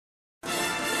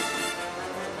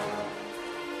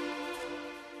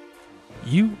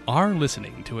You are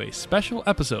listening to a special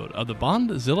episode of the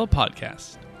Bondzilla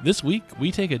podcast. This week, we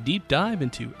take a deep dive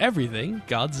into everything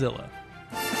Godzilla.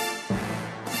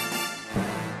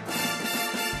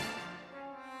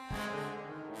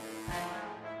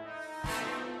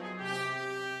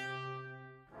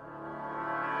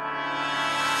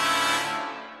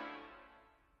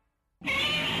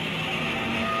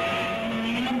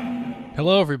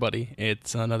 Hello, everybody.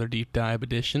 It's another deep dive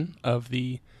edition of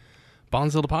the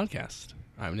Bondzilla podcast.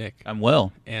 I'm Nick. I'm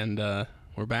Will. And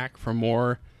we're back for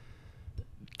more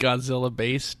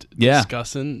Godzilla-based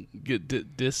Discussing? Good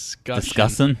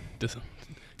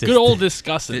old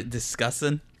discussing.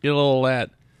 Discussing? Get a little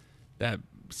that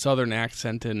southern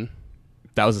accent in.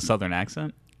 That was a southern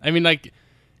accent? I mean, like,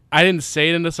 I didn't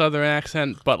say it in a southern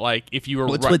accent, but, like, if you were...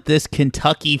 What's with this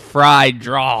Kentucky Fried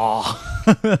draw?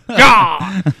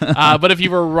 But if you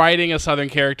were writing a southern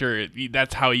character,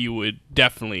 that's how you would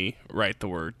definitely write the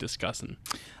word discussing.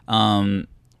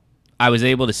 I was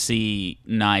able to see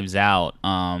Knives Out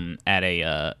at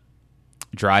a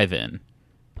drive-in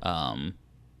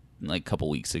like a couple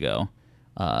weeks ago.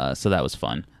 So that was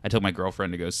fun. I took my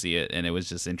girlfriend to go see it, and it was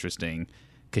just interesting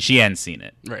because she hadn't seen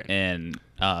it. Right. And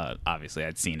obviously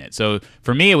I'd seen it. So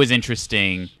for me, it was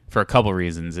interesting for a couple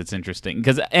reasons. It's interesting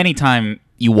because anytime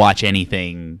you watch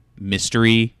anything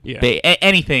mystery,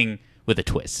 anything with a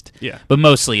twist, but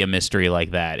mostly a mystery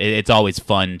like that, it's always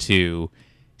fun to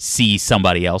see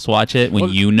somebody else watch it when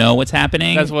you know what's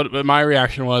happening. That's what my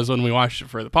reaction was when we watched it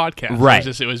for the podcast. Right.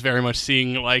 It was very much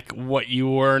seeing like what you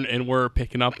were and were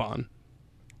picking up on.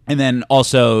 And then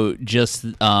also just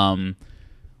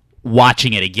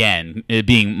watching it again, it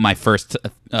being my first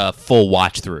full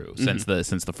watch through since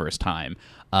the first time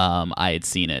I had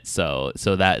seen it. So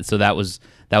that was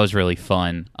really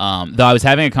fun. Though I was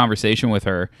having a conversation with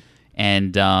her,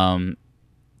 and we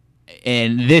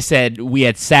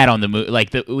had sat on the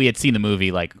movie, we had seen the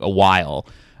movie like a while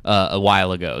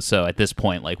ago. So at this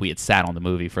point, like we had sat on the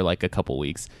movie for like a couple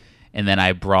weeks, and then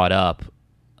I brought up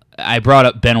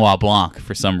Benoit Blanc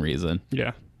for some reason.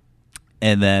 Yeah.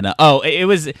 And then it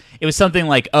was something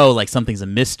like something's a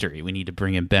mystery. We need to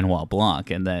bring in Benoit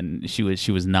Blanc, and then she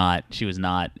was not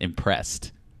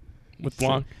impressed with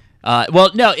Blanc. Well,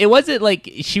 no, it wasn't like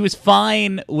she was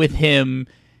fine with him.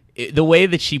 The way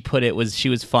that she put it was she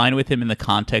was fine with him in the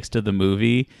context of the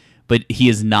movie, but he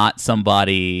is not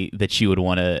somebody that she would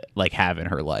want to like have in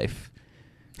her life.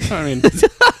 I mean,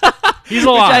 he's a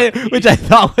lot, which I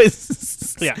thought was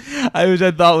which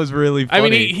I thought was really funny. I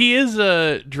mean, he is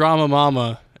a drama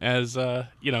mama, as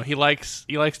he likes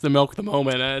to milk the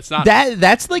moment, and it's not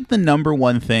that's like the number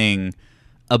one thing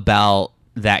about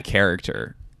that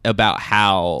character, about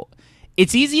how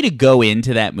it's easy to go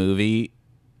into that movie,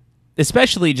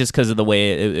 especially just because of the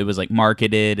way it was like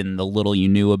marketed and the little you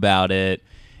knew about it,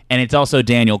 and it's also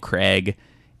Daniel Craig,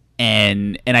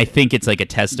 and I think it's like a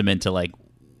testament to like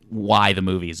why the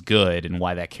movie is good and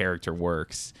why that character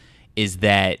works, is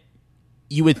that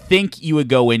you would think you would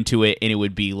go into it and it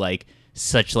would be like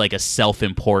such like a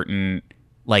self-important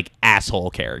like asshole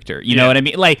character, you know what I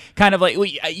mean? Like kind of like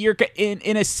you're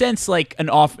in a sense like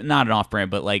not an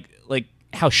off-brand, but like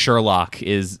how Sherlock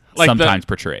is like sometimes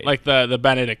portrayed, like the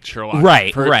Benedict Sherlock,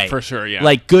 right, for sure, yeah.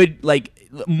 Like good, like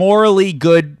morally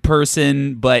good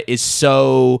person, but is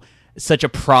such a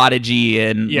prodigy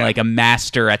and like a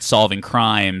master at solving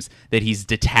crimes that he's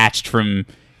detached from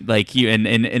like you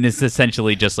and is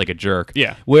essentially just like a jerk.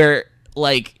 Yeah. Where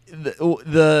like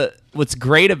the what's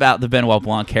great about the Benoit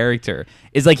Blanc character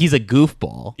is like he's a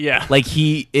goofball. Yeah. Like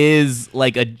he is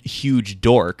like a huge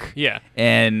dork. Yeah.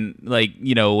 And like,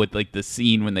 with like the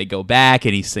scene when they go back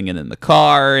and he's singing in the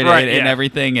car and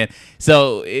everything. And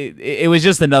so it was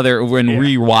just another when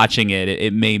rewatching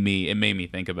it made me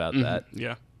think about that.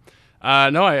 Yeah.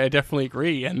 No, I definitely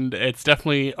agree, and it's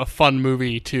definitely a fun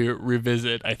movie to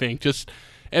revisit, I think.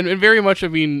 And very much, I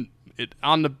mean,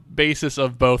 on the basis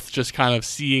of both just kind of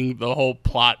seeing the whole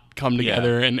plot come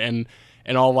together and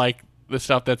all, like, the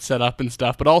stuff that's set up and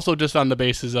stuff, but also just on the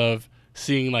basis of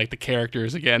seeing, like, the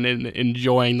characters again and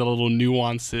enjoying the little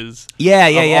nuances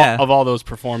of all those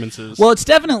performances. Well, it's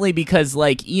definitely because,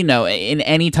 like, in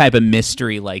any type of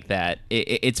mystery like that,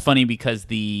 it's funny because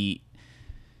the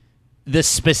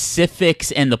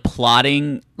specifics and the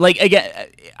plotting, like, again,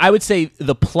 I would say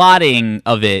the plotting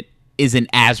of it isn't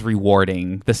as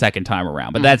rewarding the second time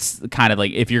around, but that's kind of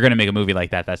like, if you're going to make a movie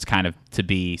like that, that's kind of to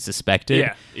be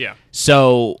suspected. Yeah.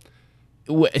 So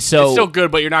it's still good,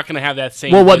 but you're not going to have that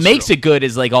same. Well, what makes it good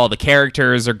is like all the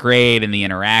characters are great and the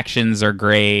interactions are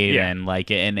great, and like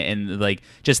and like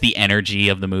just the energy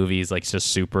of the movie is like just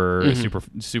super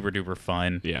duper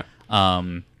fun. Yeah.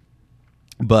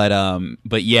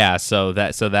 But yeah, so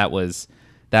that was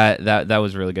that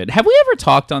was really good. Have we ever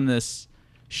talked on this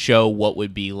show what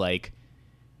would be like?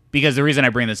 Because the reason I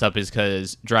bring this up is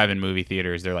because drive-in movie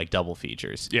theaters, they're like double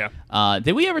features. Yeah.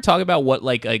 Did we ever talk about what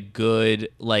like a good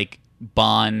like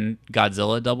Bond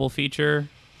Godzilla double feature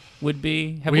would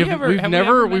be? We've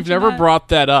never brought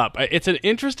that up. It's an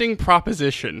interesting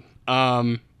proposition.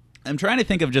 I'm trying to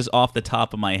think of just off the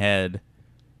top of my head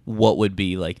what would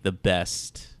be like the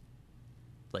best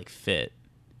like fit.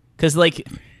 Because like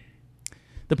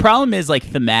the problem is like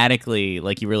thematically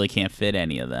like you really can't fit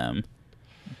any of them.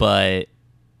 But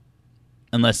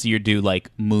unless you do like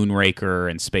Moonraker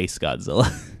and Space Godzilla.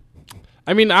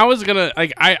 I mean,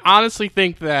 I honestly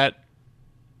think that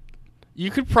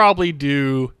you could probably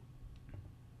do.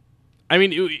 I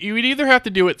mean, you would either have to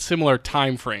do it similar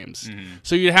time frames. Mm-hmm.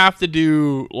 So you'd have to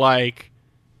do like,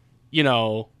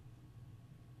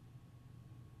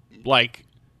 like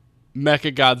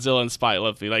Mecha Godzilla and Spy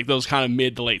Lovely, like those kind of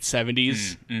mid to late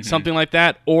 70s, something like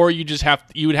that. Or you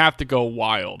would have to go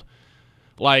wild,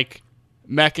 like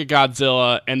Mecha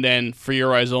Godzilla, and then For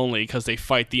Your Eyes Only, because they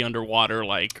fight the underwater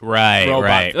like robot.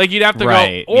 Right. Like you'd have to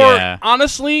go. Or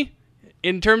honestly,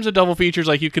 in terms of double features,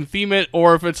 like you can theme it,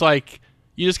 or if it's like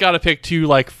you just got to pick two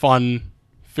like fun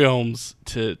films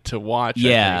to watch.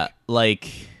 Yeah,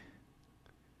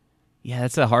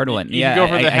 that's a hard one. You could go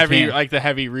for the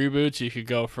heavy reboots. You could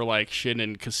go for like Shin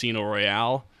and Casino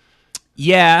Royale.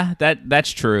 Yeah,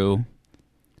 that's true.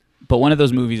 But one of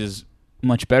those movies is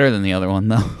much better than the other one,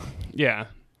 though. Yeah.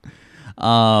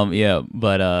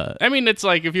 But I mean, it's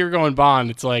like if you're going Bond,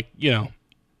 it's like, you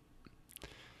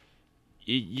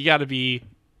got to be,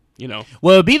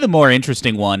 Well, it'd be the more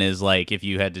interesting one is like if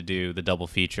you had to do the double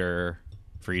feature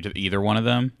for either one of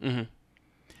them. Mm-hmm.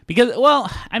 Because,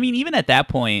 well, I mean, even at that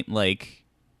point, like,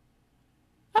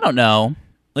 I don't know.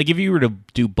 Like, if you were to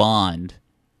do Bond,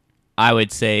 I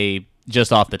would say,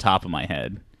 just off the top of my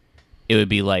head, it would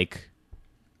be like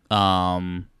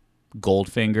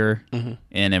Goldfinger,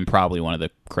 and then probably one of the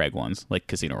Craig ones, like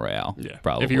Casino Royale. Yeah,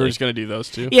 probably. If you were just gonna do those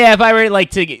two. Yeah, if I were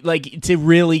to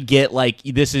really get like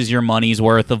this is your money's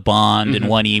worth of Bond in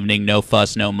one evening, no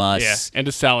fuss, no muss. Yeah, and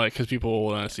to sell it because people will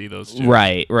want to see those two.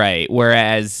 Right.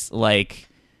 Whereas like,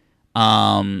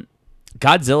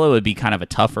 Godzilla would be kind of a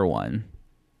tougher one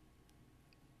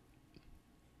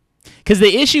because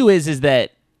the issue is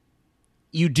that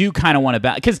you do kind of want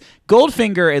to because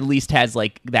Goldfinger at least has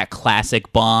like that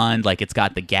classic Bond, like it's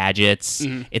got the gadgets,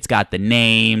 it's got the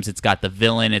names, it's got the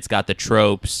villain, it's got the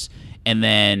tropes, and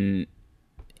then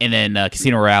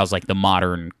Casino Royale is like the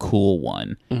modern cool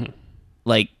one.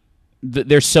 Like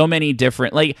there's so many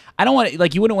different like I don't want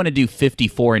like you wouldn't want to do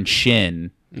 54 and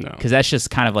Shin, no, because that's just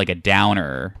kind of like a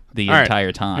downer the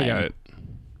entire time. I got it.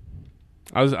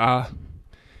 I was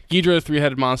Ghidorah the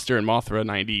Three-Headed Monster and Mothra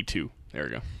 92. There we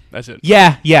go. That's it.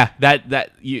 Yeah.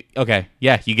 That you okay?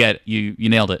 Yeah, you get it. You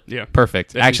nailed it. Yeah,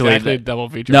 perfect. That's actually, exactly a double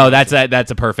feature. No, that's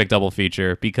a perfect double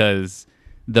feature because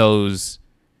those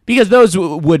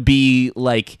would be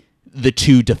like the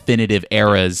two definitive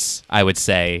eras, I would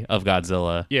say, of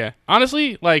Godzilla. Yeah,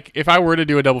 honestly, like if I were to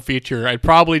do a double feature, I'd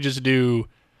probably just do.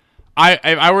 If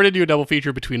I were to do a double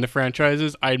feature between the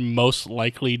franchises, I'd most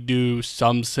likely do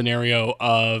some scenario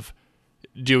of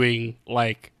doing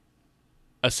like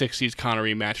a 60s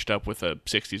Connery matched up with a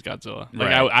 60s Godzilla.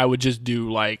 Like I would just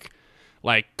do like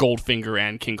Goldfinger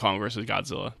and King Kong versus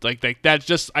Godzilla. Like that's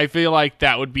just I feel like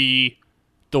that would be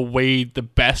the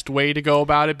best way to go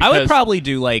about it. I would probably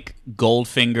do like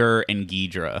Goldfinger and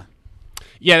Ghidorah.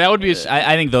 Yeah, that would be.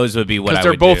 I think those would be what I would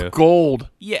do. Because they're both gold.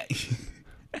 Yeah.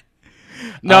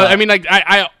 No, I mean like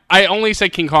I only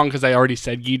said King Kong because I already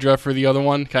said Ghidorah for the other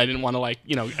one. Because I didn't want to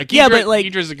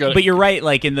Ghidra's a good. But you're right.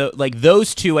 Like in the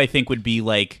those two, I think would be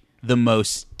like the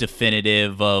most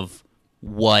definitive of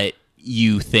what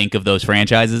you think of those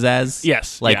franchises as.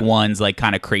 Yes, like one's like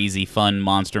kind of crazy fun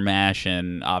monster mash,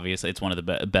 and obviously it's one of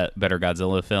the better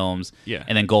Godzilla films. Yeah,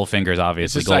 and then Goldfinger's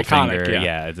obviously Goldfinger.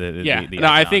 Iconic, yeah. No,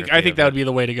 I think that would be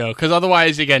the way to go because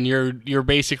otherwise, again, you're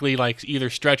basically like either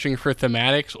stretching for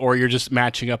thematics or you're just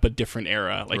matching up a different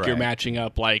era. Like you're matching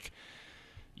up like.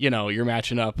 You're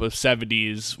matching up with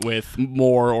 70s with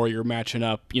Moore, or you're matching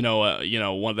up, one of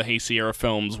the Heisei era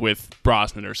films with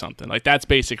Brosnan or something. Like that's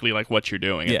basically like what you're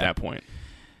doing at that point.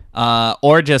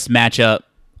 Or just match up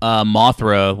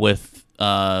Mothra with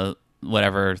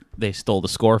whatever they stole the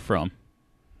score from.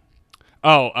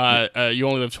 Oh, You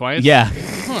Only Live Twice. Yeah,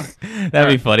 that'd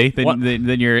be funny.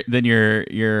 Then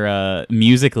you're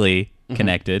musically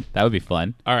connected. That would be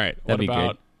fun. All right, that'd be good.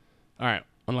 All right,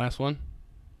 one last one.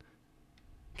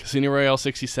 Casino Royale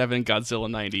 67,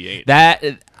 Godzilla 98. That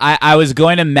I was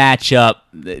going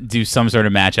to do some sort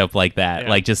of matchup like that,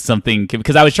 like just something,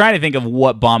 because I was trying to think of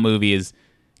what Bond movie is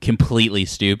completely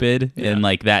stupid, and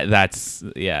like that's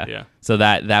So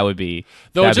that would be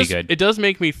be good. It does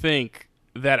make me think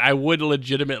that I would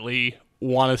legitimately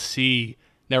want to see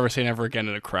Never Say Never Again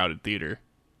in a crowded theater.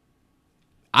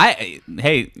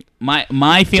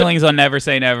 My feelings on Never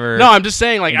Say Never. No, I'm just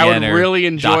saying, like, I would really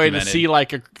enjoy to see,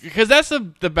 like, because that's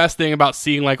the best thing about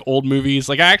seeing, like, old movies.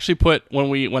 Like, I actually put,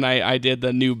 when I did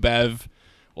the new Bev,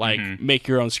 like, make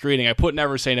your own screening, I put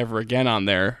Never Say Never Again on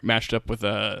there, matched up with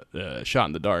a Shot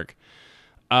in the Dark.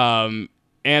 And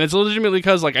it's legitimately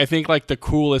because, like, I think, like, the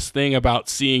coolest thing about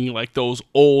seeing, like, those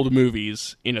old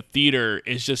movies in a theater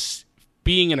is just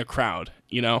being in a crowd,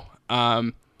 you know?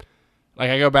 Like,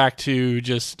 I go back to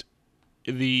just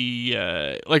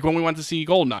the, like, when we went to see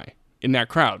Goldeneye in that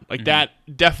crowd. Like, that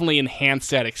definitely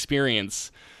enhanced that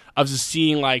experience of just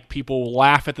seeing, like, people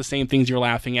laugh at the same things you're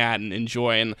laughing at and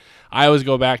enjoy. And I always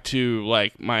go back to,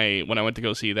 like, when I went to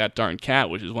go see That Darn Cat,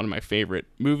 which is one of my favorite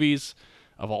movies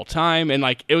of all time. And,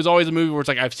 like, it was always a movie where it's,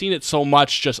 like, I've seen it so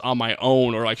much just on my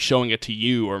own or, like, showing it to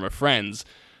you or my friends.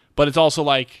 But it's also,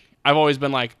 like, I've always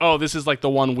been like, oh, this is like the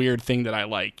one weird thing that I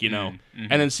like, you know?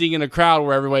 And then seeing in a crowd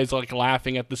where everybody's like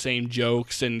laughing at the same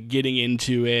jokes and getting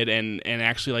into it and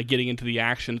actually like getting into the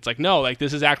action. It's like, no, like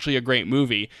this is actually a great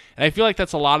movie. And I feel like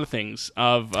that's a lot of things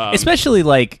of... especially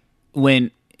like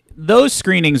when those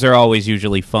screenings are always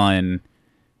usually fun.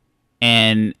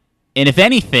 And if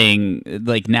anything,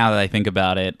 like now that I think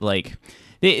about it, like,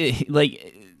 you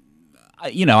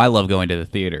know, I love going to the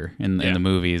theater and the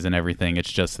movies and everything.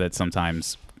 It's just that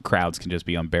sometimes crowds can just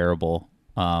be unbearable,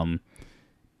 to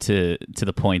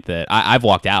the point that I've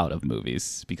walked out of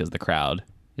movies because the crowd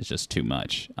is just too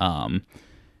much.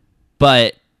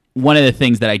 But one of the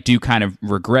things that I do kind of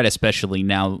regret, especially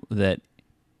now that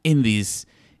in these,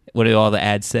 what do all the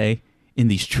ads say? In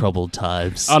these troubled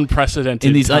times, unprecedented.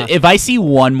 In these, if I see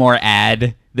one more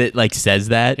ad that like says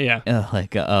that,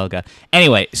 oh god.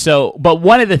 Anyway, but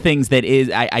one of the things that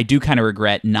is I do kind of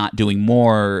regret not doing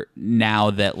more now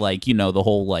that, like, you know, the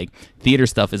whole like theater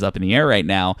stuff is up in the air right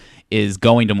now, is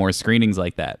going to more screenings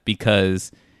like that,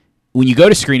 because when you go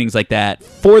to screenings like that,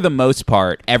 for the most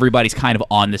part, everybody's kind of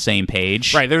on the same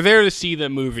page. Right, they're there to see the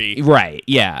movie. Right,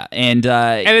 yeah. And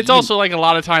it's also, like, a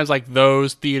lot of times, like,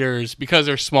 those theaters, because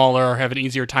they're smaller, have an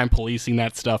easier time policing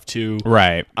that stuff, too.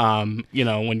 Right. You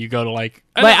know, when you go to, like...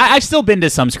 I've still been to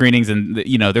some screenings, and,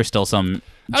 you know, there's still some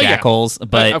jackholes.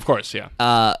 But of course, yeah.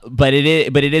 But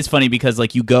it is funny because,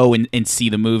 like, you go and see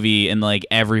the movie, and, like,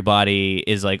 everybody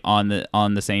is, like, on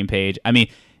the same page. I mean...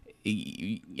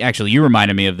 Actually, you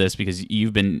reminded me of this because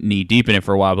you've been knee deep in it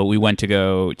for a while, but we went to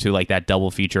go to like that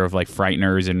double feature of like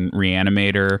Frighteners and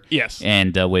Reanimator. Yes.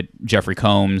 And with Jeffrey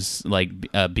Combs like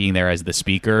being there as the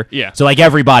speaker. Yeah. So like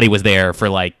everybody was there for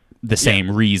like the same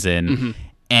reason.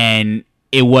 And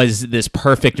it was this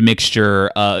perfect mixture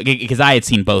because I had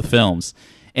seen both films,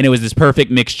 and it was this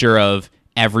perfect mixture of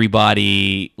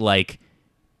everybody like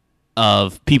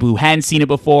of people who hadn't seen it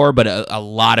before, but a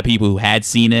lot of people who had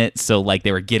seen it. So like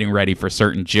they were getting ready for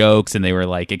certain jokes, and they were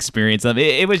like experiencing them.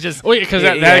 It was just because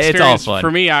that experience, it's all fun. For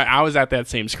me, I was at that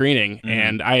same screening,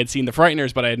 and I had seen The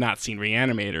Frighteners, but I had not seen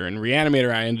Reanimator. And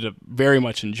Reanimator, I ended up very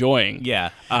much enjoying. Yeah,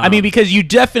 I mean, because you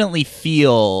definitely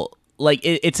feel like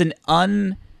it's an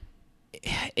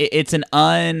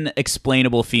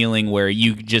unexplainable feeling where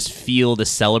you just feel the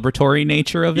celebratory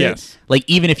nature of it. Yes. Like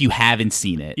even if you haven't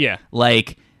seen it. Yeah.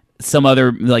 Like some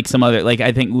other I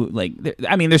think like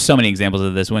I mean there's so many examples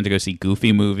of this. We went to go see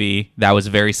Goofy movie. That was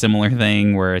a very similar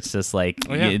thing where it's just like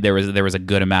there was a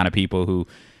good amount of people who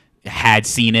had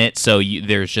seen it, so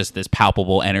there's just this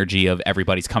palpable energy of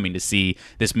everybody's coming to see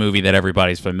this movie that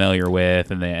everybody's familiar with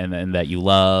and that you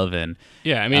love. And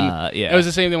yeah, I mean, it was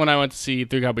the same thing when I went to see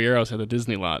Three Caballeros at the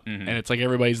Disney lot, and it's like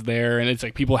everybody's there, and it's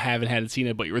like people haven't seen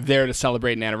it, but you were there to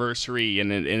celebrate an anniversary,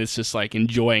 and it's just like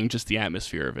enjoying just the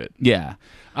atmosphere of it. Yeah,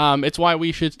 it's why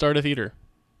we should start a theater.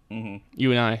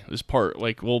 You and I, as part,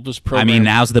 like, we'll just program. I mean,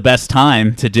 now's the best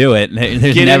time to do it.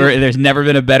 There's never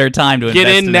been a better time to invest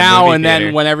get in now, and theater.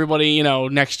 Then when everybody, you know,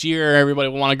 next year, everybody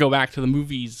will want to go back to the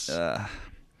movies.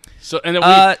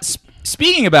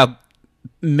 Speaking about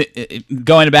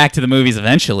going back to the movies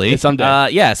eventually,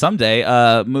 someday,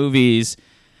 someday, movies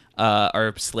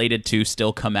are slated to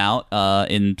still come out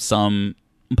in some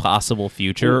possible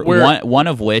future. One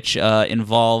of which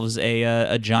involves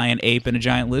a giant ape and a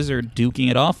giant lizard duking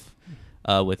it off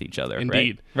with each other.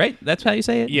 Indeed, right? That's how you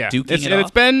say it. Yeah, duking it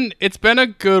off. It's been a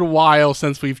good while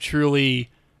since we've truly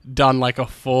done like a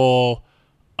full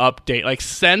update, like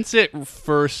since it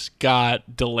first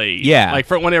got delayed. Yeah. Like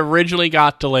when it originally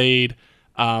got delayed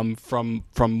from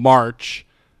March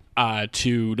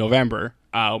to November.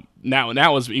 Now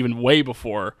that was even way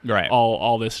before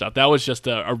all this stuff. That was just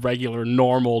a regular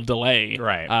normal delay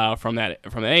from that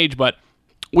age. But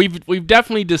we've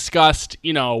definitely discussed,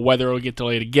 whether it'll get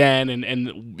delayed again,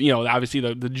 and obviously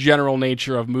the general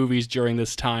nature of movies during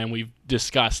this time we've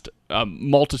discussed a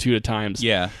multitude of times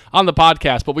on the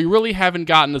podcast, but we really haven't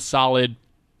gotten a solid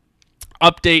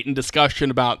update and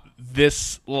discussion about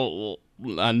this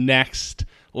next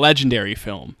Legendary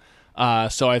film.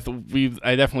 So I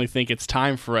definitely think it's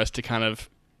time for us to kind of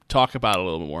talk about it a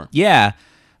little bit more. Yeah.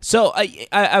 So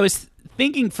I was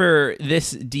thinking for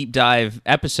this deep dive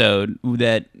episode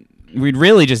that we'd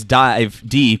really just dive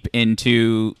deep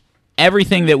into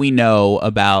everything that we know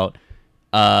about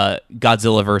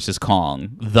Godzilla vs. Kong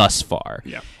thus far.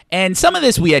 Yeah. And some of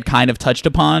this we had kind of touched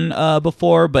upon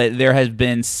before, but there has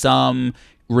been some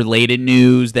related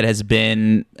news that has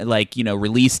been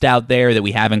released out there that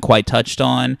we haven't quite touched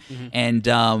on. Mm-hmm. And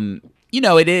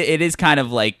it is kind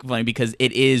of like funny because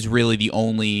it is really the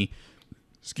only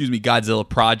Godzilla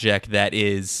project that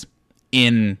is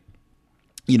in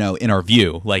our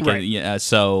view, I just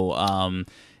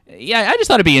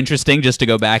thought it'd be interesting just to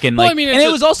go back and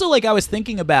it was also I was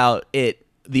thinking about it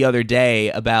the other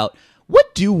day about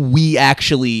what do we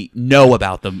actually know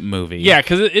about the movie? Yeah,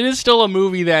 because it is still a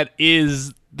movie that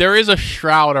there is a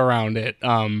shroud around it,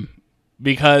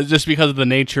 because of the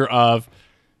nature of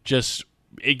just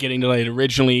it getting delayed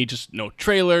originally, just no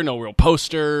trailer, no real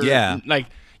poster. Yeah,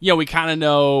 we kind of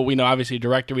know, we know obviously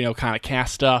director, we know kind of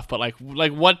cast stuff, but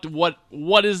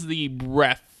what is the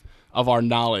breadth of our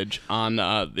knowledge on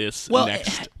this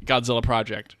next Godzilla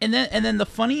project? And then the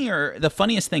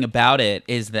funniest thing about it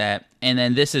is that, and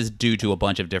then this is due to a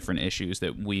bunch of different issues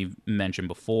that we've mentioned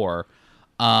before.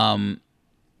 But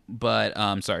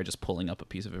sorry, just pulling up a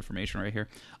piece of information right here.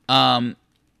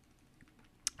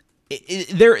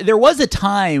 There was a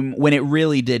time when it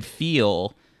really did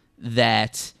feel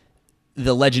that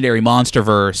the Legendary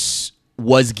Monsterverse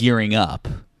was gearing up.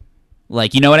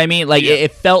 You know what I mean?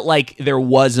 It felt like there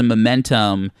was a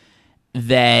momentum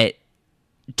that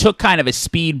took kind of a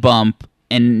speed bump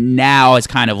and now has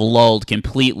kind of lulled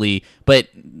completely, but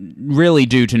really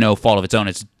due to no fault of its own.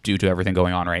 It's due to everything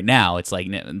going on right now. It's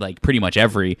like pretty much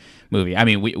every movie. I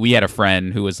mean, we had a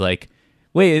friend who was like,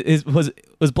 "Wait, was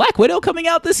Black Widow coming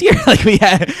out this year?" we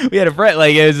had a friend.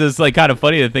 It was just kind of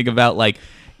funny to think about.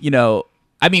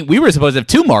 I mean, we were supposed to have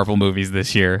 2 Marvel movies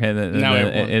this year,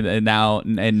 and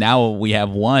now we have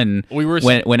one.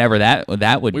 Whenever that would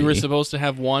be. We were supposed to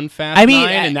have one Fast 9,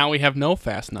 and now we have no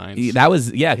Fast 9s. That was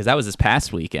because that was this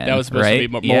past weekend. That was supposed to be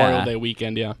Memorial Day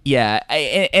weekend. Yeah. Yeah,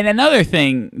 and another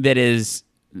thing that is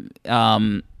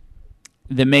that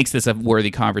makes this a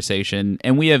worthy conversation,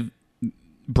 and we have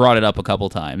brought it up a couple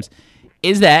times,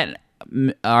 is that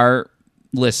our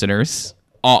listeners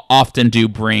often do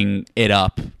bring it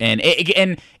up, and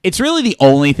it's really the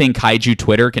only thing Kaiju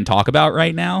Twitter can talk about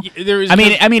right now.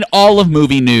 I mean, all of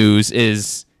movie news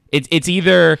is it's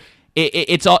either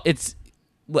it's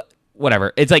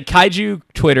whatever. It's like Kaiju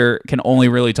Twitter can only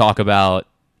really talk about,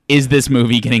 is this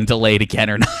movie getting delayed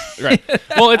again or not? Right.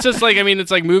 Well, it's just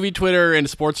it's like movie Twitter and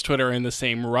sports Twitter are in the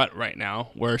same rut right now,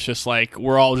 where it's just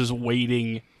we're all just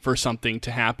waiting for something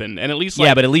to happen, and at least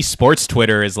but at least sports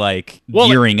Twitter is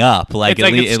gearing up.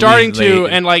 It's starting to,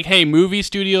 and hey, movie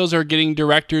studios are getting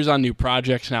directors on new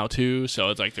projects now too. So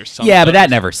it's there's some. Yeah, but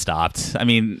that never stopped. I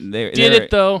mean, did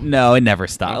it though? No, it never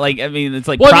stopped. It's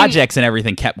projects and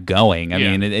everything kept going. I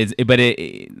mean, but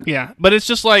it's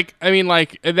just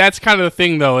that's kind of the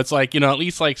thing though. It's at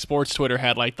least sports Twitter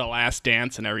had The Last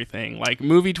Dance and everything.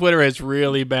 Movie Twitter has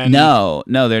really been no,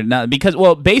 they're not, because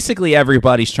basically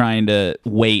everybody's trying to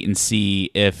wait and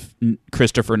see if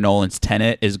Christopher Nolan's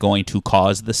Tenet is going to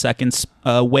cause the second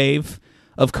wave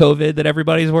of COVID that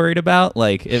everybody's worried about.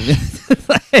 If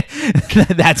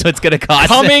that's what's going to cause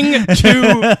coming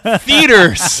to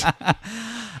theaters.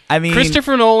 I mean,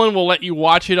 Christopher Nolan will let you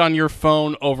watch it on your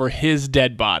phone over his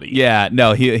dead body. Yeah,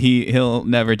 no, he'll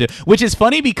never do. Which is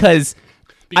funny because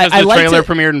the trailer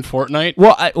premiered in Fortnite.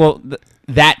 Well,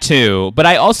 that too, but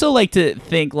I also like to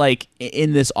think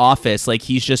in this office,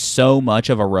 he's just so much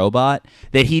of a robot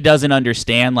that he doesn't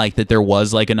understand that there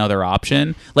was another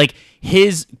option.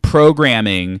 His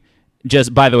programming,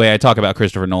 just by the way, I talk about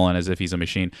Christopher Nolan as if he's a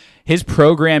machine. His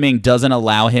programming doesn't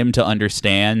allow him to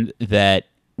understand that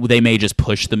they may just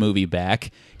push the movie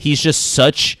back. He's just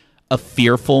such a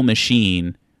fearful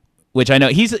machine, which I know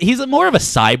he's more of a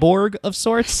cyborg of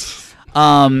sorts.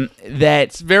 That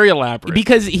It's very elaborate.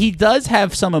 because he does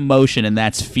have some emotion, and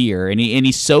that's fear, and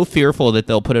he's so fearful that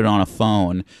they'll put it on a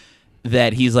phone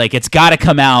that he's like, it's got to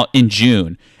come out in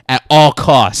June at all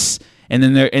costs. And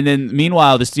then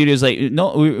meanwhile, the studio's like,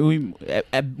 no, we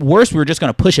at worst, we were just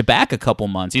going to push it back a couple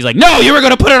months. He's like, no, you were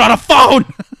going to put it on a phone.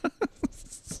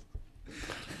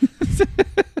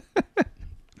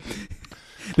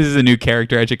 This is a new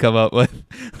character I should come up with.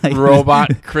 Like,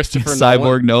 Robot Christopher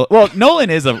Cyborg Nolan. Well, Nolan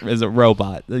is a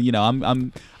robot. You know,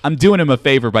 I'm doing him a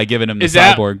favor by giving him the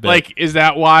cyborg bit. Is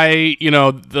that why, you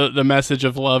know, the message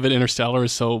of love in Interstellar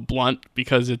is so blunt,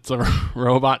 because it's a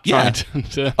robot trying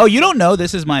to Oh, you don't know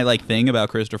this is my thing about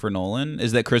Christopher Nolan,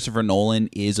 is that Christopher Nolan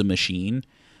is a machine.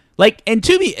 Like, and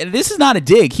to me, this is not a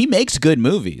dig. He makes good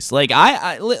movies. Like,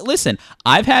 listen,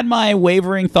 I've had my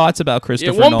wavering thoughts about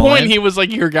Christopher Nolan. At one point, he was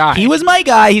like your guy. He was my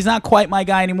guy. He's not quite my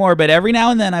guy anymore. But every now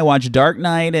and then, I watch Dark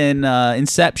Knight and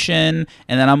Inception,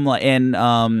 and then I'm like, and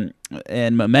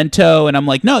Memento, and I'm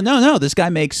like, no, this guy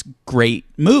makes great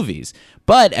movies.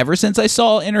 But ever since I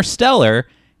saw Interstellar,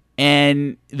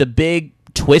 and the big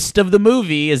twist of the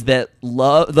movie is that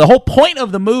love, the whole point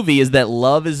of the movie is that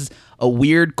love is a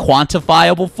weird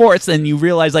quantifiable force, and you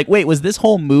realize, like, wait, was this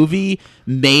whole movie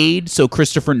made so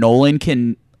Christopher Nolan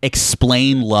can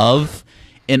explain love?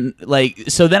 And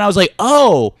so then I was like,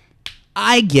 oh,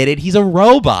 I get it. He's a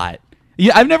robot.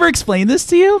 I've never explained this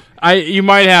to you. You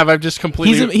might have. I've just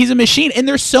completely. He's a machine, and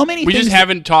there's so many. We things just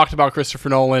haven't talked about Christopher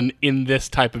Nolan in this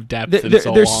type of depth.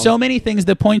 There's so many things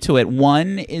that point to it.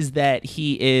 One is that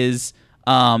he is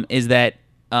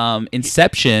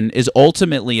Inception is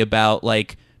ultimately about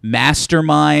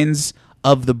masterminds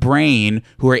of the brain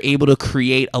who are able to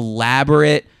create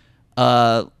elaborate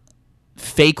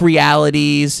fake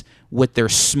realities with their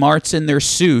smarts in their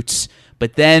suits,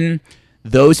 but then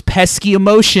those pesky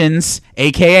emotions,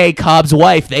 aka Cobb's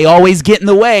wife, they always get in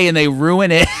the way and they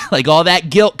ruin it. All that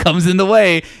guilt comes in the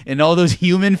way, and all those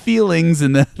human feelings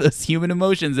and those human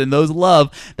emotions and those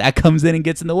love, that comes in and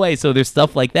gets in the way. So there's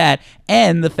stuff like that,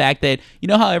 and the fact that, you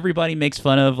know how everybody makes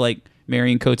fun of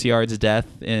Marion Cotillard's death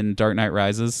in Dark Knight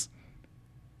Rises?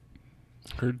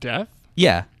 Her death?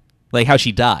 Yeah. How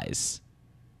she dies.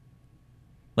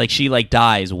 She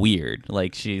dies weird.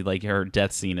 Her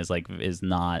death scene is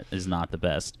not the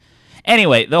best.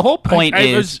 Anyway, the whole point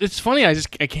is it's funny. I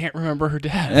can't remember her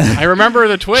death. I remember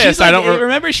the twist. I don't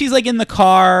remember. She's in the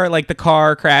car. The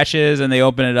car crashes and they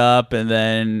open it up, and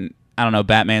then I don't know.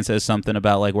 Batman says something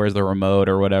about where's the remote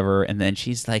or whatever, and then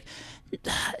she's like,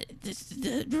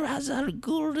 Ra's al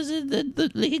Ghul is in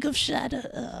the League of Shadows.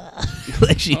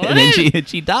 And then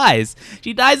she dies.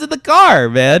 She dies in the car,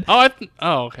 man.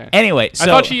 Okay. Anyway,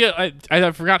 so I thought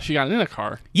I forgot she got in a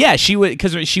car. Yeah, she would,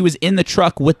 because she was in the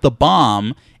truck with the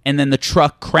bomb, and then the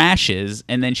truck crashes,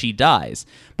 and then she dies.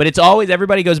 But it's always,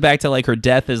 everybody goes back to her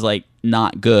death is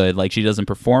not good, she doesn't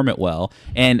perform it well,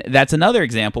 and that's another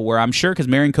example where I'm sure, because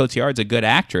Marion Cotillard's a good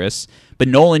actress, but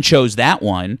Nolan chose that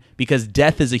one because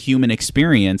death is a human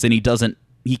experience, and he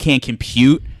can't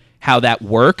compute how that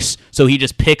works, so he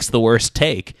just picks the worst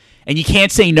take, and you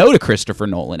can't say no to Christopher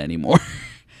Nolan anymore.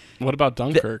 What about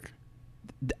Dunkirk?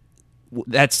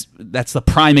 That's the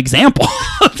prime example.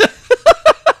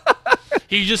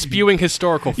 He's just spewing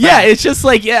historical facts. Yeah, it's just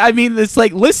it's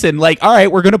listen, all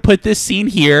right, we're going to put this scene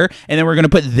here, and then we're going to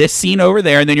put this scene over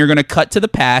there, and then you're going to cut to the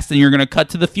past, and you're going to cut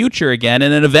to the future again,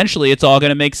 and then eventually it's all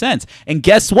going to make sense. And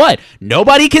guess what?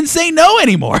 Nobody can say no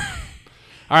anymore.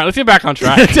 All right, let's get back on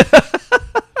track.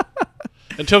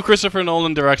 Until Christopher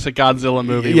Nolan directs a Godzilla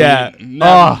movie.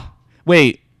 Yeah.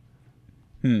 Wait.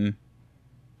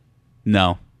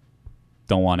 No.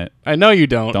 Don't want it. I know you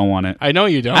don't. Don't want it. I know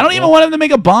you don't. I don't even want him to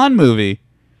make a Bond movie.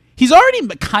 He's already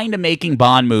kind of making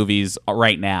Bond movies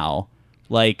right now.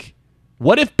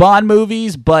 What if Bond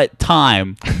movies, but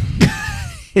time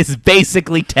is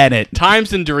basically Tenet?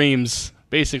 Times and Dreams.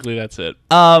 Basically, that's it.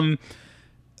 What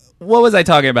was I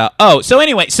talking about? Oh, so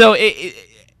anyway, so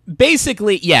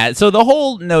basically, yeah. So the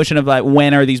whole notion of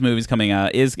when are these movies coming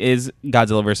out is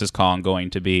Godzilla vs. Kong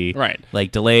going to be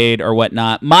delayed or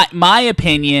whatnot? My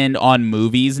opinion on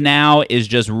movies now is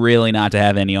just really not to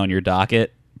have any on your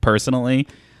docket. Personally,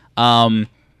 I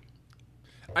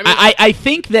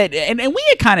think that, and we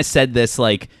had kind of said this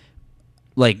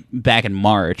back in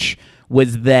March,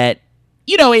 was that,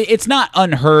 it's not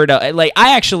unheard of. I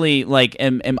actually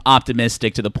am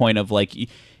optimistic to the point of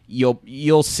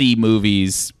you'll see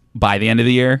movies by the end of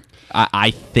the year.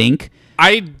 I think.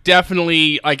 I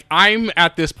definitely I'm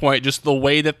at this point, just the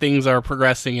way that things are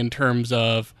progressing in terms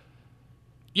of,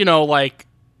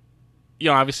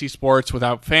 obviously sports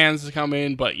without fans to come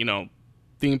in, but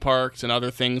theme parks and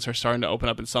other things are starting to open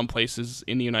up in some places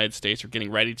in the United States, or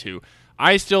getting ready to,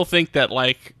 I still think that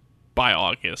like by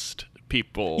August,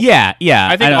 people. Yeah.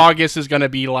 I think August is going to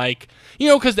be like,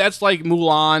 because that's like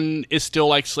Mulan is still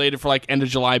like slated for like end of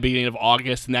July, beginning of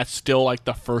August, and that's still like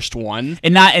the first one.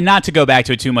 And not to go back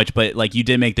to it too much, but like you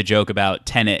did make the joke about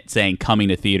Tenet saying coming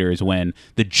to theaters when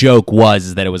the joke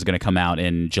was that it was going to come out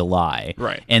in July.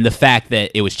 Right. And the fact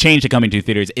that it was changed to coming to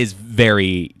theaters is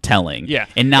very telling. Yeah.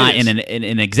 And not in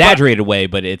an exaggerated way,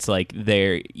 but it's like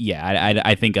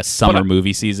I think a summer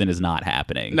movie season is not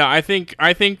happening. No, I think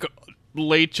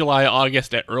late July,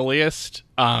 August at earliest.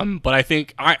 But I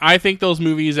think those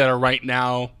movies that are right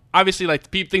now, obviously, like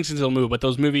things can still move, but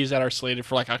those movies that are slated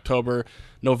for like October,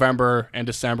 November, and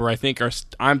December,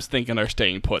 I'm thinking are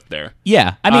staying put there.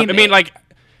 Yeah, I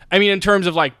mean, in terms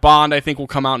of like Bond, I think will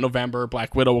come out in November.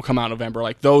 Black Widow will come out in November.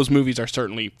 Like those movies are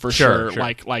certainly for sure.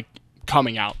 like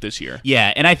coming out this year.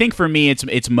 Yeah, and I think for me,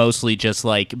 it's mostly just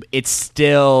like it's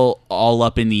still all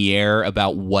up in the air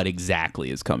about what exactly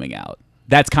is coming out.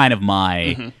 That's kind of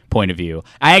my point of view.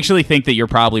 I actually think that you're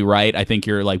probably right. I think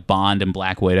you're like Bond and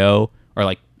Black Widow are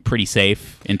like pretty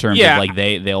safe in terms of like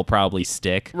they'll probably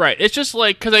stick. Right. It's just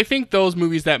like, because I think those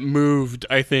movies that moved,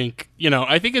 I think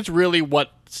it's really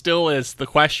what still is the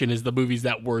question is the movies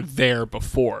that were there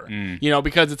before.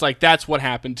 Because it's like that's what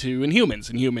happened to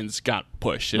Inhumans. Inhumans got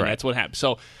pushed, and that's what happened.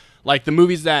 So like the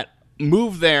movies that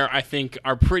move there, I think,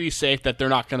 are pretty safe that they're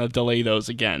not going to delay those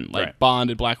again, like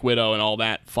Bond and Black Widow and all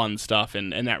that fun stuff,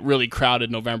 and that really crowded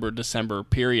November, December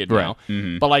period now.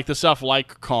 But like the stuff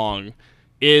like Kong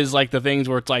is like the things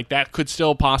where it's like that could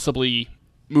still possibly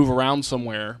move around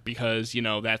somewhere because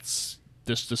that's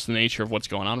just the nature of what's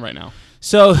going on right now.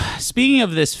 So speaking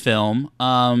of this film,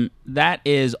 that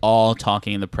is all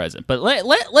talking in the present. But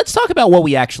let's talk about what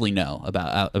we actually know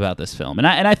about this film. And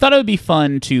I thought it would be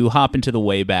fun to hop into the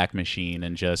Wayback Machine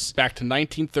and just back to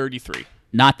 1933.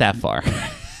 Not that far.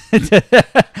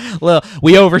 Well,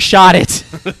 we overshot it.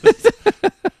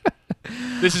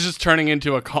 This is just turning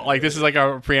into this is like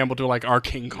a preamble to like our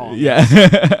King Kong.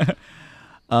 Yeah.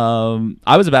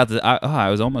 I was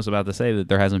almost about to say that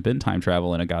there hasn't been time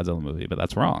travel in a Godzilla movie, but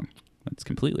that's wrong. That's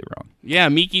completely wrong. Yeah,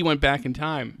 Miki went back in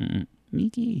time.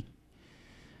 Miki.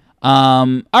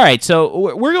 All right,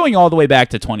 so we're going all the way back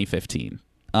to 2015,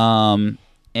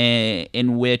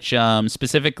 in which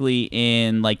specifically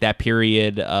in like that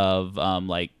period of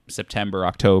like September,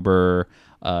 October,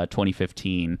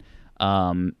 2015,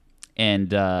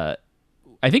 and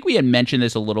I think we had mentioned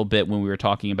this a little bit when we were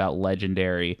talking about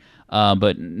Legendary,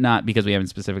 but not because we haven't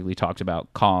specifically talked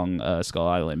about Kong Skull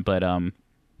Island. But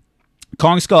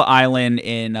Kong Skull Island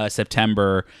in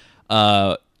September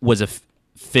was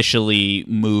officially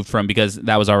moved from, because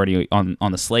that was already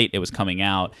on the slate, it was coming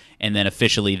out, and then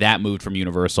officially that moved from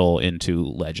Universal into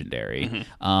Legendary.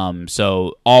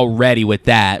 So already with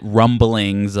that,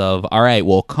 rumblings of, all right,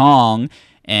 well, Kong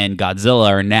and Godzilla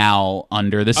are now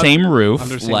under the same roof.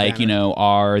 Like, banner.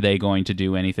 Are they going to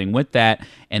do anything with that?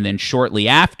 And then shortly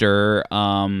after,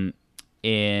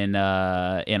 in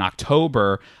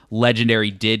October,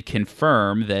 Legendary did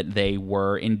confirm that they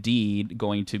were indeed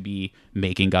going to be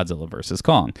making Godzilla vs.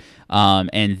 Kong.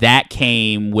 And that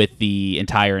came with the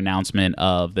entire announcement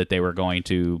of that they were going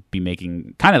to be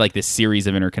making kind of like this series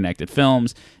of interconnected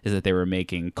films, is that they were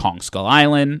making Kong Skull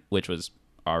Island, which was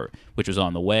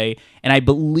on the way. And I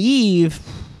believe,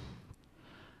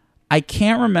 I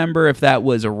can't remember if that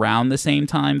was around the same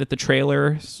time that the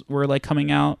trailers were like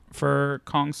coming out for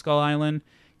Kong Skull Island,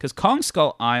 because Kong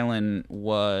Skull Island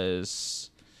was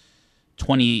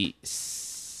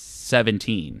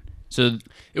 2017. So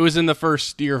it was in the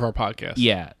first year of our podcast.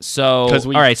 Yeah. So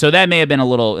all right. So that may have been a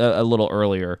little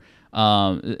earlier.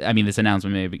 I mean, this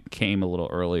announcement maybe came a little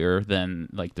earlier than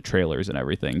like the trailers and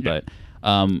everything, but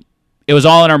it was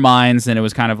all in our minds, and it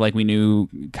was kind of like we knew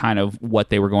kind of what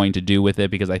they were going to do with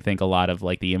it, because I think a lot of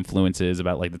like the influences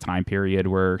about like the time period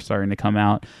were starting to come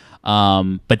out.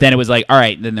 But then it was like, all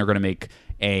right, then they're going to make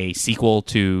a sequel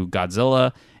to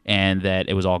Godzilla, and that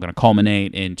it was all going to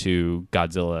culminate into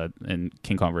Godzilla and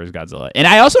King Kong vs. Godzilla. And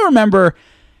I also remember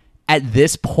at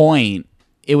this point,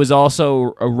 it was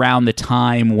also around the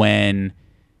time when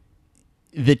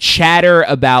the chatter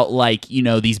about like,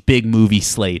 these big movie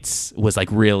slates was like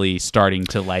really starting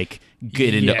to like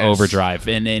get into overdrive.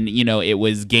 And then, it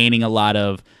was gaining a lot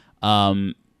of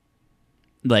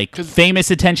like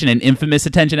famous attention and infamous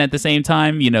attention at the same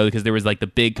time, because there was like the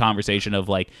big conversation of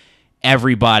like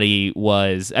everybody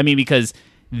was, because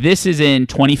this is in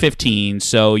 2015,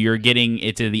 so you're getting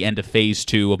it to the end of Phase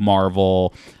 2 of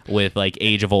Marvel with like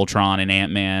Age of Ultron and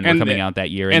Ant-Man were coming out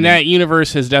that year. And that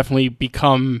universe has definitely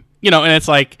become, and it's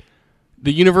like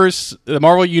the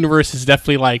Marvel universe is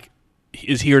definitely like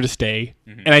is here to stay,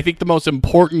 and I think the most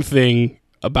important thing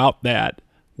about that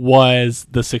was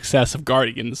the success of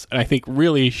Guardians, and I think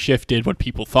really shifted what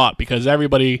people thought, because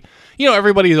everybody's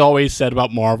always said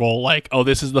about Marvel, like, oh,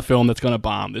 this is the film that's going to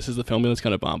bomb, this is the film that's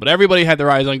going to bomb, but everybody had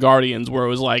their eyes on Guardians, where it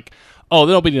was like, oh,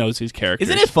 nobody knows these characters.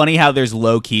 Isn't it funny how there's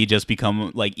low-key just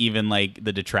become, like, even, like,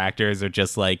 the detractors are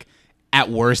just, like, at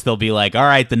worst, they'll be like, all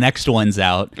right, the next one's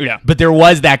out. Yeah. But there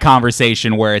was that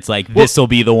conversation where it's like, this will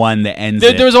be the one that ends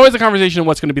it. There was always a conversation of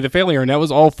what's going to be the failure, and that was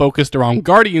all focused around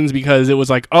Guardians, because it was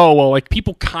like, oh, well, like,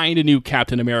 people kind of knew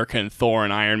Captain America and Thor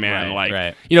and Iron Man.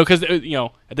 Right. Because,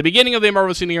 at the beginning of the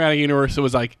Marvel Cinematic Universe, it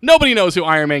was like, nobody knows who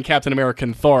Iron Man, Captain America,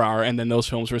 and Thor are, and then those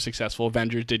films were successful.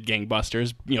 Avengers did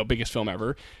gangbusters, biggest film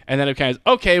ever. And then it kind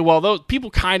of, okay, well, those people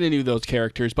kind of knew those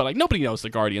characters, but, like, nobody knows the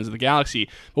Guardians of the Galaxy.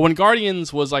 But when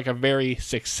Guardians was, like, a very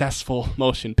successful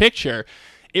motion picture,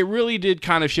 it really did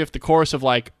kind of shift the course of,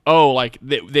 like, oh, like,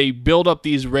 they build up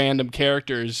these random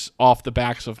characters off the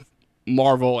backs of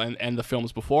Marvel and the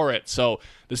films before it. So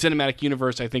the cinematic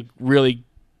universe, I think, really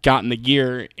got in the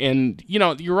gear, and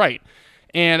you're right,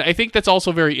 and I think that's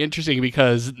also very interesting,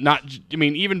 because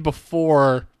even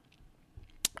before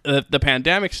the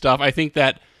pandemic stuff, I think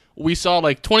that we saw,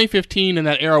 like, 2015 in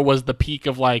that era was the peak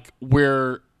of, like,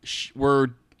 we're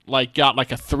like got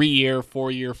like a 3-year,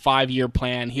 4-year, 5-year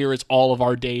plan. Here is all of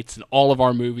our dates and all of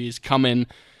our movies coming.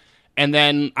 And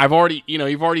then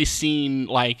you've already seen,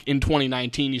 like, in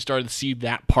 2019, you started to see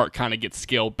that part kind of get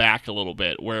scaled back a little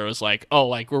bit, where it was like, oh,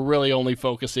 like, we're really only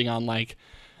focusing on, like,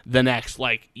 the next,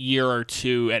 like, year or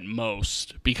two at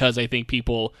most, because I think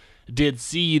people did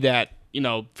see that,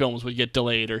 films would get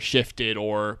delayed or shifted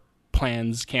or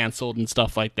plans canceled and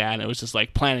stuff like that. And it was just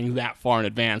like planning that far in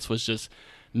advance was just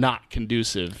not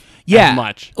conducive as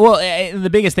much. Well, the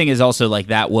biggest thing is also, like,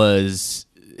 it was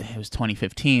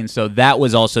 2015, so that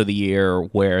was also the year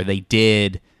where they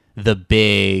did the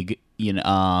big,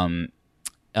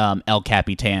 El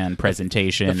Capitan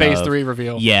presentation, the Phase 3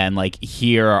 reveal. Yeah, and, like,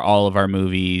 here are all of our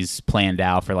movies planned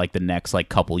out for, like, the next, like,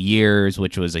 couple years,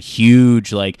 which was a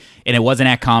huge, like, and it wasn't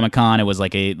at Comic-Con. It was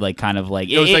like a, like, kind of like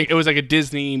it was like a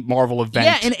Disney Marvel event.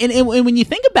 Yeah, and when you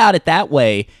think about it that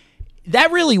way,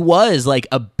 that really was, like,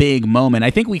 a big moment.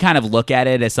 I think we kind of look at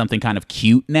it as something kind of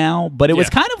cute now, but it was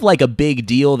kind of like a big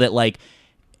deal that, like,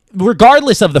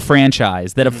 regardless of the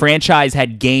franchise, that a franchise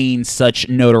had gained such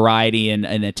notoriety and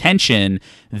attention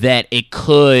that it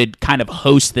could kind of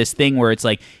host this thing where it's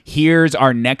like, here's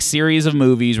our next series of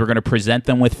movies. We're going to present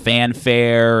them with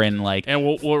fanfare and, like, and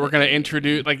we're going to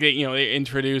introduce, like, they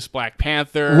introduced Black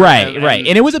Panther, right,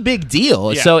 and it was a big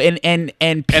deal. Yeah. So and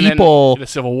people, and then the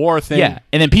Civil War thing, yeah,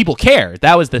 and then people cared.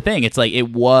 That was the thing. It's like,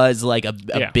 it was like a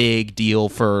big deal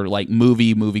for, like,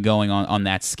 movie going on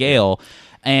that scale.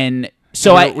 And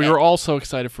so we were all so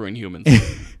excited for Inhumans.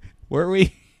 Were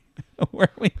we?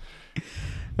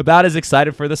 About as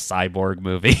excited for the Cyborg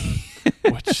movie.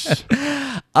 But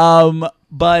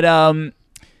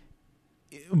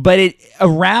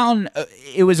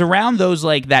it was around those,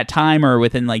 like, that time, or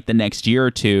within, like, the next year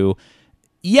or two.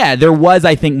 Yeah, there was,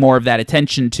 I think, more of that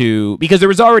attention to, because there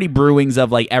was already brewings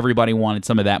of, like, everybody wanted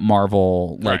some of that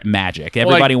Marvel, like, magic.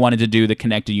 Everybody wanted to do the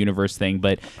connected universe thing,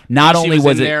 but not only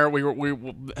was it there, we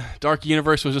Dark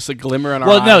Universe was just a glimmer in our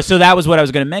eyes. No, so that was what I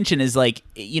was going to mention is, like,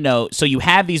 so you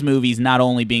have these movies not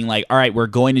only being like, all right, we're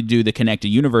going to do the connected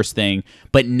universe thing,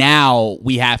 but now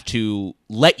we have to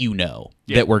let you know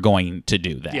that we're going to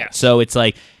do that. Yeah. So it's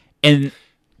like, and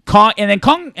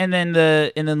then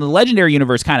the Legendary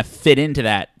universe kind of fit into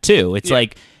that too. It's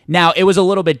like, now it was a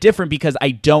little bit different because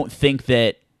I don't think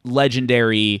that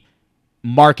Legendary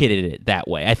marketed it that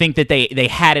way. I think that they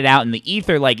had it out in the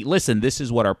ether, like, listen, this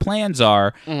is what our plans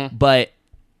are. Mm-hmm. But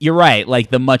you're right,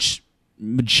 like, the much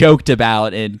joked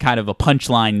about and kind of a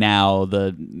punchline now,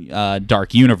 the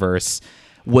Dark Universe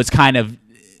was kind of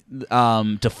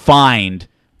defined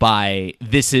by,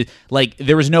 this is, like,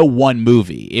 there was no one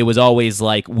movie. It was always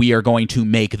like, we are going to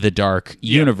make the Dark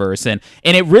Universe. And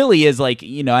it really is, like,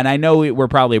 and I know we're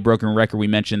probably a broken record. We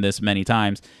mentioned this many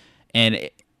times. And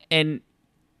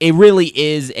it really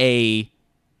is a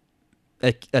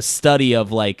study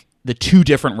of, like, the two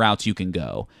different routes you can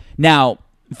go. Now,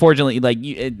 fortunately, like,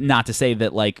 not to say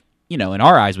that, like, in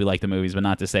our eyes we like the movies, but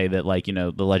not to say that, like,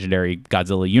 the Legendary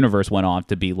Godzilla universe went on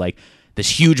to be, like, this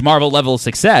huge Marvel level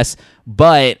success.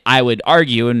 But I would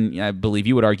argue, and I believe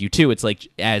you would argue too, it's like,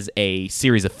 as a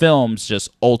series of films, just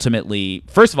ultimately,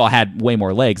 first of all, had way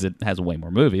more legs. It has way more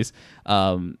movies.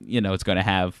 It's going to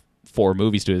have 4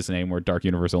 movies to its name, where Dark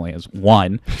Universe only has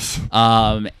 1.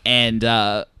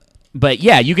 But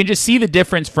yeah, you can just see the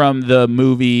difference from the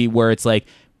movie where it's like,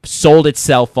 sold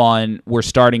itself on we're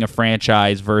starting a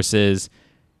franchise versus,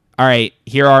 all right,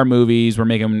 here are movies. We're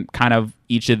making kind of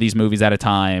each of these movies at a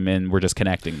time, and we're just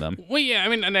connecting them. Well, yeah, I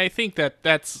mean, and I think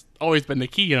that's always been the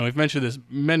key. You know, we've mentioned this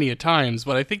many a times,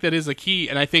 but I think that is the key,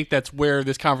 and I think that's where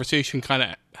this conversation kind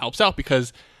of helps out,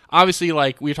 because obviously,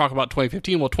 like, we talk about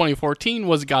 2015, well, 2014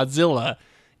 was Godzilla,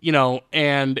 you know,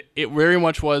 and it very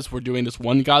much was, we're doing this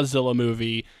one Godzilla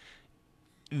movie.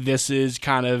 This is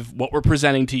kind of what we're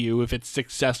presenting to you. If it's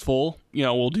successful, you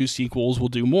know, we'll do sequels, we'll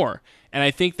do more. And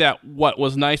I think that what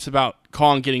was nice about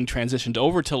Kong getting transitioned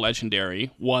over to Legendary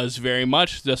was very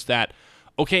much just that,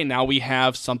 okay, now we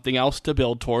have something else to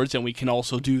build towards, and we can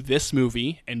also do this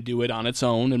movie and do it on its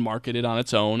own and market it on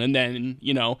its own. And then,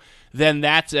 you know, then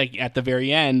that's like at the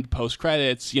very end,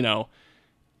 post-credits, you know,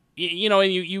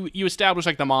 and you establish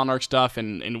like the Monarch stuff,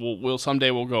 and we'll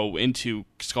someday we'll go into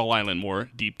Skull Island more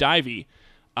deep divey.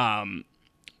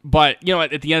 But, you know,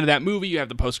 at the end of that movie, you have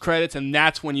the post-credits, and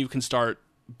that's when you can start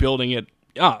building it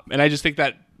up. And I just think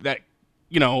that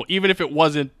you know, even if it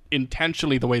wasn't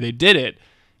intentionally the way they did it,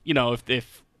 you know,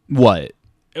 if what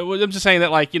it was, I'm just saying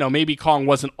that, like, you know, maybe Kong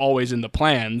wasn't always in the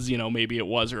plans, you know, maybe it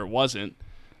was or it wasn't.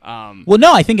 Well,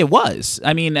 no, I think it was.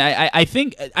 I mean, I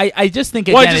think I just think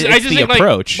again, it's the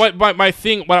approach. Like, what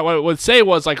I would say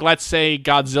was, like, let's say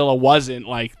Godzilla wasn't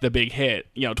like the big hit.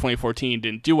 You know, 2014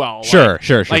 didn't do well. Sure.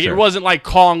 Like, it wasn't like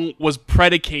Kong was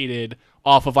predicated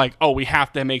off of like, oh, we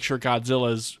have to make sure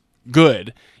Godzilla's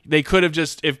good. They could have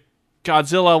just, if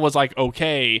Godzilla was like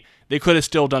okay, they could have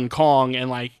still done Kong, and,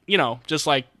 like, you know, just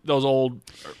like those old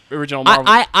original Marvel.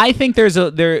 I think there's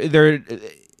there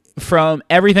from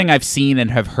everything I've seen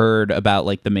and have heard about,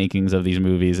 like, the makings of these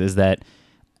movies, is that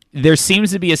there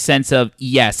seems to be a sense of,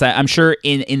 yes, I'm sure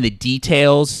in the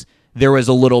details there was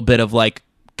a little bit of, like,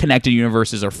 connected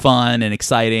universes are fun and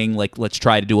exciting, like, let's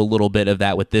try to do a little bit of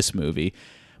that with this movie.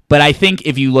 But I think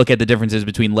if you look at the differences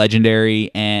between Legendary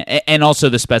and also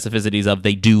the specificities of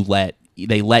they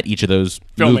let each of those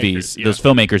movies, those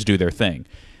filmmakers, do their thing.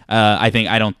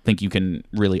 I don't think you can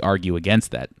really argue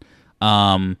against that.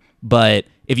 But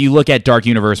if you look at Dark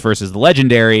Universe versus the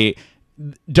Legendary,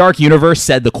 Dark Universe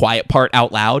said the quiet part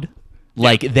out loud.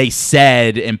 Like, they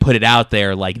said and put it out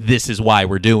there, like, this is why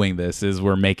we're doing this, is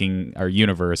we're making our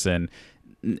universe. And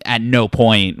at no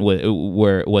point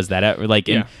where was that ever, like,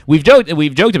 we've joked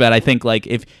about, I think, like,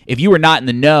 if you were not in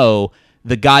the know,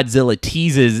 the Godzilla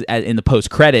teases in the post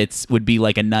credits would be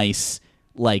like a nice,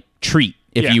 like, treat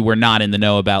if you were not in the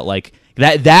know about, like,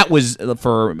 that was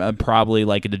for probably,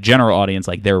 like, the general audience,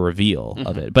 like, their reveal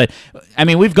of it. But I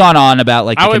mean, we've gone on about,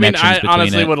 like, the connections between it. I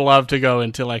honestly would love to go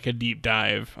into, like, a deep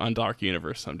dive on Dark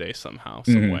Universe someday, somehow,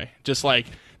 some way. Just like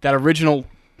that original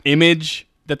image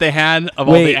that they had of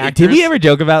all the actors. Did we ever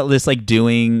joke about this, like,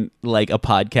 doing, like, a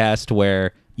podcast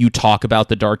where you talk about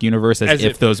the Dark Universe as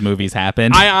if those movies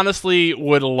happened? I honestly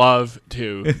would love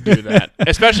to do that.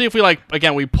 Especially if we, like,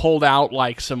 again, we pulled out,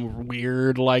 like, some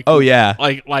weird, like, oh yeah,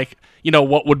 like, you know,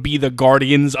 what would be the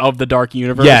Guardians of the Dark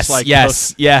Universe.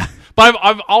 Yes. But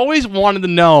I've always wanted to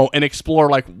know and explore,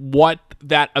 like, what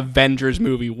that Avengers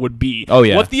movie would be. Oh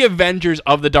yeah, what the Avengers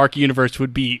of the Dark Universe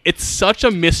would be. It's such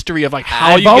a mystery of, like,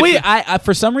 how I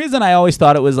for some reason I always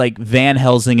thought it was like Van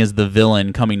Helsing is the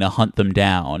villain coming to hunt them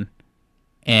down,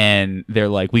 and they're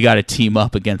like, we got to team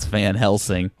up against Van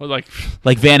Helsing. Well,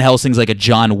 like Van Helsing's like a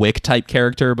John Wick type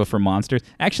character, but for monsters.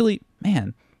 Actually,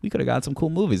 man, we could have got some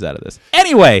cool movies out of this.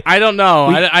 Anyway, I don't know.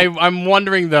 I'm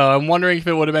wondering, though. I'm wondering if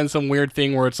it would have been some weird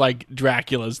thing where it's like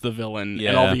Dracula's the villain,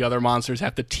 and all the other monsters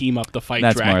have to team up to fight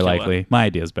Dracula. That's more likely. My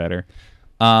idea's better.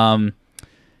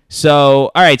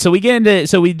 So all right. So we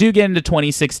do get into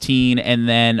 2016, and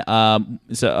then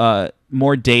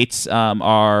more dates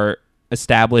are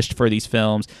established for these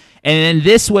films. And then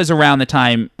this was around the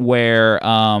time where,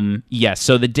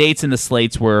 so the dates and the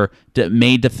slates were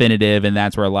made definitive, and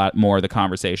that's where a lot more of the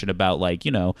conversation about, like, you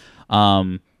know,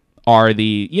 are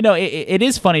the, you know, it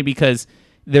is funny because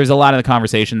there's a lot of the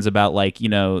conversations about, like, you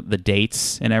know, the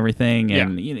dates and everything,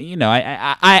 and you know,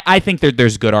 I think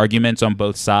there's good arguments on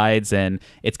both sides, and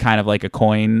it's kind of like a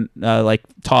coin like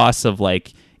toss of,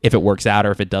 like, if it works out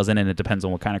or if it doesn't, and it depends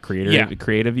on what kind of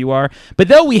creative you are. But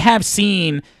though we have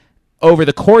seen over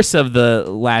the course of the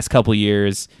last couple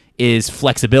years is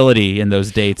flexibility in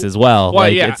those dates as well.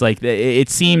 It's like it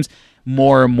seems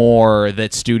more and more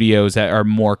that studios are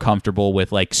more comfortable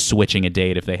with, like, switching a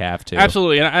date if they have to.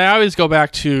 Absolutely. And I always go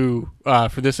back to,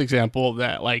 for this example,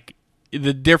 that, like,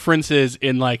 the differences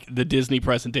in, like, the Disney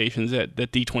presentations at the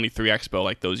D23 Expo,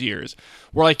 like, those years,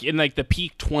 where, like, in, like, the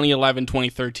peak 2011,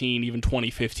 2013, even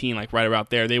 2015, like, right about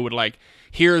there, they would, like,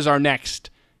 here's our next,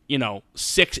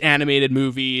 6 animated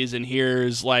movies, and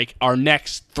here's like our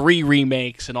next 3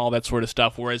 remakes and all that sort of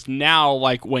stuff. Whereas now,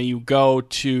 like when you go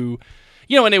to,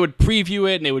 and they would preview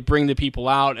it and they would bring the people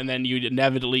out, and then you'd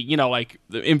inevitably, like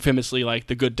infamously, like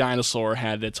The Good Dinosaur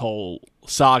had its whole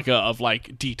saga of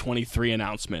like D23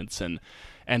 announcements and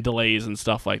delays and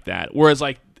stuff like that. Whereas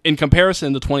like in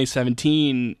comparison to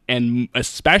 2017 and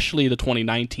especially the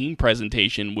 2019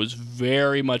 presentation was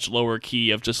very much lower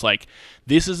key of just like,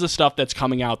 this is the stuff that's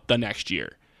coming out the next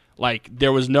year. Like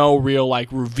there was no real like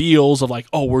reveals of like,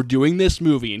 oh, we're doing this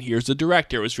movie and here's the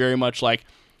director. It was very much like,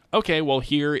 okay, well,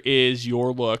 here is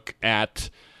your look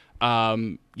at,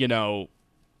 Mulan.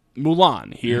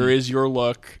 Here is your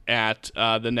look at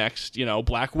the next,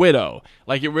 Black Widow.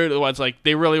 Like it really was like,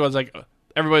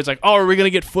 everybody's like, oh, are we going to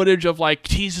get footage of, like,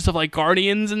 teases of, like,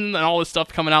 Guardians and all this stuff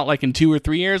coming out, like, in 2 or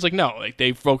 3 years? Like, no, like,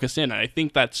 they focus in. And I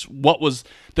think that's what was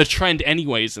the trend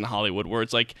anyways in Hollywood, where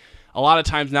it's, like, a lot of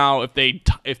times now, if they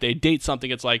date something,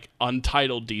 it's, like,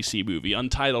 untitled DC movie,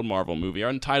 untitled Marvel movie, or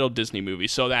untitled Disney movie,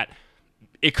 so that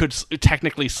it could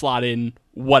technically slot in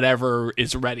whatever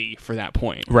is ready for that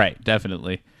point. Right,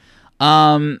 definitely.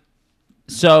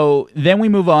 So then we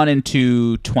move on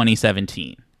into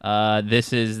 2017.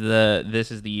 This is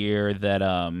the year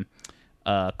that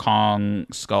Kong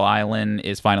Skull Island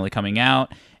is finally coming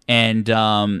out, and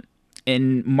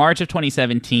in March of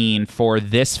 2017 for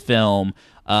this film,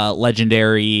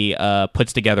 Legendary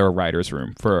puts together a writer's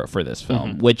room for this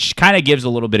film, which kind of gives a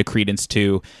little bit of credence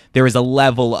to there is a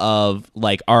level of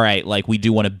like, all right, like we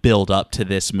do want to build up to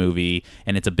this movie,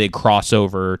 and it's a big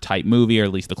crossover type movie, or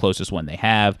at least the closest one they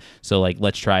have. So like,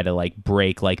 let's try to like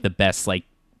break like the best like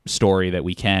story that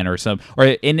we can, or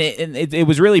it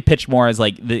was really pitched more as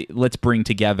like let's bring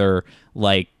together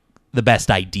like the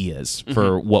best ideas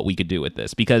for what we could do with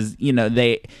this, because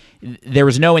there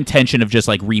was no intention of just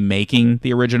like remaking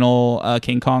the original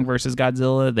King Kong versus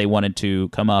Godzilla. They wanted to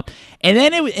come up, and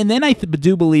then I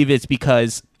do believe it's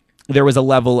because there was a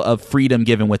level of freedom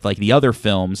given with like the other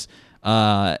films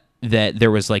that there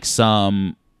was like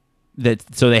some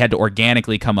so they had to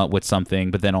organically come up with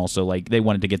something, but then also like they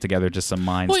wanted to get together just some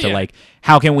minds like,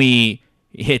 how can we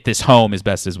hit this home as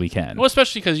best as we can? Well,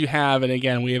 especially because you have, and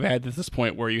again, we have had this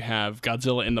point where you have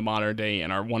Godzilla in the modern day,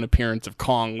 and our one appearance of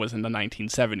Kong was in the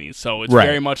 1970s. So it's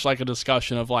very much like a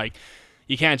discussion of like,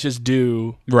 you can't just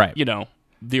do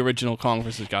the original Kong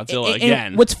versus Godzilla again.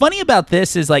 And what's funny about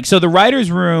this is like, so the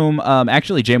writer's room,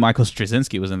 actually J. Michael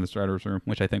Straczynski was in this writer's room,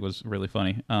 which I think was really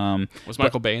funny. Was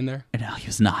Michael Bay in there? No, he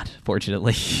was not,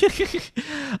 fortunately.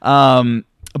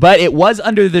 But it was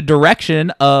under the direction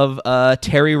of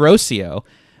Terry Rossio,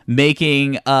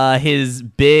 making his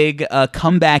big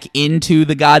comeback into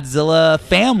the Godzilla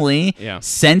family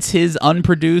since his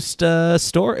unproduced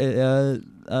story.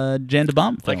 Jan de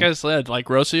Bont film. Like I said, like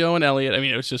Rossio and Elliott, I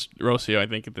mean, it was just Rossio, I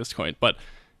think, at this point, but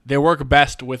they work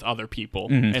best with other people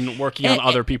and working on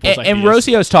other people's ideas. And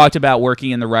Rossio's talked about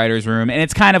working in the writer's room, and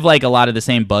it's kind of like a lot of the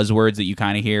same buzzwords that you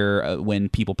kind of hear when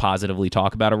people positively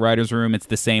talk about a writer's room. It's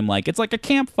the same, like, it's like a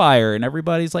campfire, and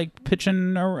everybody's like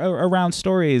pitching around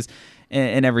stories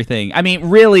and everything. I mean,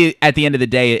 really, at the end of the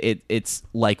day, it's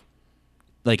like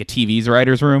a TV's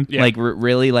writer's room. Yeah. Like,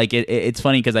 really, like, it's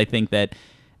funny because I think that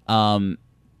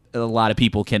a lot of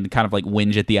people can kind of like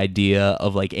whinge at the idea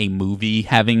of like a movie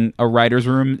having a writer's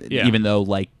room, even though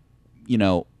like,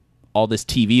 all this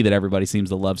TV that everybody seems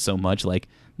to love so much, like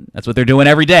that's what they're doing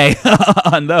every day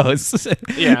on those.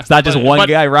 Yeah, it's not just one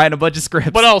guy writing a bunch of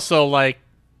scripts. But also like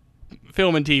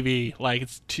film and TV, like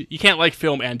you can't like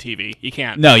film and TV. You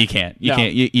can't. No, you can't. You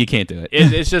can't. You can't do it.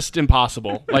 It's just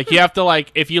impossible. Like you have to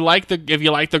like if you like the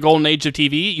golden age of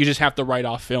TV, you just have to write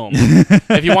off film.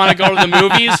 If you want to go to the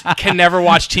movies, can never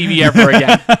watch TV ever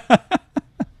again.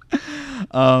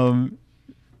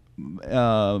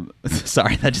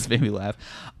 Sorry, that just made me laugh.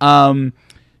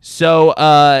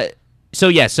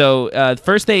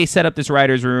 First they set up this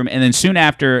writer's room, and then soon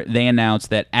after they announced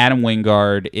that Adam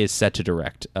Wingard is set to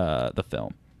direct the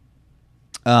film.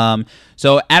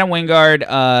 So Adam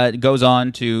Wingard goes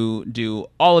on to do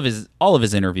all of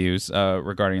his interviews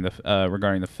regarding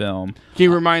the film. Can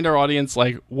you remind our audience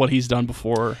like what he's done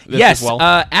before this yes, as well?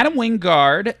 Adam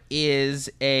Wingard is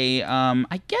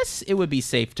I guess it would be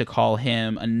safe to call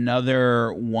him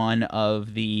another one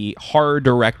of the horror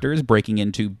directors breaking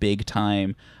into big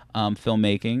time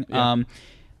filmmaking. Yeah.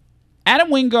 Adam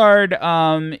Wingard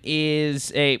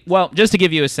is just to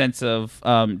give you a sense of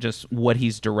just what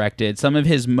he's directed, some of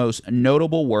his most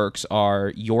notable works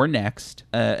are You're Next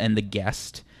and The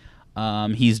Guest.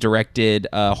 He's directed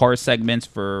horror segments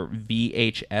for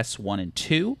VHS 1 and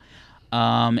 2.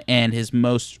 And his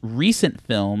most recent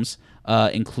films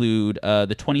include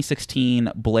the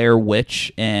 2016 Blair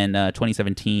Witch and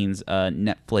 2017's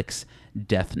Netflix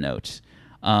Death Note.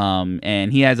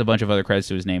 And he has a bunch of other credits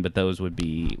to his name, but those would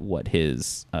be what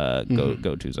his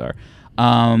go-tos are.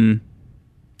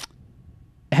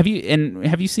 Have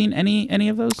you seen any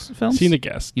of those films? Seen The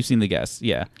Guest. You've seen The Guest,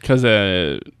 yeah. Because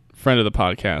a friend of the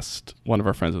podcast, one of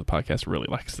our friends of the podcast, really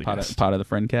likes The Guest. Part of the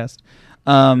friend cast.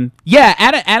 Yeah,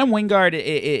 Adam Wingard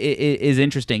is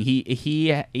interesting.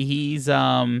 He's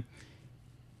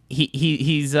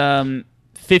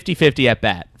 50-50 at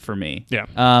bat for me. Yeah.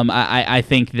 I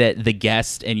think that The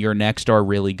Guest and Your Next are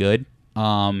really good.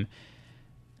 Not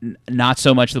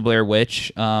so much The Blair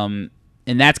Witch. And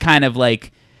that's kind of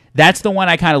like, that's the one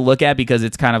I kind of look at because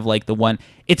it's kind of like the one.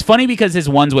 It's funny because his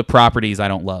ones with properties I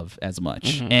don't love as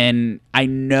much. Mm-hmm. And I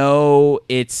know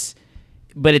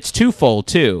but it's twofold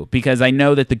too, because I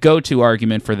know that the go-to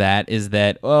argument for that is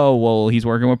that, oh, well, he's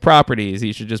working with properties.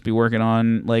 He should just be working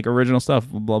on like original stuff,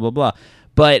 blah, blah, blah.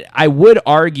 But I would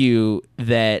argue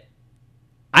that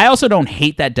I also don't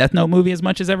hate that Death Note movie as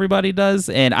much as everybody does.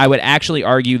 And I would actually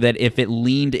argue that if it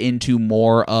leaned into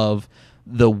more of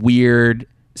the weird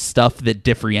stuff that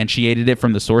differentiated it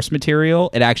from the source material,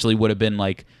 it actually would have been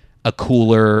like a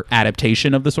cooler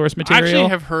adaptation of the source material. I actually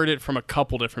have heard it from a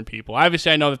couple different people.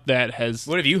 Obviously, I know that has.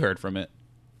 What have you heard from it?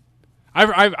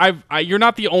 You're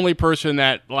not the only person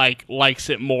that likes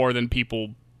it more than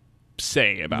people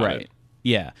say about right. it.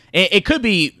 Yeah, it could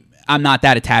be. I'm not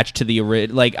that attached to the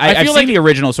original. Like I've seen the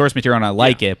original source material and I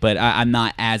like it, but I'm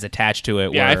not as attached to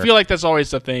it. Yeah, I feel like that's always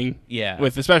the thing. Yeah,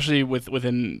 especially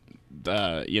within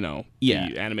the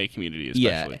anime community.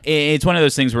 Especially. Yeah, it's one of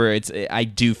those things where I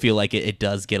do feel like it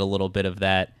does get a little bit of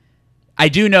that. I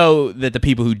do know that the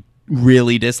people who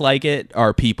really dislike it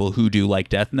are people who do like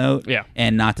Death Note. Yeah,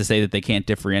 and not to say that they can't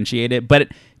differentiate it, but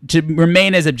to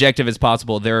remain as objective as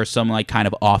possible, there are some like kind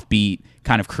of offbeat,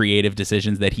 kind of creative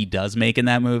decisions that he does make in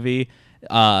that movie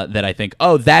that I think,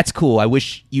 oh, that's cool. I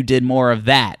wish you did more of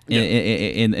that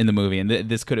in the movie, and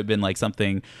this could have been like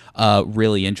something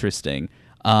really interesting.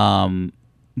 So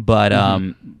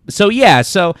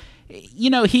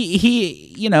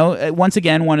he once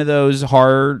again one of those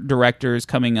horror directors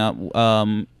coming up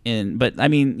but I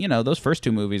mean, those first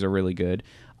two movies are really good.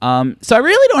 So I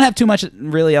really don't have too much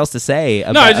really else to say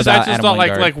about I just Adam thought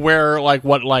Wingard.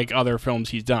 what other films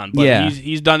he's done. But yeah,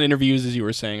 he's done interviews, as you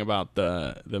were saying, about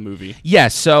the movie.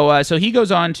 Yes, so he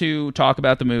goes on to talk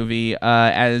about the movie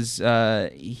as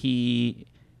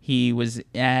he was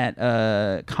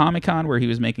at Comic-Con where he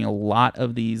was making a lot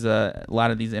of these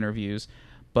interviews.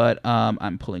 But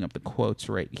I'm pulling up the quotes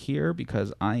right here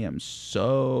because I am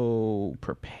so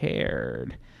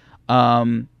prepared.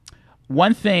 One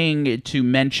thing to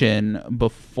mention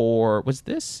before, was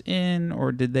this in,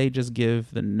 or did they just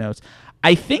give the notes?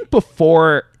 I think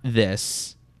before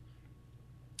this,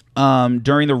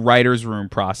 during the writer's room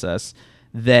process,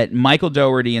 that Michael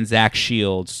Dougherty and Zach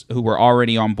Shields, who were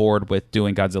already on board with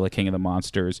doing Godzilla King of the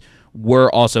Monsters, were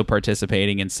also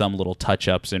participating in some little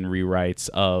touch-ups and rewrites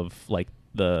of like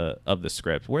the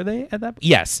script. Were they at that?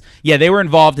 Yes. Yeah, they were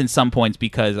involved in some points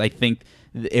because I think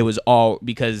it was all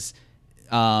because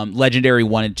Legendary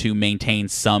wanted to maintain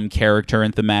some character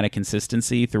and thematic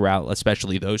consistency throughout,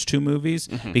 especially those two movies,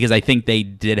 because I think they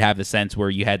did have the sense where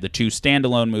you had the two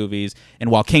standalone movies,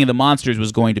 and while King of the Monsters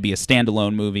was going to be a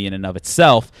standalone movie in and of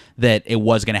itself, that it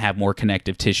was going to have more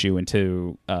connective tissue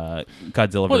into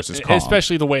Godzilla vs. Kong.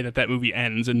 Especially the way that movie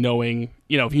ends, and knowing,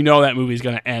 if you know that movie's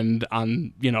going to end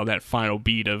on, that final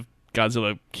beat of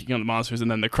Godzilla King of the Monsters, and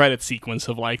then the credit sequence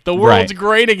of like, the world's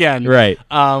great again. Right.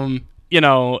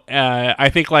 I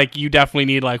think like you definitely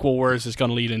need like, well, where is this going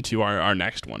to lead into our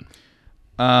next one?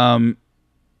 So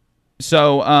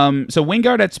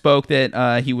Wingard had spoke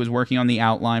that he was working on the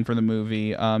outline for the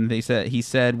movie. He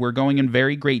said we're going in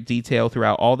very great detail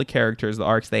throughout all the characters, the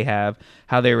arcs they have,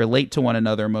 how they relate to one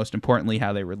another, most importantly,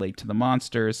 how they relate to the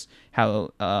monsters,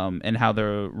 how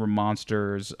the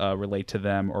monsters relate to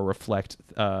them or reflect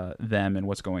them and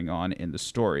what's going on in the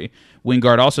story.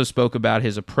 Wingard also spoke about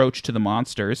his approach to the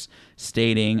monsters,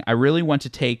 stating, "I really want to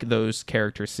take those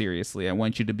characters seriously. I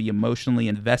want you to be emotionally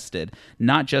invested,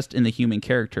 not just in the human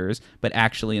characters, but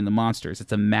actually in the monsters.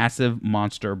 It's a massive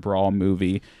monster brawl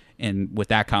movie," and with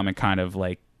that comment kind of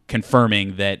like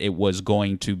confirming that it was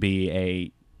going to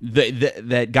be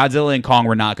that Godzilla and Kong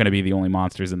were not going to be the only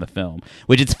monsters in the film.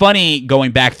 Which it's funny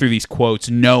going back through these quotes,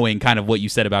 knowing kind of what you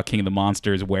said about King of the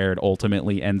Monsters, where it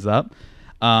ultimately ends up.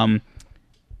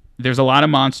 There's a lot of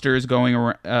monsters going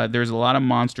around, there's a lot of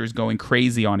monsters going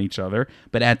crazy on each other,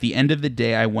 but at the end of the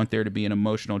day, I want there to be an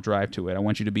emotional drive to it. I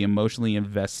want you to be emotionally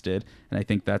invested, and I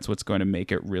think that's what's going to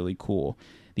make it really cool.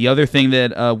 The other thing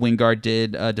that Wingard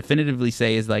did definitively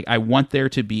say is, like, I want there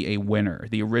to be a winner.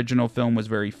 The original film was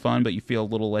very fun, but you feel a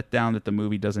little let down that the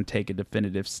movie doesn't take a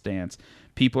definitive stance.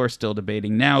 People are still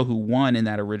debating now who won in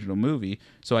that original movie,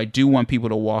 so I do want people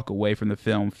to walk away from the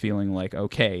film feeling like,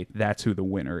 okay, that's who the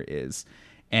winner is.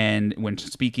 And when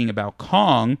speaking about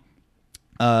Kong,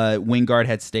 Wingard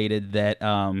had stated that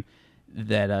a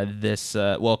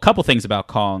couple things about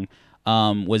Kong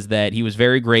was that he was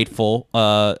very grateful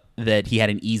that he had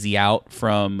an easy out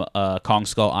from Kong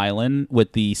Skull Island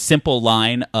with the simple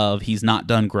line of "he's not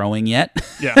done growing yet."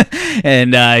 Yeah,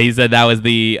 and he said that was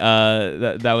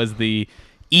the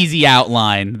easy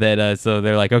outline that so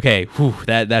they're like, okay, whew,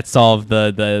 that solved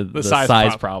the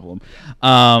size problem.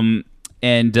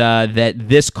 And that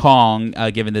this Kong,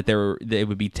 given that it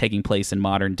would be taking place in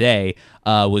modern day,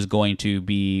 was going to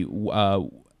be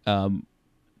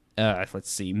let's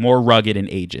see, more rugged and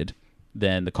aged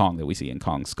than the Kong that we see in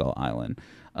Kong Skull Island,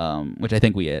 which I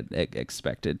think we had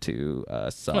expected to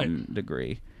some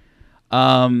degree.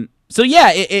 So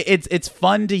yeah, it's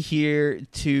fun to hear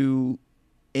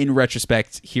in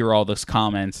retrospect, hear all those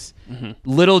comments. Mm-hmm.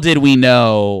 Little did we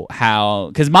know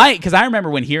how, because I remember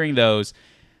when hearing those,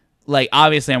 like,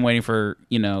 obviously I'm waiting for,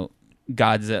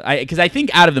 Godzilla, because I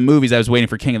think out of the movies I was waiting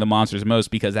for King of the Monsters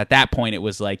most, because at that point it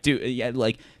was like, dude, yeah,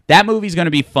 like, that movie's going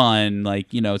to be fun, like,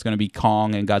 it's going to be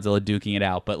Kong and Godzilla duking it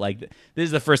out, but like, this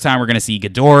is the first time we're going to see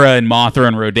Ghidorah and Mothra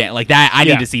and Rodan, like that. I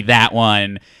need to see that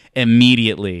one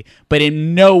immediately. But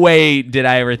in no way did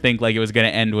I ever think like it was going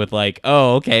to end with like,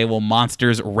 oh, okay, well,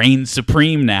 monsters reign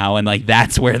supreme now, and like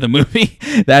that's where the movie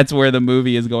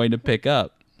is going to pick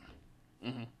up.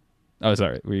 Mm-hmm. Oh,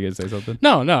 sorry, were you going to say something?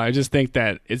 No, I just think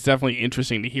that it's definitely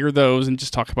interesting to hear those and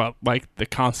just talk about like the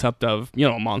concept of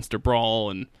monster brawl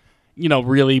and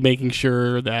really making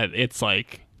sure that it's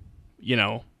like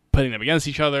putting them against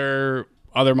each other.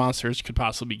 Other monsters could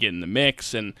possibly get in the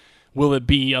mix, and will it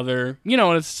be other,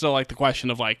 and it's still like the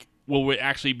question of like, will it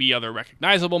actually be other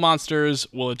recognizable monsters?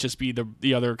 Will it just be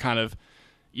the other kind of,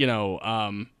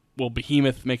 will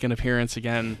Behemoth make an appearance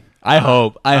again? I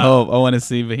hope. I want to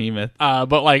see Behemoth.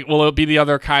 But like, will it be the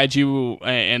other kaiju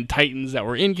and titans that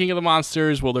were in King of the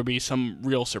Monsters? Will there be some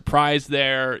real surprise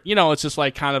there? It's just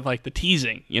like kind of like the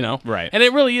teasing, Right. And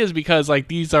it really is, because like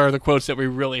these are the quotes that we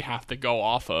really have to go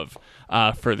off of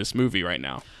for this movie right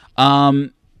now.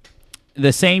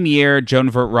 The same year, Joan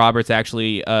Roberts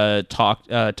actually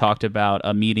talked about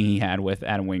a meeting he had with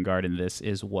Adam Wingard, and this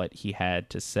is what he had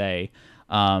to say,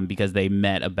 because they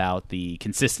met about the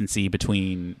consistency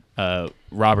between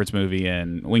Roberts' movie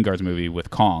and Wingard's movie with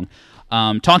Kong.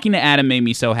 Talking to Adam made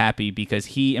me so happy because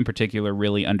he, in particular,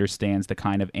 really understands the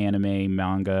kind of anime,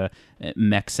 manga,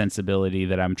 mech sensibility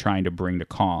that I'm trying to bring to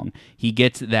Kong. He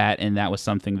gets that, and that was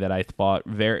something that I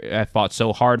fought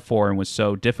so hard for and was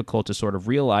so difficult to sort of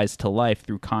realize to life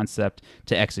through concept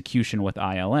to execution with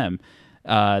ILM.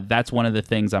 That's one of the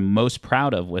things I'm most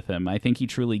proud of with him. I think he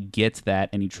truly gets that,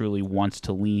 and he truly wants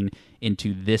to lean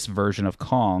into this version of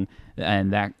Kong,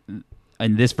 and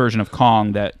this version of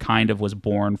Kong that kind of was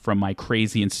born from my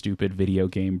crazy and stupid video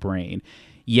game brain.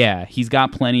 Yeah, he's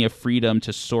got plenty of freedom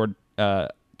to sort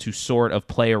of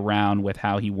play around with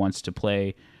how he wants to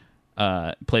play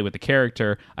with the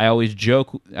character. I always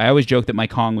joke that my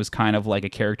Kong was kind of like a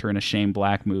character in a Shane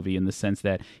Black movie, in the sense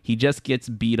that he just gets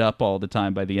beat up all the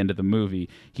time by the end of the movie.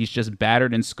 He's just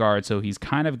battered and scarred, so he's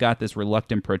kind of got this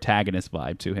reluctant protagonist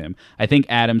vibe to him. I think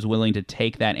Adam's willing to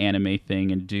take that anime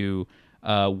thing and do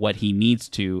what he needs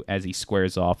to as he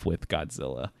squares off with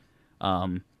Godzilla.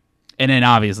 And then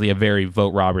obviously a very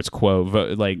Vogt Roberts quote.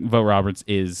 Vogt Roberts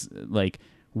is like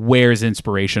wears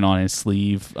inspiration on his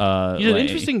sleeve. He's an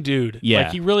interesting dude. Yeah,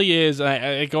 like he really is.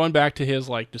 Going back to his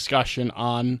like discussion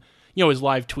on his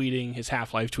live tweeting, his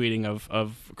half-live tweeting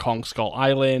of Kong Skull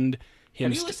Island.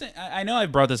 Have you listened? I know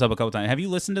I've brought this up a couple times. Have you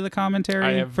listened to the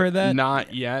commentary for that?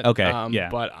 Not yet. Okay, yeah.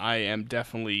 But I am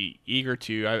definitely eager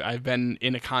to. I've been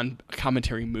in a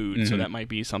commentary mood, mm-hmm. So that might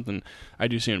be something I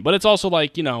do soon. But it's also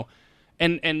like,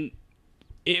 and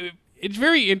it's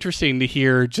very interesting to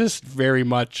hear just very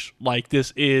much like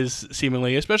this is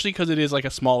seemingly, especially because it is like a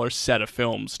smaller set of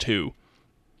films too.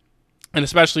 And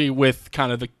especially with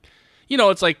kind of the,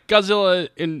 it's like Godzilla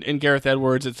and Gareth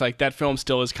Edwards. It's like that film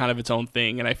still is kind of its own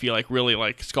thing. And I feel like really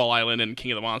like Skull Island and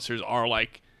King of the Monsters are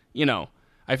like,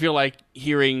 I feel like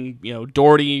hearing,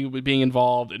 Doherty being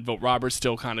involved and Vogt Roberts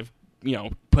still kind of,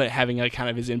 having like kind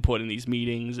of his input in these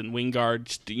meetings, and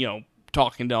Wingard,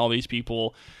 talking to all these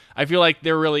people. I feel like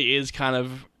there really is kind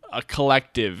of a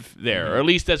collective there, or at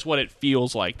least that's what it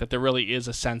feels like. That there really is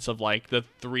a sense of like the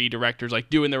three directors like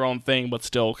doing their own thing, but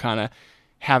still kind of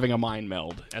having a mind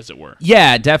meld, as it were.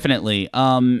 Yeah, definitely.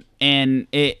 And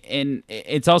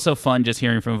it's also fun just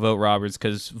hearing from Vogt Roberts,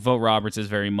 because Vogt Roberts is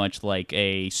very much like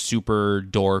a super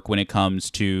dork when it comes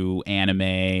to anime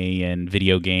and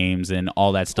video games and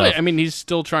all that stuff. Right, I mean, he's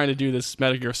still trying to do this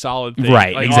Metal Gear Solid thing,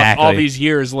 right? like, Exactly. All these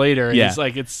years later, and Yeah. it's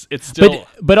like it's still.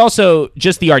 But also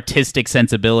just the artistic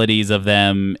sensibilities of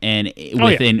them and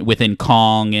within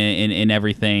Kong and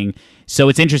everything. So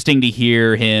it's interesting to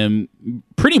hear him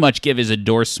pretty much give his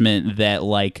endorsement that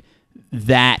like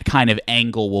that kind of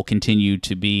angle will continue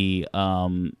to be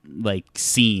like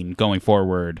seen going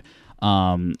forward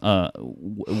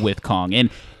with Kong, and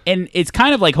it's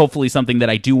kind of like hopefully something that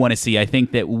I do want to see. I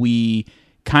think that we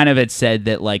kind of had said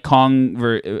that like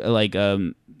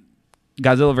Godzilla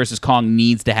versus Kong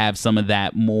needs to have some of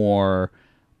that more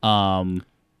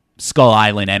Skull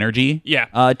Island energy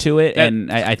to it,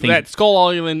 and I think that Skull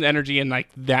Island energy and like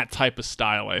that type of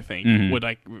style, I think would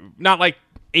like not like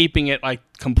aping it like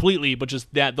completely, but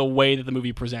just that the way that the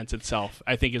movie presents itself,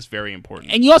 I think is very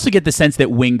important. And you also get the sense that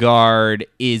Wingard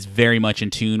is very much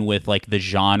in tune with like the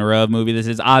genre of movie this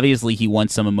is. Obviously, he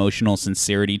wants some emotional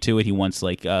sincerity to it. He wants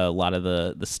like a lot of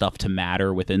the stuff to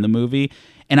matter within the movie,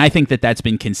 and I think that that's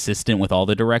been consistent with all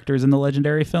the directors in the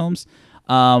Legendary films.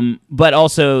 But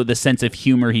also the sense of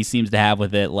humor he seems to have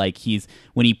with it, like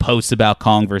when he posts about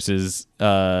Kong versus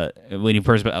when he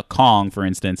posts about Kong, for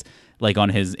instance, like on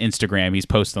his Instagram, he's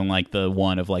posting like the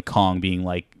one of like Kong being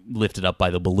like lifted up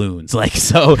by the balloons, like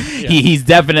so. Yeah. He's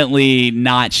definitely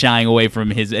not shying away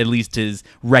from at least his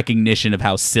recognition of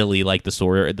how silly like the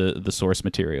source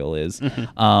material is. And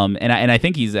I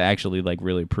think he's actually like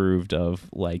really approved of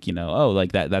like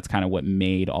like that's kind of what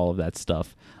made all of that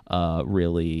stuff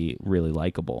really, really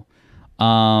likable.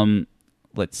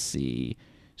 Let's see.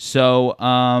 So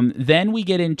then we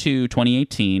get into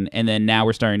 2018, and then now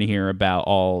we're starting to hear about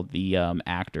all the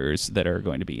actors that are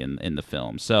going to be in the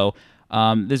film. So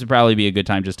this would probably be a good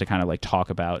time just to kind of like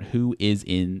talk about who is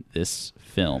in this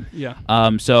film. Yeah.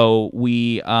 So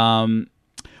we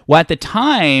well, at the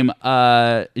time,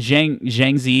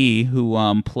 Zhang Zi,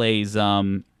 who plays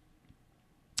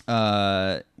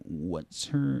what's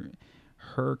her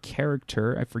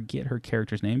character? I forget her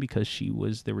character's name because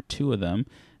there were two of them,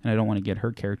 and I don't want to get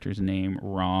her character's name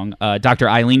wrong. Dr.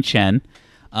 Eileen Chen,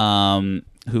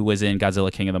 who was in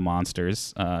Godzilla King of the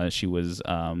Monsters. She was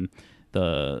one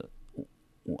of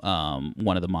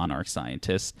the Monarch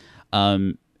scientists.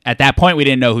 At that point, we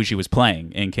didn't know who she was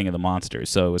playing in King of the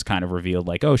Monsters, so it was kind of revealed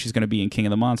like, oh, she's going to be in King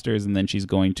of the Monsters, and then she's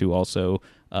going to also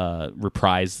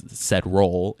reprise said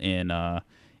role in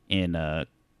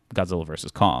Godzilla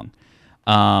vs. Kong.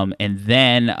 And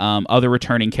then other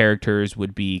returning characters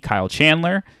would be Kyle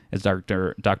Chandler as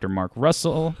Dr. Mark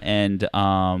Russell, and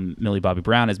Millie Bobby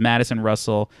Brown as Madison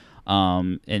Russell,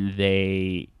 and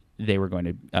they were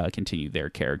going to continue their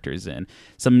characters in.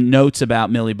 Some notes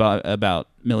about Millie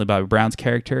Bobby Brown's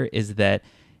character is that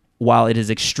while it is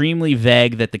extremely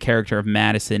vague that the character of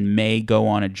Madison may go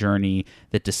on a journey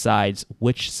that decides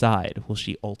which side will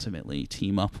she ultimately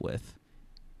team up with.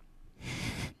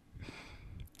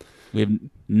 We have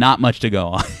not much to go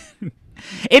on.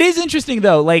 It is interesting,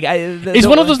 though. Like, it's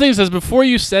one of those things. As before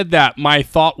you said that, my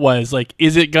thought was like,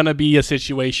 is it going to be a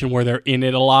situation where they're in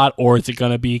it a lot, or is it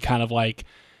going to be kind of like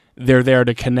they're there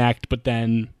to connect, but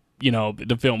then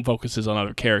the film focuses on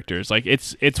other characters? Like,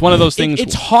 it's one of those things.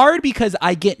 It's hard because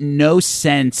I get no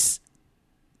sense.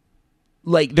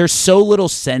 Like, there's so little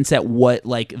sense at what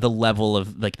like the level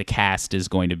of like the cast is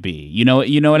going to be. You know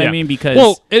what I mean?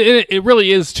 Because it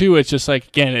really is too. It's just like,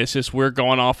 again, it's just we're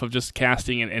going off of just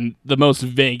casting and the most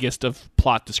vaguest of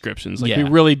plot descriptions. Like we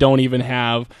really don't even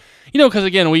have, because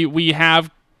again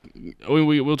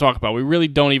we'll talk about. We really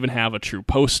don't even have a true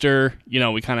poster.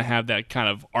 We kind of have that kind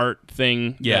of art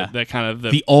thing. Yeah, that kind of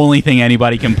the only thing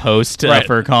anybody can post right.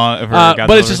 for Godzilla.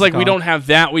 But it's just like Kong. We don't have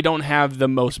that. We don't have the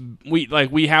most.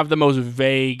 We have the most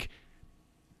vague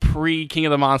pre King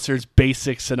of the Monsters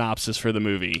basic synopsis for the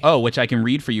movie. Oh, which I can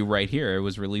read for you right here. It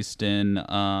was released in.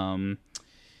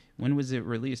 When was it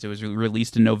released? It was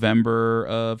released in November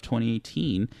of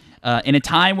 2018. In a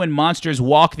time when monsters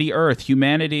walk the earth,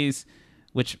 humanity's.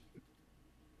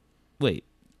 Wait,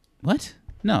 what?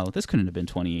 No, this couldn't have been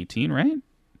 2018, right?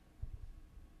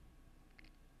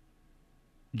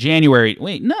 January.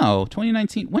 Wait, no,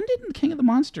 2019. When did King of the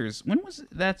Monsters? When was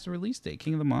that's release date?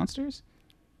 King of the Monsters?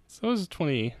 So it was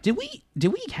 20. Did we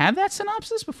have that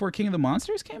synopsis before King of the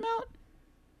Monsters came out?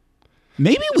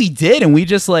 Maybe we did, and we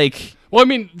just like. Well, I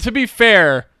mean, to be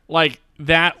fair, like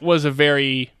that's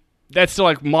still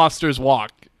like Monsters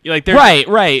Walk. Like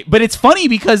right. But it's funny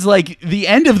because like the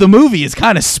end of the movie is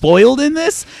kind of spoiled in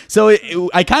this, so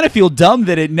I kind of feel dumb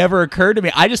that it never occurred to me.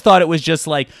 I just thought it was just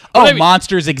like,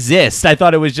 monsters exist. I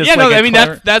thought it was just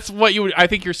that's what I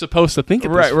think you're supposed to think.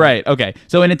 Right. Okay.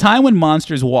 So in a time when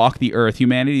monsters walk the earth,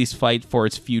 humanity's fight for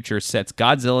its future sets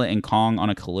Godzilla and Kong on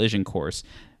a collision course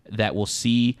that will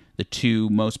see the two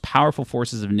most powerful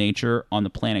forces of nature on the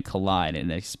planet collide in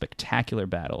a spectacular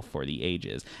battle for the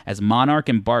ages. As Monarch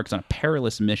embarks on a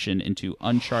perilous mission into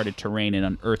uncharted terrain and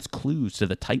unearths clues to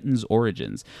the Titan's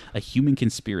origins, a human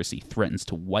conspiracy threatens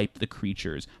to wipe the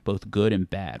creatures, both good and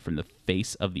bad, from the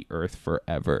face of the earth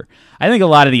forever. I think a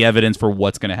lot of the evidence for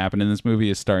what's going to happen in this movie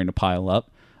is starting to pile up,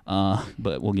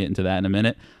 but we'll get into that in a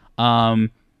minute. I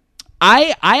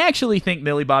actually think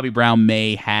Millie Bobby Brown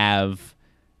may have,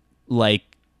 like,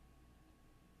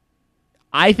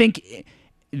 I think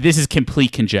this is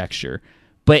complete conjecture,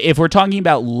 but if we're talking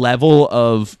about level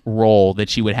of role that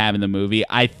she would have in the movie,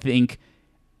 I think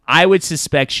I would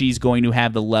suspect she's going to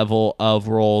have the level of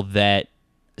role that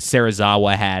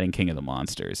Serizawa had in King of the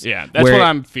Monsters. Yeah, that's what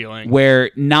I'm feeling.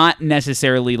 Where not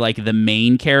necessarily like the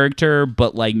main character,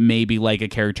 but like maybe like a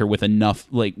character with enough,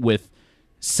 like with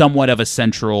somewhat of a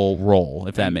central role,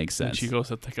 if that makes sense. And she goes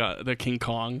up to the King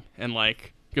Kong and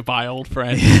like, goodbye, old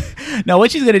friend. No, what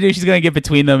she's gonna do? She's gonna get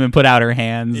between them and put out her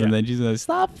hands, and then she's gonna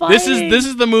stop fighting. This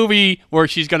is the movie where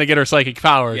she's gonna get her psychic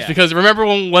powers. Because remember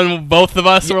when both of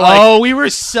us were like, I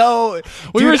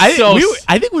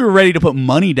think we were ready to put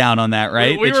money down on that,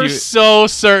 right? We were so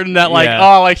certain that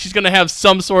like she's gonna have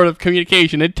some sort of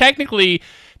communication, and technically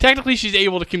she's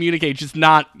able to communicate, just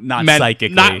not psychically.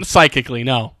 Not psychically,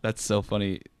 no. That's so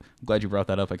funny. I'm glad you brought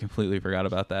that up. I completely forgot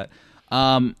about that.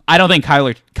 I don't think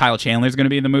Kyle Chandler's going to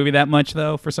be in the movie that much,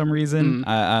 though, for some reason.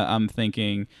 I'm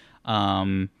thinking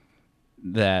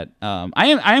that I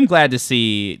am glad to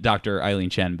see Dr. Eileen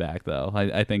Chen back, though.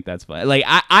 I think that's fun. Like,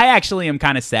 I actually am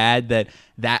kind of sad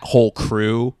that whole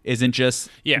crew isn't just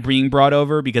being brought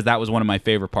over, because that was one of my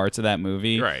favorite parts of that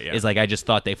movie. Right, yeah. Is like I just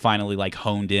thought they finally like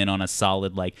honed in on a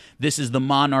solid, like, this is the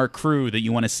Monarch crew that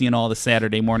you want to see in all the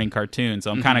Saturday morning cartoons.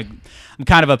 So I'm kind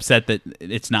of upset that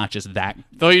it's not just that.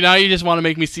 Though now you just want to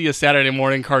make me see a Saturday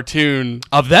morning cartoon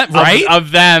of that, right? Of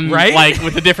them, right? Like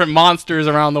with the different monsters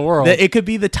around the world. It could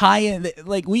be the tie-in.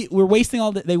 Like we're wasting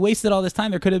they wasted all this time.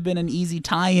 There could have been an easy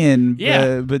tie-in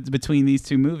between these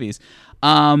two movies.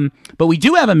 But we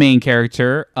do have a main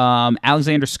character,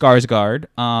 Alexander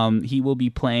Skarsgård. He will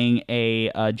be playing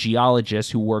a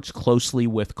geologist who works closely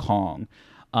with Kong.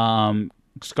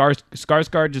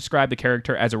 Skarsgård described the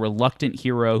character as a reluctant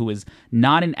hero who is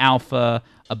not an alpha,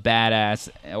 a badass,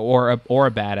 or a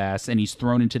badass, and he's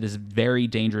thrown into this very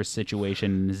dangerous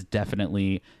situation and is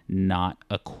definitely not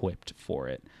equipped for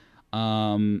it.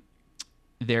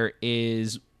 There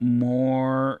is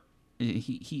more.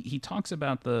 He talks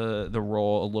about the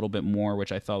role a little bit more,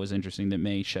 which I thought was interesting, that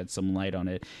may shed some light on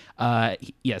it.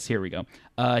 Yes, here we go.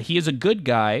 He is a good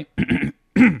guy.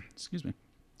 Excuse me.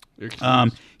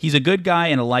 He's a good guy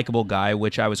and a likable guy,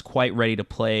 which I was quite ready to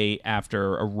play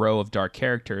after a row of dark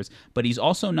characters, but he's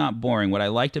also not boring. What I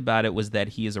liked about it was that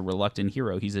he is a reluctant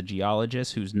hero. He's a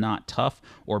geologist who's not tough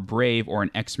or brave or an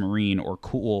ex-Marine or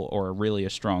cool or really a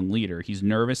strong leader. He's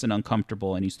nervous and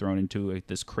uncomfortable, and he's thrown into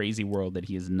this crazy world that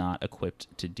he is not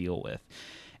equipped to deal with.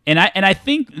 And I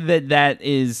think that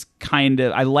is kind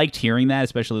of, I liked hearing that,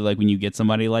 especially like when you get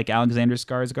somebody like Alexander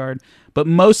Skarsgård, but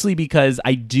mostly because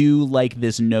I do like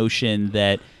this notion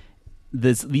that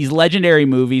these legendary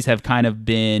movies have kind of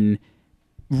been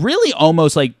really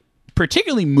almost like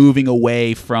particularly moving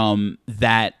away from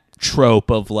that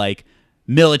trope of like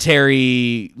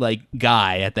military like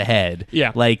guy at the head.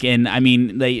 Yeah. Like, and I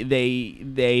mean,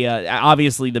 they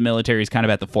obviously the military is kind of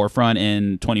at the forefront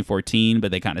in 2014,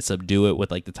 but they kind of subdue it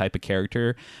with like the type of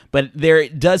character. But there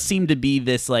does seem to be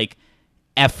this like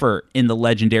effort in the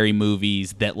legendary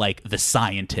movies that like the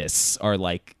scientists are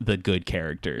like the good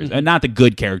characters, and not the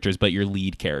good characters, but your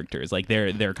lead characters. Like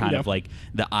they're kind of like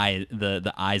the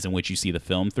eyes in which you see the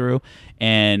film through,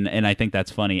 and I think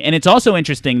that's funny. And it's also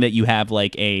interesting that you have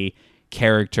like a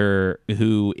character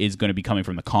who is going to be coming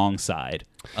from the Kong side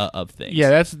of things. Yeah,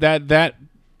 that's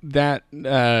that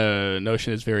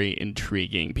notion is very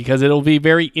intriguing, because it'll be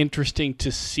very interesting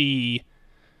to see,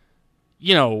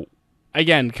 you know,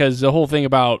 again, because the whole thing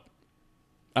about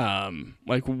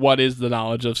like what is the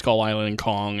knowledge of Skull Island and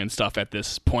Kong and stuff at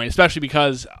this point, especially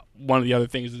because one of the other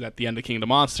things is at the end of King of the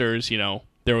Monsters, you know,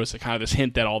 there was a kind of this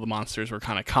hint that all the monsters were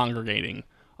kind of congregating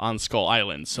on Skull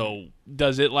Island. So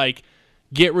does it like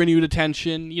get renewed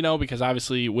attention, you know, because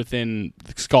obviously within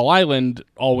Skull Island,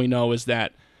 all we know is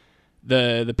that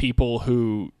the people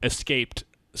who escaped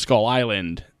Skull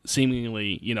Island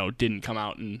seemingly, didn't come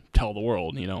out and tell the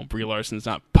world. Brie Larson's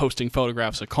not posting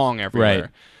photographs of Kong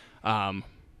everywhere. Right.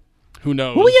 Who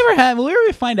knows? Will we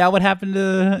ever find out what happened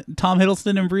to Tom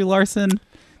Hiddleston and Brie Larson?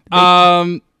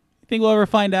 Think we'll ever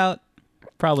find out?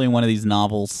 Probably in one of these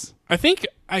novels. I remember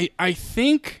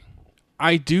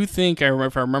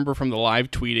from the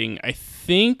live tweeting, I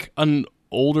think an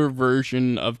older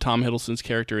version of Tom Hiddleston's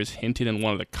character is hinted in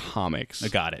one of the comics. I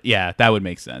got it. Yeah, that would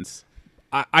make sense.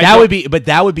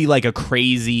 That would be like a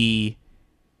crazy,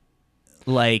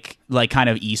 like kind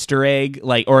of Easter egg,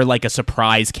 or like a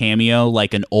surprise cameo,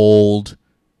 like an old,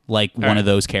 like one of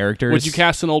those characters. Would you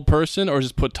cast an old person or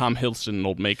just put Tom Hiddleston in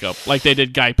old makeup like they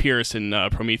did Guy Pearce in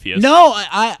Prometheus? No,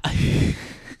 I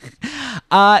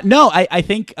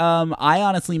think I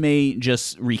honestly may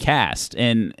just recast,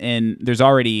 and there's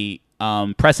already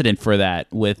precedent for that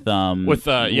with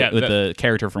the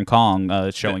character from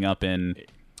Kong showing up in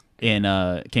King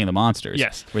of the Monsters.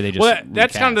 Yes, where they just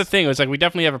that's kind of the thing. It's like we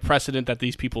definitely have a precedent that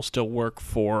these people still work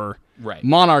for right.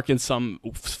 Monarch in some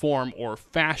form or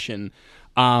fashion.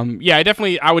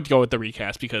 I would go with the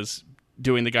recast because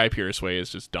doing the Guy Pearce way is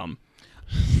just dumb.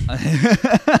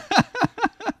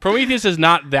 Prometheus is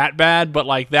not that bad, but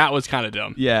like that was kind of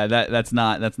dumb. Yeah, that's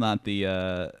not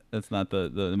the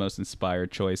most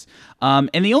inspired choice.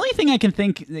 And the only thing I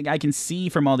can see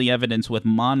from all the evidence with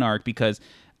Monarch, because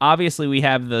obviously we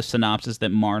have the synopsis that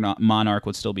Monarch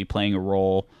would still be playing a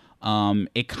role.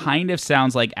 It kind of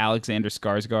sounds like Alexander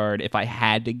Skarsgård, if I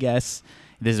had to guess.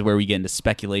 This is where we get into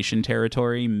speculation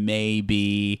territory.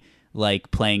 Maybe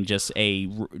like playing just a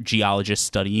geologist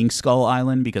studying Skull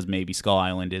Island, because maybe Skull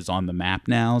Island is on the map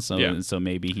now. So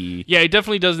maybe he. Yeah, it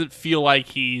definitely doesn't feel like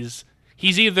he's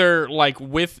either like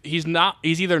he's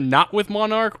either not with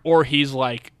Monarch, or he's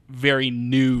like very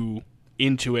new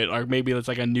into it, or maybe it's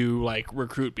like a new like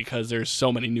recruit because there's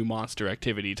so many new monster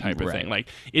activity type of thing. Like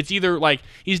it's either like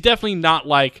he's definitely not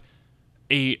like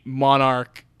a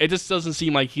Monarch. It just doesn't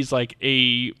seem like he's like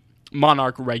a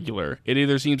Monarch regular. It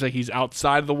either seems like he's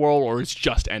outside the world or he's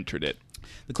just entered it.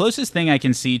 The closest thing I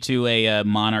can see to a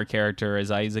Monarch character is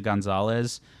Eiza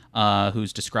Gonzalez,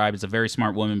 who's described as a very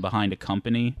smart woman behind a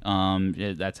company.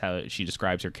 That's how she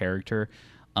describes her character.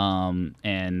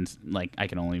 And like I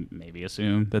can only maybe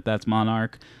assume that that's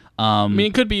Monarch. I mean,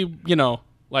 it could be,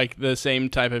 like the same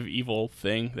type of evil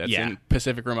thing that's in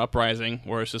Pacific Rim Uprising,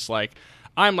 where it's just like,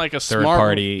 I'm like a third smart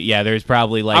party. Yeah, there's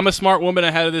probably like, I'm a smart woman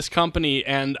ahead of this company,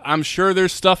 and I'm sure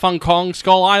there's stuff on Kong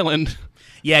Skull Island.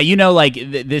 Yeah, like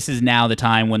this is now the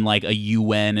time when like a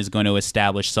UN is going to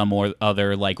establish some or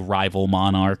other like rival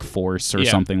Monarch force or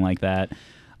something like that.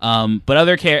 But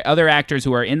other actors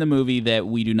who are in the movie that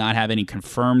we do not have any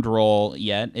confirmed role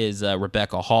yet is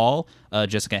Rebecca Hall,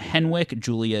 Jessica Henwick,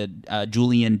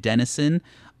 Julian Dennison,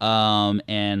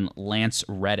 and Lance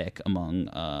Reddick,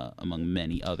 among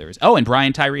many others. Oh, and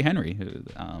Brian Tyree Henry, who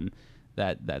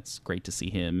that's great to see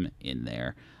him in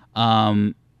there.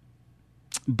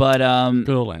 But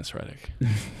good old Lance Reddick,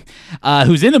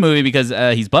 who's in the movie because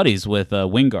he's buddies with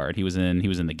Wingard. He was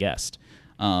in The Guest,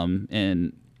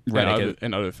 and Reddick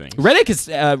and other things. Reddick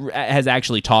has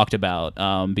actually talked about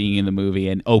being in the movie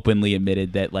and openly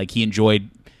admitted that like he enjoyed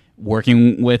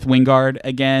working with Wingard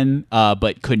again,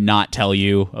 but could not tell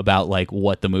you about like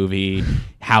how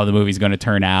the movie's going to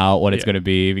turn out, what it's going to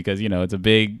be, because it's a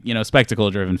big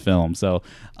spectacle-driven film. So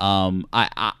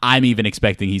I'm even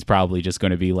expecting he's probably just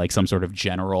going to be like some sort of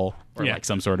general or like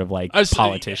some sort of like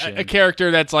politician, a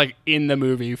character that's like in the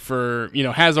movie for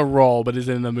has a role but is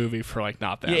in the movie for like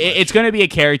not that much. It's going to be a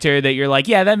character that you're like,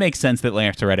 yeah, that makes sense that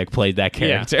Lance Reddick played that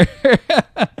character.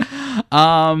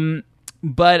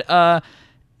 But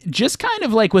just kind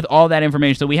of like with all that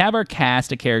information, so we have our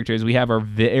cast of characters, we have our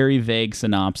very vague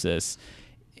synopsis.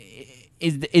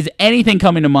 Is anything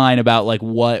coming to mind about like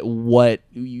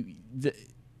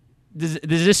does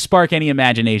this spark any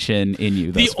imagination in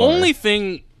you? The only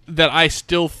thing that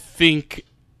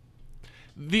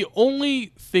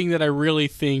I really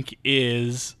think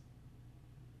is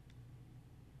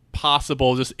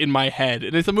possible, just in my head,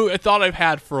 and it's a thought I've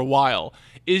had for a while,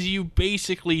 is you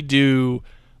basically do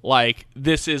like,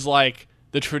 this is like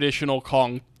the traditional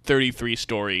Kong 33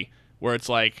 story, where it's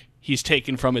like he's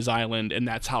taken from his island and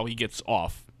that's how he gets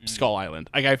off Skull Island.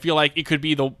 Like, I feel like it could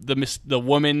be the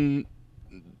woman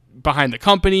behind the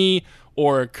company,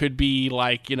 or it could be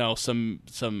like some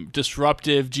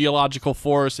disruptive geological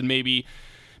force, and maybe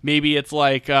it's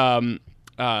like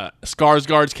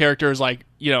Skarsgård's character is like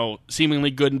seemingly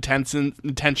good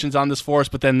intentions on this force,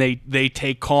 but then they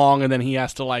take Kong, and then he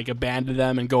has to like abandon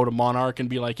them and go to Monarch and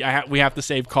be like, we have to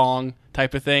save Kong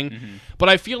type of thing. Mm-hmm. But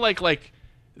I feel like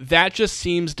that just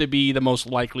seems to be the most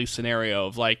likely scenario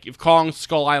of like if Kong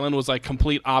Skull Island was like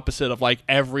complete opposite of like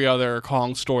every other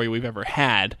Kong story we've ever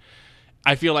had.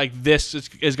 I feel like this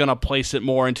is going to place it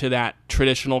more into that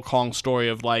traditional Kong story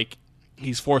of like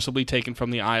he's forcibly taken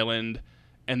from the island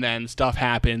and then stuff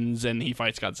happens and he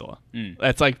fights Godzilla.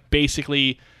 That's like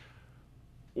basically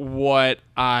what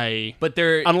But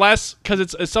they're unless because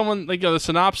it's someone like the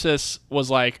synopsis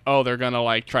was like, oh, they're gonna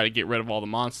like try to get rid of all the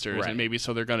monsters, right. and maybe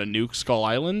so they're gonna nuke Skull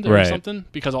Island or something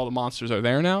because all the monsters are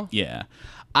there now. Yeah.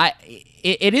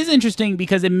 It is interesting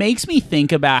because it makes me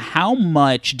think about how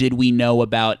much did we know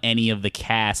about any of the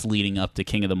cast leading up to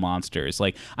King of the Monsters.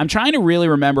 Like, I'm trying to really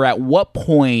remember at what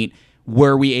point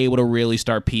were we able to really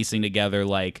start piecing together,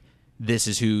 like, this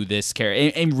is who this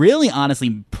character... And really,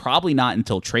 honestly, probably not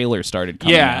until trailers started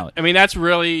coming out. I mean, that's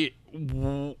really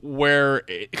where...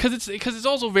 Because it's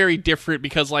also very different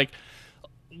because, like,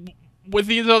 with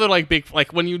these other, like, big...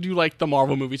 Like, when you do, like, the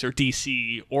Marvel movies or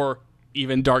DC or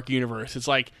even Dark Universe, it's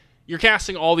like you're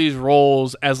casting all these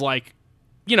roles as, like,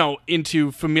 you know,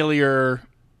 into familiar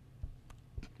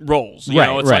roles. You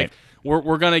know, it's like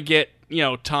we're going to get, you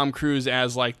know, Tom Cruise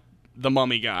as, like, the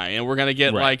mummy guy, and we're gonna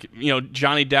get like, you know,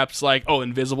 Johnny Depp's like, oh,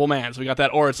 Invisible Man, so we got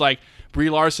that, or it's like Brie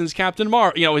Larson's Captain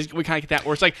Marvel, you know, we kind of get that,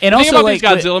 or it's like, and the thing about these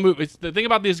Godzilla movies, the thing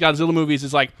about these Godzilla movies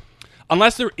is like,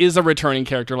 unless there is a returning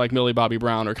character like Millie Bobby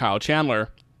Brown or Kyle Chandler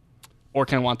or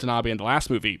Ken Watanabe in the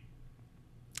last movie,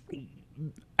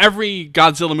 every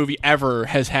Godzilla movie ever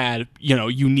has had, you know,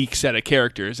 unique set of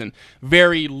characters and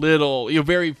very little, you know,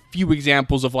 very few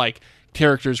examples of like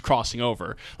characters crossing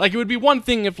over. Like, it would be one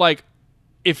thing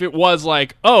if it was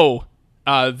like, oh,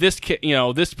 this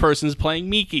person's playing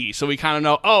Miki, so we kind of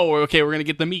know, oh, okay, we're gonna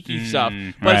get the Miki stuff.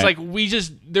 But it's like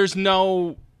there's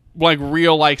no like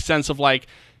real like sense of like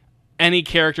any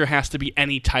character has to be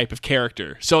any type of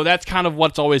character. So that's kind of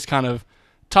what's always kind of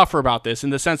tougher about this, in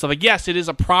the sense of like, yes, it is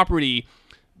a property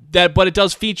but it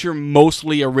does feature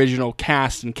mostly original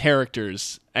cast and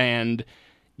characters, and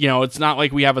you know, it's not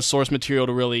like we have a source material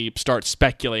to really start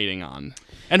speculating on.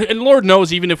 And Lord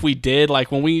knows, even if we did, like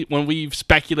when we've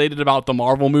speculated about the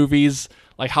Marvel movies,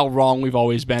 like how wrong we've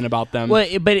always been about them.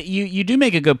 Well, but you do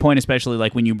make a good point, especially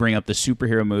like when you bring up the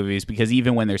superhero movies, because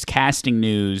even when there's casting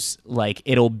news, like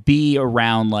it'll be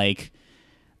around like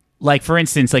for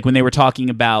instance, like when they were talking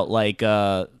about like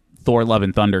Thor: Love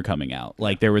and Thunder coming out,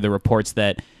 like there were the reports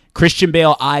that Christian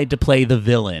Bale eyed to play the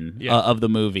villain of the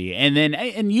movie.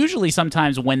 And usually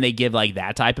sometimes when they give like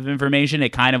that type of information,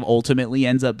 it kind of ultimately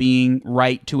ends up being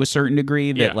right to a certain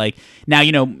degree, that like, now,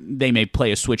 you know, they may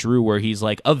play a switcheroo where he's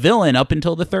like a villain up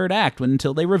until the third act,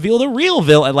 until they reveal the real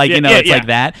villain, like, it's like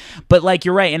that. But like,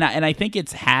 you're right. And I think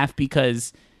it's half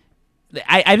because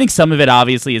I think some of it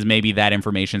obviously is maybe that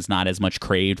information's not as much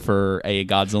craved for a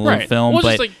Godzilla film,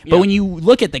 well, but when you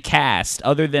look at the cast,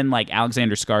 other than like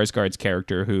Alexander Skarsgård's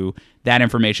character, who that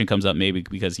information comes up maybe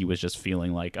because he was just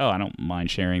feeling like, oh, I don't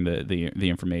mind sharing the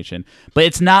information, but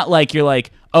it's not like you're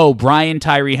like, oh, Brian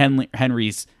Tyree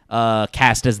Henry's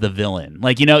cast as the villain,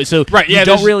 like, you know, so you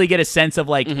don't really get a sense of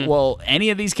like, well, any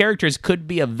of these characters could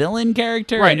be a villain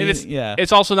character, right? And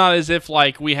it's also not as if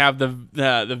like we have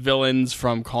the villains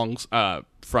from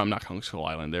not Kong Skull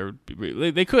Island.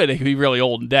 They could be really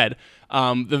old and dead.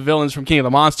 The villains from King of the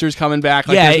Monsters coming back.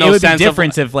 Like, it would be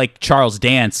different if like Charles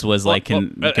Dance was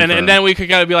and then we could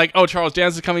kind of be like, oh, Charles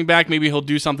Dance is coming back. Maybe he'll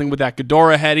do something with that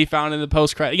Ghidorah head he found in the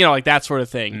post credit, you know, like that sort of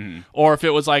thing. Or if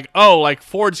it was like, oh, like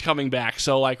Ford's coming back,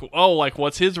 so like, oh, like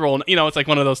what's his role? You know, it's like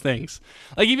one of those things.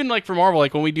 Like even like for Marvel,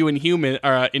 like when we do not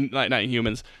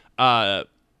Inhumans,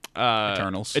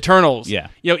 Eternals. Yeah,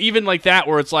 you know, even like that,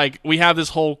 where it's like we have this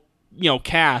whole, you know,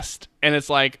 cast, and it's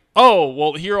like, oh,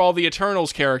 well, here are all the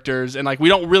Eternals characters, and like we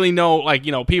don't really know, like,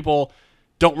 you know, people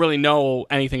don't really know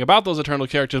anything about those Eternal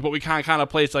characters, but we kind of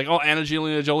place like, oh,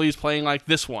 Angelina Jolie's playing like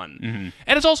this one.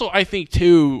 And it's also, I think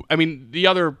too, I mean, the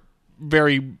other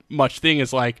very much thing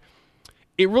is like,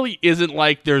 it really isn't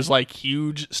like there's like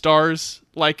huge stars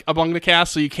like among the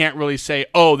cast, so you can't really say,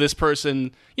 oh, this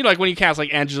person, you know, like when you cast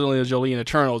like Angelina Jolie in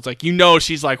Eternal, it's like, you know,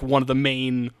 she's like one of the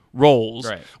main roles,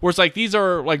 right? Where it's like these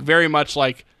are like very much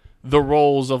like the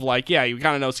roles of like, yeah, you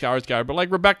kind of know Skarsgård, but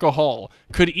like Rebecca Hall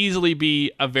could easily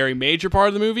be a very major part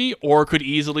of the movie, or could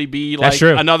easily be like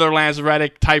another Lance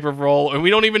Reddick type of role, and we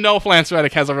don't even know if Lance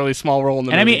Reddick has a really small role in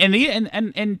the movie. I mean,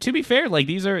 and to be fair, like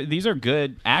these are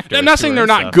good actors. I'm not saying they're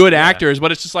not good actors,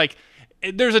 but it's just like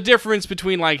there's a difference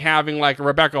between like having like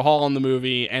Rebecca Hall in the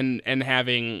movie and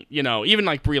having, you know, even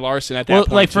like Brie Larson at that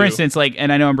point. Like for instance, like,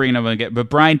 and I know I'm bringing up again, but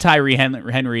Brian Tyree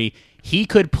Henry, he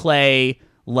could play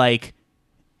like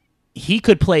he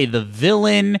could play the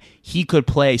villain, he could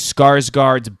play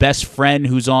Skarsgård's best friend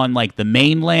who's on like the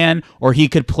mainland, or he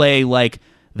could play like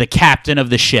the captain of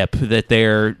the ship that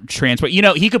they're transport. You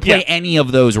know, he could play any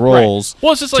of those roles.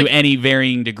 Well, it's just like, to any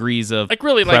varying degrees of like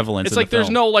really prevalence. It's like there's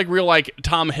no like real like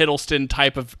Tom Hiddleston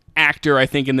type of actor, I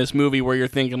think, in this movie where you're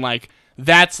thinking like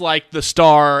that's like the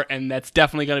star and that's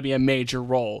definitely going to be a major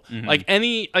role. Like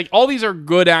all these are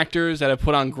good actors that have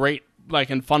put on great like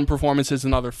and fun performances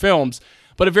in other films,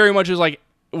 but it very much is like,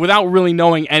 without really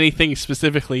knowing anything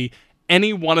specifically,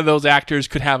 any one of those actors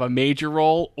could have a major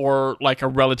role or like a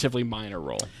relatively minor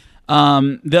role.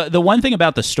 The one thing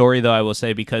about the story, though, I will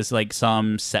say, because like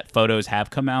some set photos have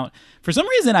come out, for some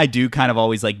reason I do kind of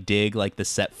always like dig like the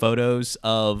set photos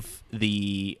of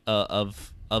the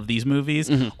of these movies,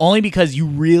 only because you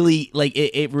really like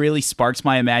it really sparks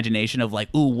my imagination of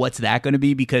like, ooh, what's that going to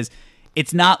be? Because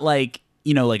it's not like,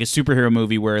 you know, like a superhero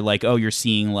movie where like, oh, you're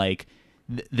seeing like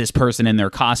this person in their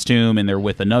costume and they're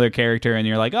with another character and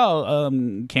you're like, oh,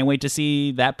 can't wait to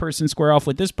see that person square off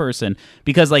with this person,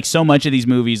 because like so much of these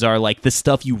movies are like the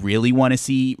stuff you really want to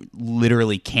see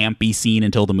literally can't be seen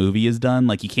until the movie is done.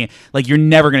 Like you can't, like you're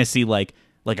never going to see like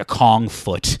a Kong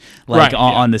foot like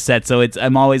on the set. So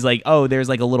I'm always like, oh, there's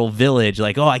like a little village,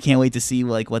 like, oh, I can't wait to see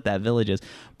like what that village is.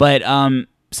 But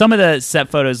some of the set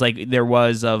photos, like there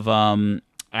was of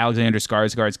Alexander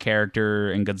Skarsgård's character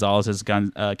and Gonzalez's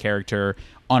character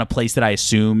on a place that I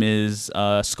assume is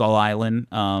Skull Island.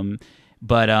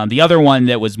 But the other one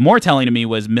that was more telling to me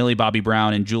was Millie Bobby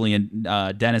Brown and Julian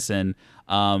Dennison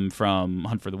from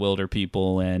Hunt for the Wilder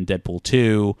People and Deadpool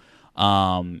 2.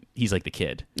 He's like the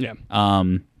kid. Yeah.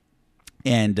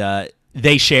 And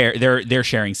they're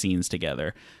sharing scenes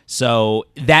together. So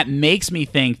that makes me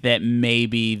think that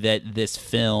maybe that this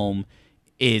film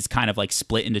is kind of like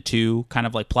split into two kind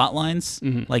of like plot lines.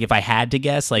 Like if I had to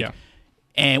guess, like,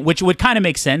 and which would kind of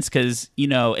make sense because, you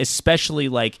know, especially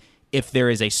like if there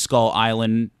is a Skull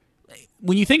Island,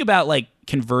 when you think about like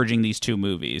converging these two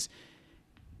movies,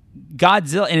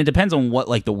 Godzilla, and it depends on what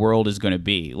like the world is going to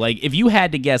be. Like if you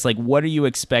had to guess, like what are you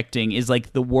expecting? Is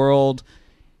like the world,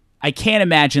 I can't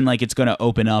imagine like it's going to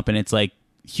open up and it's like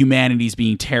humanity's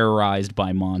being terrorized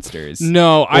by monsters.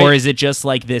 No, or is it just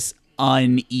like this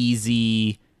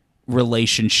uneasy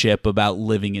relationship about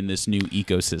living in this new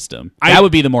ecosystem? That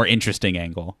would be the more interesting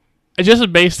angle.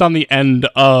 Just based on the end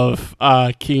of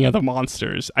King of the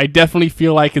Monsters, I definitely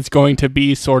feel like it's going to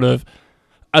be sort of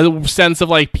a sense of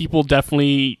like people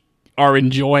definitely are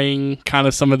enjoying kind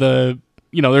of some of the,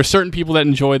 you know, there's certain people that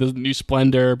enjoy the new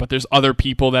splendor, but there's other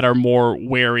people that are more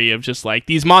wary of just like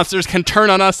these monsters can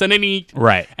turn on us at any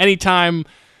time,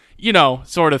 you know,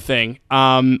 sort of thing.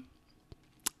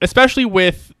 Especially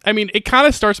with, I mean, it kind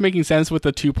of starts making sense with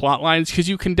the two plot lines because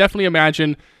you can definitely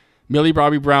imagine Millie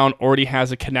Bobby Brown already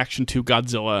has a connection to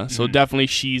Godzilla, so definitely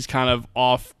she's kind of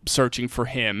off searching for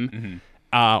him.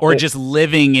 Or just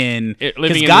living in,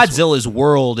 because Godzilla's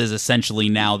world is essentially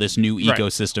now this new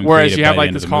ecosystem. Whereas you have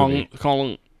like this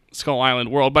Skull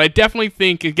Island world, but I definitely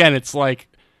think again it's like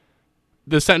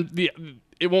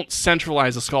it won't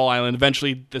centralize the Skull Island.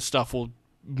 Eventually, this stuff will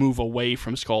move away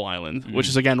from Skull Island, which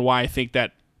is again why I think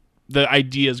that the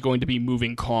idea is going to be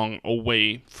moving Kong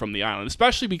away from the island,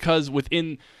 especially because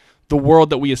within the world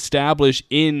that we establish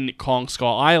in Kong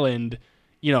Skull Island,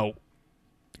 you know,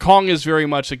 Kong is very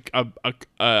much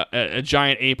a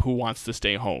giant ape who wants to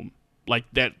stay home. Like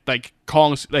that, like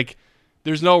Kong's like,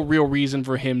 there's no real reason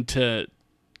for him to.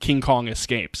 King Kong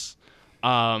escapes.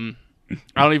 I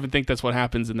don't even think that's what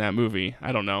happens in that movie.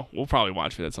 I don't know. We'll probably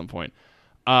watch it at some point.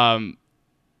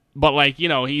 But like, you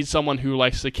know, he's someone who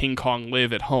likes to King Kong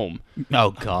live at home.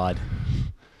 Oh God.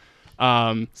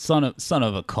 Son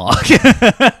of a Kong.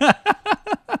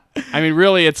 I mean,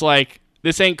 really, it's like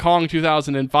this ain't Kong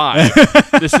 2005.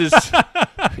 This is,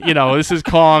 you know, this is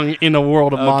Kong in a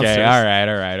world of monsters. Okay, all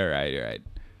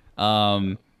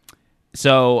right.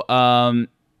 So,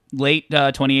 late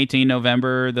 2018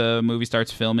 November, the movie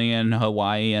starts filming in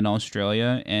Hawaii and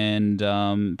Australia,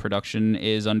 and production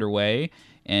is underway.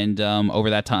 And over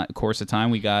that course of time,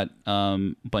 we got a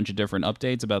bunch of different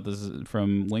updates about this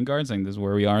from Wingard, saying this is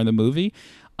where we are in the movie.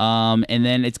 And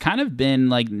then it's kind of been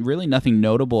like really nothing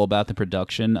notable about the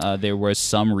production. There was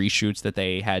some reshoots that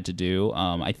they had to do.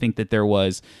 I think that there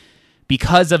was,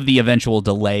 because of the eventual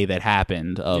delay that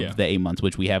happened of the 8 months,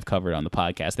 which we have covered on the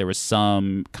podcast, there was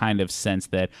some kind of sense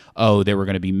that, oh, there were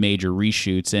going to be major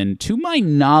reshoots. And to my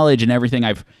knowledge and everything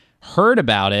I've heard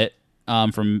about it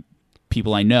from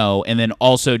people I know, and then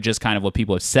also just kind of what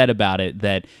people have said about it,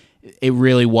 that it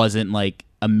really wasn't like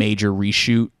a major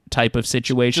reshoot type of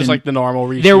situation. Just like the normal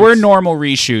reshoots. There were normal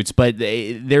reshoots, but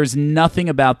there's nothing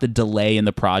about the delay in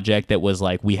the project that was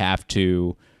like, we have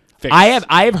to fix.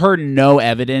 I have heard no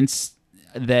evidence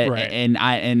that, Right.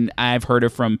 and I've heard it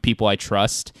from people I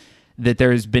trust, that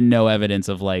there's been no evidence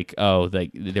of like, oh,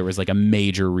 like there was like a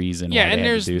major reason. Yeah, why and they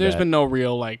had to do there's that. been no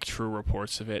real like true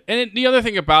reports of it. And the other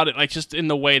thing about it, like just in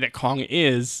the way that Kong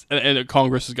is, and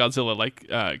Kong versus Godzilla, like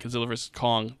Godzilla versus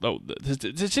Kong, though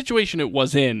the situation it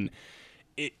was in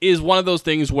is one of those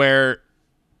things where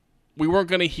we weren't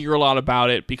going to hear a lot about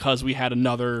it because we had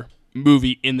another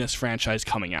movie in this franchise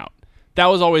coming out. That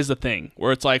was always the thing,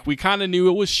 where it's like we kind of knew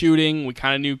it was shooting, we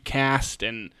kind of knew cast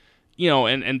and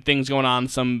and things going on,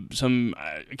 some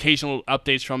occasional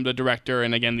updates from the director,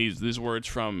 and again these words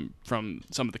from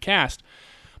some of the cast.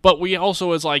 But we also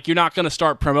was like, you're not going to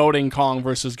start promoting Kong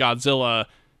versus Godzilla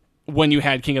when you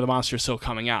had King of the Monsters still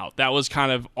coming out. That was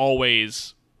kind of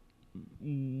always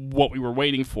what we were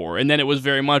waiting for. And then it was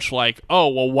very much like, oh,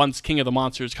 well, once King of the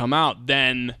Monsters come out,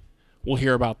 then we'll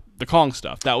hear about the Kong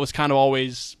stuff. That was kind of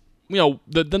always,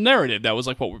 the narrative. That was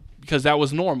like because that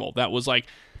was normal. That was like,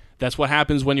 that's what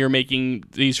happens when you're making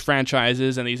these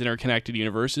franchises and these interconnected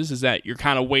universes, is that you're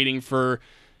kind of waiting for,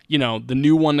 the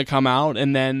new one to come out,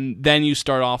 and then you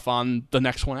start off on the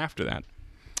next one after that.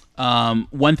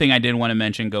 One thing I did want to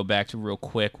mention, go back to real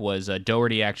quick, was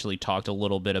Dougherty actually talked a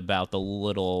little bit about the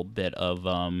little bit of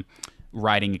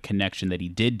writing a connection that he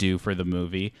did do for the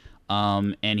movie,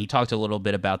 and he talked a little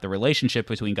bit about the relationship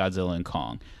between Godzilla and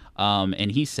Kong.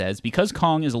 And he says, because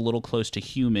Kong is a little close to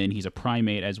human, he's a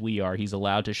primate as we are, he's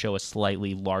allowed to show a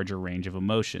slightly larger range of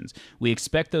emotions. We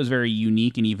expect those very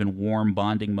unique and even warm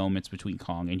bonding moments between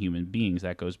Kong and human beings.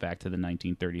 That goes back to the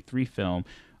 1933 film,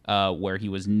 where he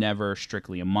was never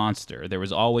strictly a monster. There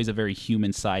was always a very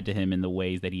human side to him in the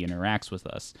ways that he interacts with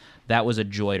us. That was a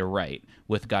joy to write.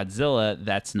 With Godzilla,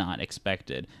 that's not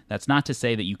expected. That's not to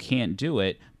say that you can't do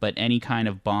it, but any kind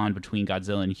of bond between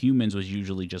Godzilla and humans was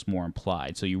usually just more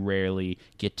implied, so you rarely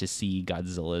get to see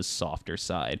Godzilla's softer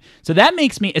side. So that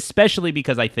makes me, especially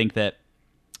because I think that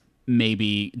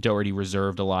maybe Dougherty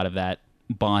reserved a lot of that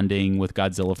bonding with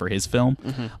Godzilla for his film.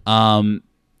 Mm-hmm.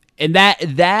 And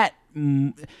that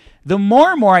the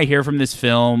more and more I hear from this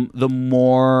film, the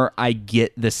more I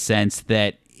get the sense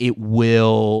that it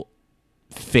will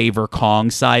favor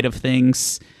Kong's side of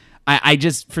things. I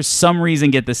just, for some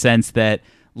reason, get the sense that,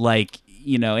 like,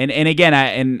 and again,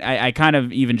 I kind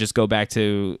of even just go back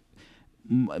to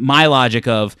my logic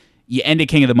of, you ended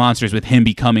King of the Monsters with him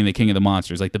becoming the King of the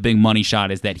Monsters. Like, the big money shot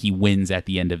is that he wins at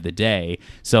the end of the day.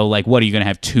 So, like, what, are you going to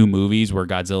have two movies where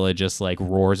Godzilla just, like,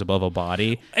 roars above a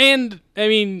body? And, I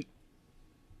mean,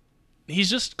 he's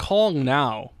just Kong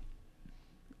now.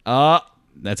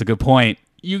 That's a good point.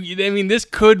 This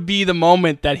could be the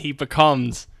moment that he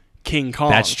becomes King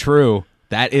Kong. That's true.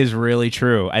 That is really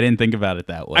true. I didn't think about it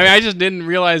that way. I mean, I just didn't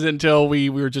realize it until we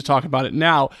were just talking about it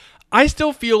now. I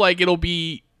still feel like it'll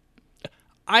be...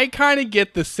 I kind of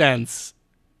get the sense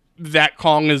that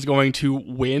Kong is going to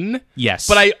win. Yes.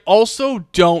 But I also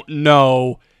don't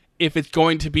know if it's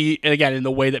going to be, and again, in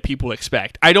the way that people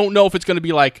expect. I don't know if it's going to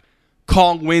be like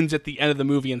Kong wins at the end of the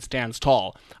movie and stands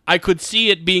tall. I could see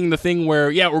it being the thing where,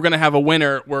 yeah, we're going to have a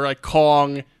winner where like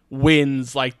Kong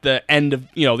wins like the end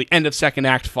of second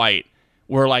act fight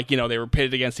where like, they were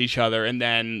pitted against each other, and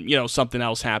then, something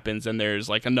else happens and there's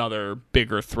like another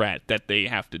bigger threat that they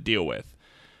have to deal with.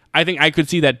 I think I could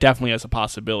see that definitely as a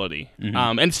possibility.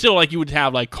 Mm-hmm. And still, like, you would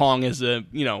have like Kong as a,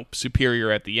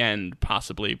 superior at the end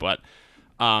possibly, but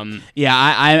yeah,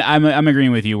 I'm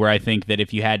agreeing with you where I think that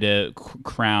if you had to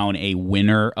crown a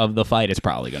winner of the fight, it's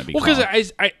probably going to be Kong.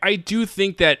 Because I do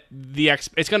think that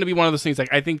it's going to be one of those things,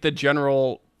 like, I think the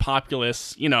general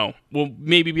populace, will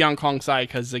maybe be on Kong's side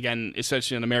because, again,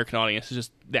 especially an American audience, it's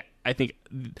just that I think,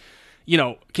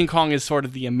 King Kong is sort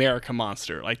of the America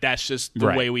monster. Like, that's just the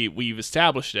way we've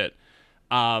established it.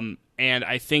 And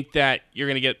I think that you're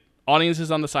going to get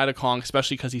audiences on the side of Kong,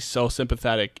 especially because he's so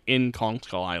sympathetic in Kong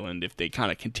Skull Island if they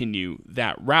kind of continue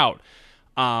that route.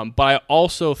 But I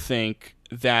also think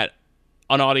that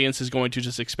an audience is going to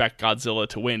just expect Godzilla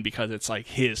to win because it's like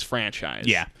his franchise.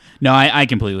 Yeah. No, I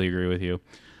completely agree with you.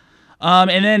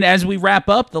 And then as we wrap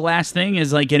up, the last thing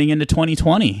is like getting into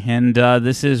 2020, and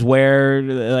this is where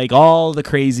like all the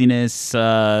craziness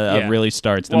really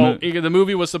starts. The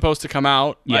movie was supposed to come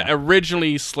out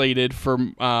originally slated for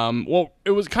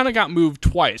it was kind of got moved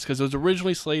twice because it was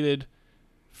originally slated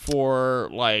for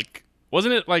like,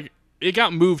 wasn't it like it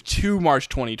got moved to March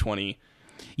 2020,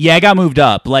 Yeah, it got moved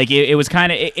up. Like it was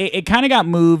kind of it kind of got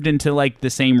moved into like the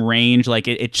same range. Like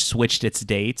it switched its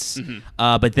dates,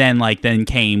 but then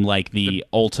came like the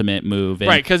ultimate move, and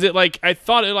Right, because it like I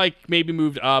thought it like maybe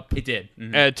moved up. it did.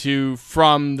 To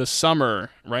from the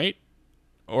summer, right?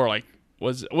 Or like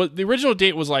was the original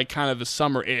date was like kind of the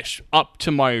summer-ish up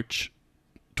to March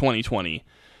 2020.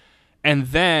 And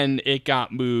then it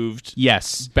got moved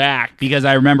Yes, back. because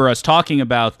I remember us talking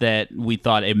about that. We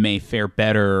thought it may fare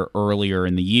better earlier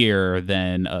in the year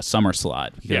than a summer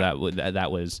slot, because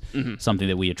that was something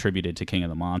that we attributed to King of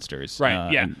the Monsters.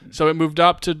 Right, yeah. And- So it moved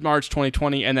up to March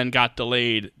 2020 and then got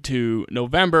delayed to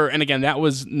November. And again, that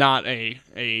was not a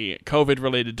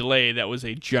COVID-related delay. That was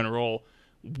a general,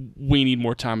 we need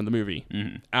more time in the movie.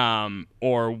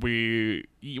 Or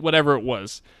whatever it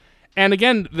was. And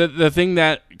again, the thing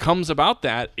that comes about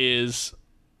that is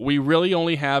we really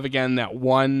only have, again, that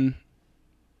one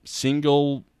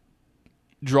single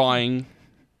drawing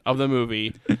of the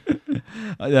movie.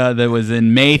 that was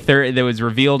in May 3rd. That was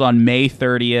revealed on May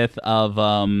 30th of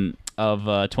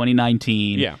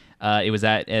 2019. Yeah. It was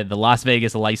at the Las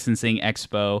Vegas Licensing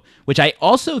Expo, which I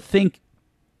also think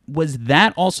was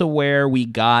that also where we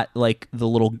got like the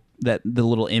little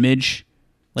image,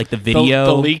 like the video,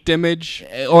 The leaked image.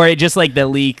 or it just like the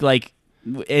leak, like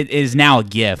it is now a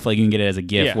GIF. Like you can get it as a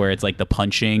GIF, Yeah. where it's like the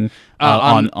punching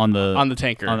On the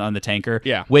tanker. on the tanker.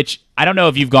 Yeah. Which I don't know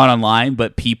if you've gone online,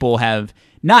 but people have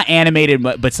not animated,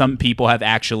 but some people have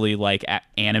actually like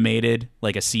animated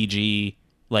like a CG,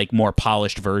 like more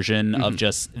polished version of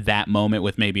just that moment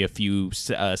with maybe a few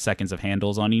seconds of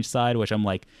handles on each side, which I'm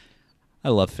like, I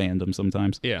love fandom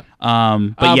sometimes. Yeah.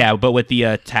 But with the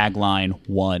tagline,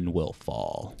 "One will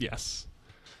fall." Yes.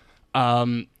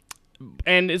 And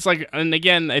it's like, and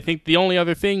again, I think the only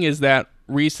other thing is that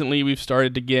recently we've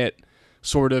started to get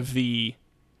sort of the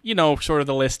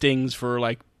listings for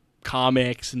like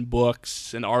comics and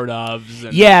books and art ofs.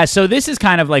 And Yeah, so this is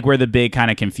kind of like where the big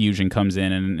kind of confusion comes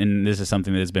in, and this is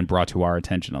something that has been brought to our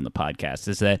attention on the podcast,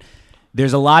 is that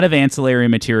there's a lot of ancillary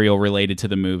material related to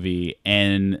the movie,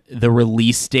 and the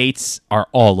release dates are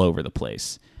all over the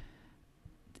place.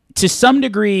 To some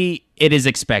degree, it is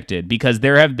expected, because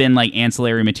there have been like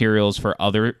ancillary materials for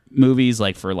other movies,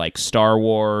 like for like Star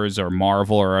Wars or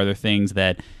Marvel or other things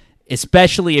that,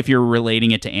 especially if you're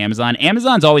relating it to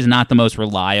Amazon's always not the most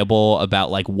reliable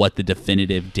about like what the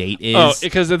definitive date is. Oh,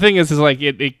 because the thing is like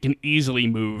it can easily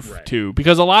move too,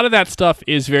 because a lot of that stuff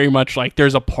is very much like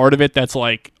there's a part of it that's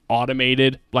like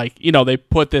automated, like they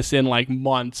put this in like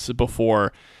months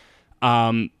before,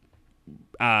 where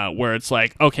it's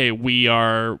like, okay, we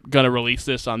are gonna release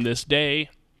this on this day,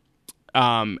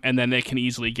 and then it can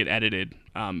easily get edited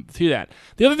through that.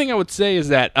 The other thing I would say is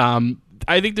that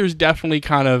I think there's definitely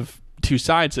kind of two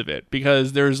sides of it,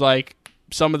 because there's like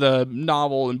some of the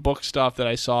novel and book stuff that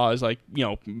I saw is like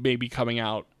maybe coming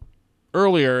out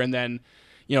earlier, and then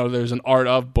there's an art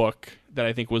of book that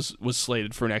I think was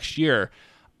slated for next year.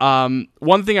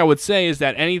 One thing I would say is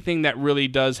that anything that really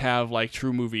does have like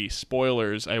true movie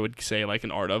spoilers, I would say like an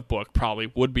art of book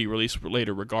probably would be released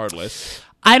later regardless.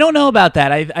 I don't know about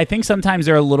that. I think sometimes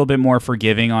they're a little bit more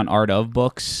forgiving on art of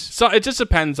books. So it just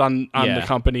depends on the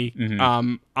company,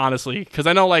 honestly, because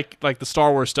I know like the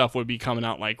Star Wars stuff would be coming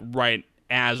out like right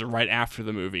after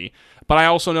the movie. But I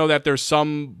also know that there's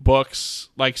some books,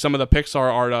 like some of the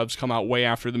Pixar art ofs come out way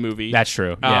after the movie. That's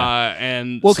true. Yeah.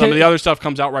 And some of the other stuff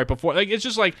comes out right before. Like it's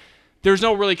just like there's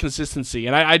no really consistency,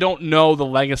 and I don't know the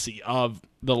legacy of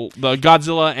the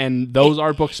Godzilla and those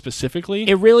art books specifically.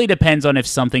 It really depends on if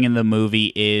something in the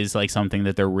movie is like something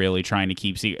that they're really trying to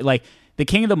keep secret. Like the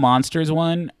King of the Monsters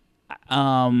one,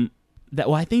 I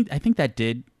think that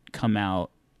did come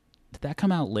out. Did that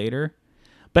come out later?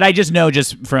 But I just know,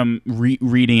 just from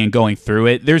reading and going through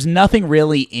it, there's nothing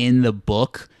really in the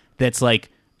book that's like,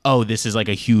 oh, this is like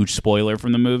a huge spoiler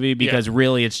from the movie, because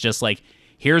really it's just like,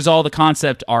 here's all the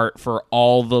concept art for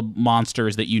all the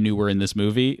monsters that you knew were in this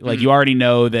movie. Like you already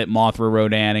know that Mothra,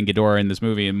 Rodan, and Ghidorah are in this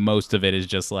movie, and most of it is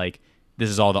just like, this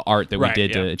is all the art that we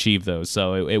did to achieve those.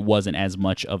 So it wasn't as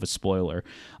much of a spoiler.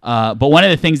 But one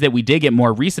of the things that we did get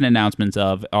more recent announcements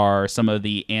of are some of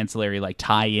the ancillary like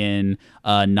tie-in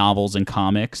novels and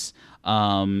comics.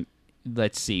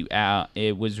 Let's see.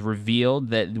 It was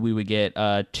revealed that we would get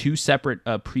 2 separate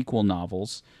prequel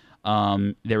novels.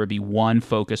 There would be one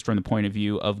focused from the point of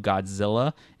view of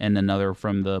Godzilla and another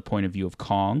from the point of view of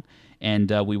Kong.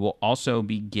 And we will also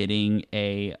be getting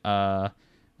a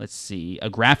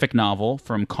graphic novel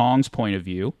from Kong's point of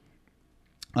view,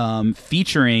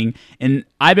 featuring, and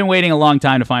I've been waiting a long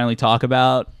time to finally talk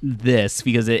about this,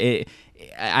 because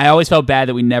I always felt bad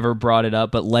that we never brought it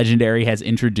up, but Legendary has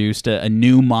introduced a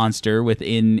new monster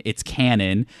within its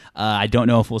canon. I don't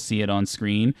know if we'll see it on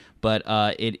screen, but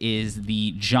it is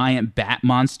the giant bat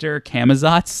monster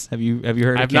Camazotz. Have you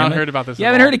heard? I've not heard about this. You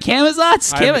haven't heard of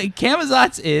Camazotz?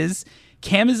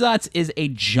 Camazotz is a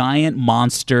giant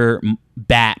monster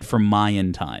bat from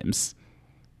Mayan times.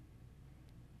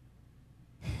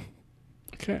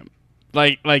 Okay,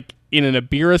 like in an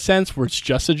Abira sense, where it's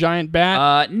just a giant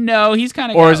bat. No, he's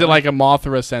kind of. Or is it like a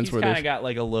Mothra sense? He's where kind of got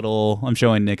like a little. I'm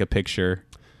showing Nick a picture.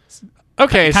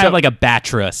 Okay, kind so of like a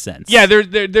Batra sense. Yeah,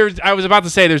 there's. I was about to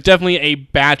say there's definitely a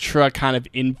Batra kind of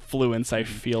influence. I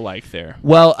feel like there.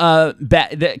 Well,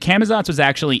 the Camazotz was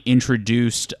actually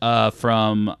introduced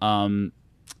from on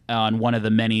one of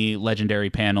the many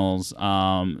Legendary panels.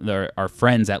 There are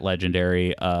friends at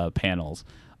Legendary panels.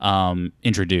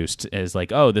 Introduced as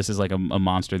like, oh, this is like a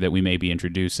monster that we may be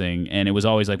introducing, and it was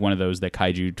always like one of those that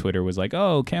Kaiju Twitter was like,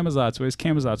 oh, Camazotz, where's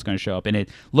Camazotz going to show up? And it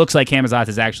looks like Camazotz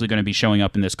is actually going to be showing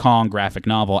up in this Kong graphic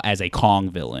novel as a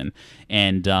Kong villain,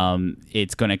 and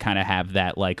it's going to kind of have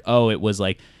that like, oh, it was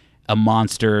like a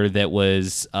monster that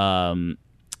was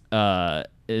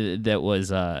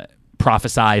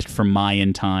prophesized from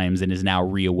Mayan times and is now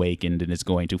reawakened and is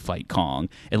going to fight Kong,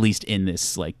 at least in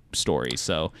this like story.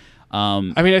 So.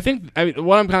 I think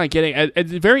what I'm kind of getting,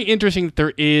 it's very interesting that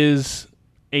there is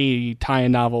a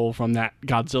tie-in novel from that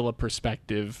Godzilla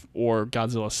perspective or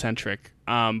Godzilla-centric.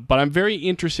 But I'm very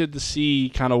interested to see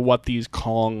kind of what these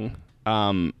Kong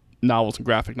novels and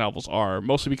graphic novels are,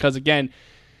 mostly because, again,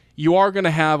 you are going to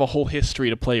have a whole history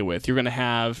to play with. You're going to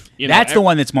have... That's the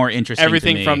one that's more interesting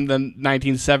everything to me. From the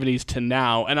 1970s to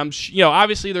now. And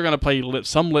obviously they're going to play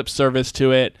some lip service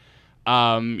to it.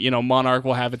 Monarch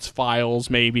will have its files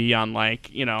maybe on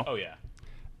Oh yeah.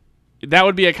 That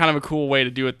would be a kind of a cool way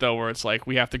to do it though, where it's like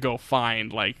we have to go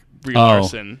find like Brie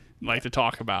Larson to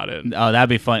talk about it. Oh, that'd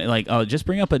be fun. Like, oh, just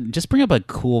bring up a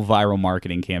cool viral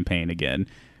marketing campaign again.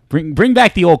 Bring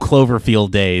back the old Cloverfield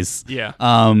days. Yeah.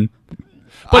 But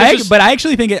I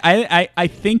actually think I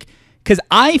think because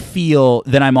I feel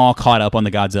that I'm all caught up on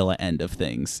the Godzilla end of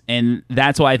things, and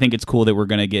that's why I think it's cool that we're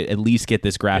gonna at least get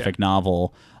this graphic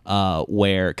novel.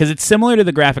 Because it's similar to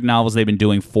the graphic novels they've been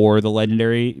doing for the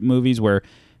Legendary movies, where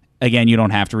again you don't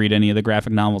have to read any of the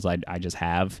graphic novels. I just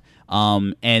have,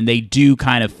 and they do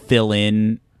kind of fill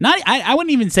in. I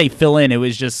wouldn't even say fill in. It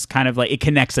was just kind of like it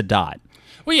connects a dot.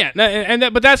 Well, yeah,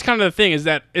 but that's kind of the thing is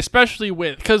that especially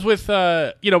with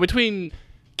between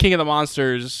King of the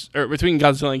Monsters, or between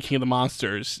Godzilla and King of the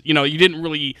Monsters, you didn't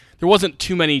really, there wasn't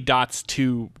too many dots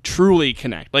to truly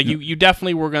connect. Like, you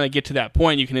definitely were going to get to that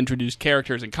point. You can introduce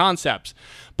characters and concepts,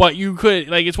 but you could,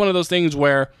 like, it's one of those things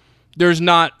where there's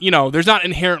not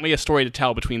inherently a story to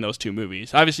tell between those two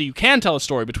movies. Obviously, you can tell a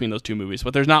story between those two movies,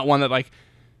 but there's not one that, like,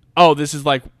 oh, this is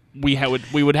like, we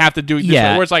would have to do it this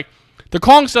way. Where it's like, the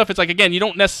Kong stuff, it's like, again, you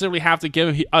don't necessarily have to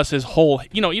give us his whole,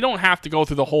 you don't have to go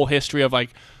through the whole history of,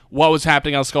 like, what was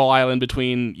happening on Skull Island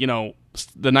between,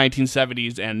 the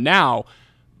 1970s and now.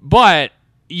 But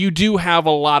you do have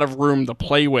a lot of room to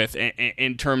play with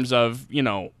in terms of,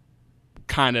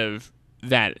 kind of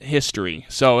that history.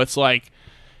 So it's like,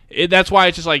 that's why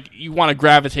it's just like you want to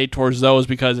gravitate towards those,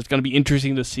 because it's going to be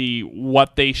interesting to see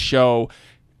what they show.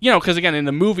 Because again, in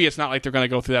the movie, it's not like they're going to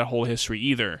go through that whole history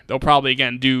either. They'll probably,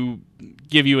 again,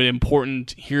 give you an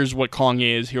important, here's what Kong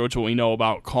is, here's what we know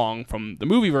about Kong from the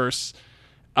movieverse.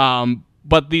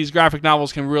 But these graphic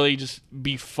novels can really just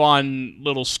be fun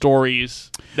little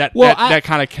stories that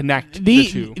kind of connect the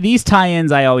two. These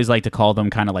tie-ins, I always like to call them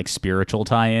kind of like spiritual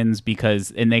tie-ins,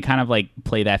 and they kind of like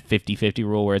play that 50-50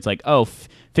 rule where it's like, oh,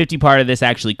 50 part of this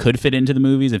actually could fit into the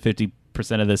movies and 50%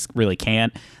 of this really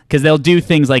can't, because they'll do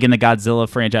things like in the Godzilla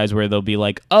franchise where they'll be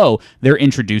like, oh, they're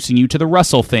introducing you to the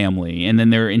Russell family, and then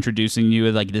they're introducing you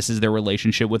as like this is their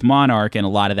relationship with Monarch, and a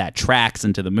lot of that tracks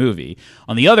into the movie.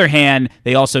 On the other hand,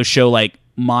 they also show like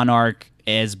Monarch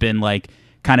has been like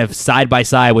kind of side by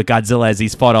side with Godzilla as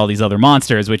he's fought all these other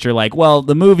monsters, which are like, well,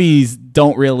 the movies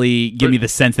don't really give me the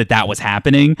sense that was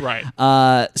happening. Right.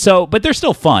 But they're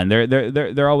still fun.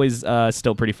 They're always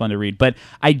still pretty fun to read. But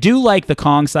I do like the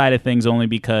Kong side of things only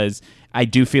because I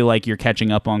do feel like you're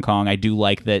catching up on Kong. I do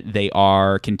like that they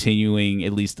are continuing,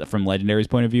 at least from Legendary's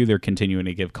point of view, they're continuing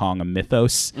to give Kong a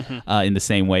mythos in the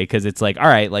same way, because it's like, all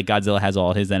right, like Godzilla has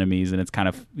all his enemies, and it's kind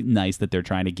of nice that they're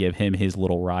trying to give him his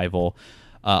little rival.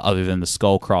 Other than the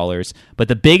skull crawlers. But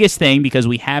the biggest thing, because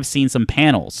we have seen some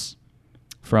panels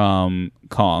from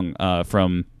Kong,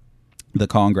 from the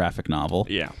Kong graphic novel.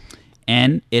 Yeah.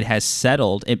 And it has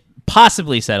settled, it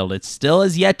possibly settled, it still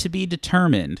is yet to be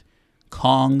determined,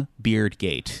 Kong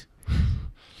Beardgate.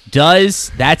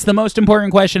 That's the most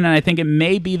important question, and I think it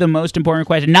may be the most important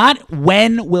question. Not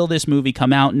when will this movie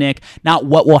come out, Nick, not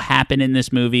what will happen in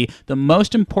this movie. The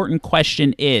most important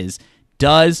question is,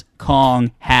 does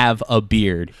Kong have a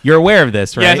beard? You're aware of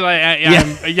this, right?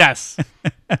 Yes.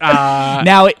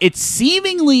 Now, it's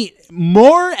seemingly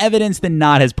more evidence than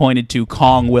not has pointed to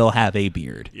Kong will have a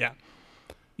beard. Yeah.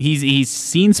 He's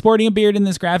seen sporting a beard in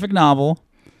this graphic novel.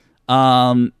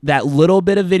 That little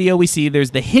bit of video we see, there's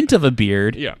the hint of a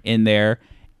beard in there,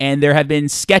 and there have been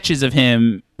sketches of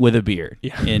him with a beard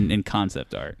in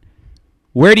concept art.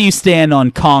 Where do you stand on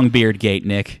Kong Beardgate,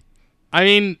 Nick? I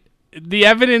mean, the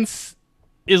evidence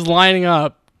is lining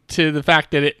up to the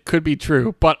fact that it could be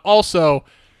true, but also,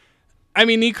 I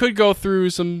mean, he could go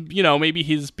through some, maybe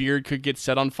his beard could get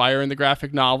set on fire in the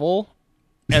graphic novel,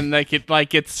 and it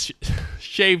gets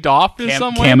shaved off in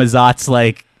some way.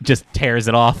 Camazotz just tears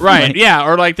it off, right? Yeah,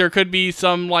 or there could be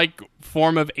some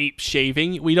form of ape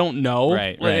shaving. We don't know.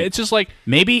 Right. It's just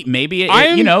maybe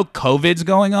COVID's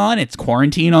going on. It's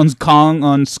quarantine on Kong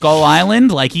on Skull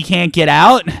Island. He can't get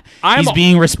out. He's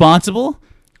being responsible.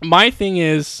 My thing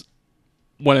is,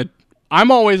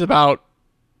 I'm always about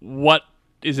what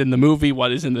is in the movie,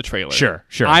 what is in the trailer. Sure.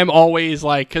 I'm always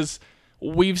because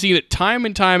we've seen it time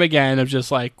and time again of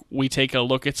just we take a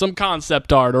look at some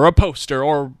concept art or a poster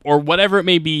or whatever it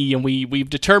may be, and we've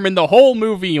determined the whole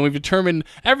movie and we've determined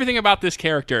everything about this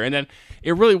character, and then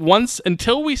it really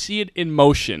until we see it in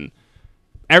motion,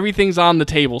 everything's on the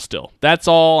table still. That's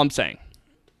all I'm saying.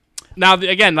 Now,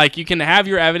 again, you can have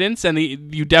your evidence, and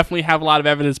you definitely have a lot of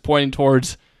evidence pointing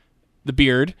towards the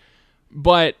beard,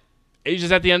 but it's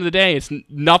just at the end of the day,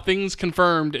 nothing's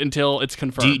confirmed until it's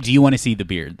confirmed. Do you want to see the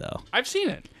beard, though? I've seen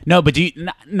it. No, but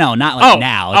not now.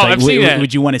 I've seen it.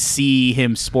 Would you want to see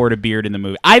him sport a beard in the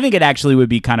movie? I think it actually would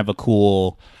be kind of a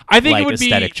cool,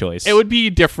 aesthetic choice. It would be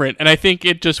different, and I think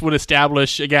it just would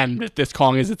establish, again, that this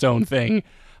Kong is its own thing.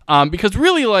 Because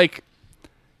really,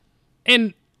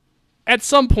 and at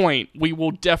some point, we will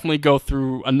definitely go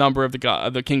through a number of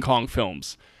the King Kong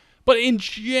films. But in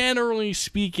generally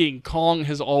speaking, Kong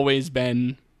has always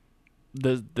been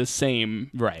the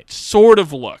same sort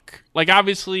of look.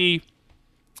 Obviously,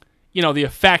 the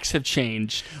effects have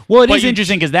changed. Well, it is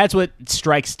interesting because that's what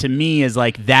strikes to me as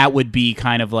that would be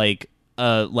kind of a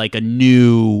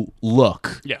new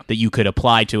look that you could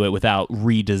apply to it without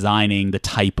redesigning the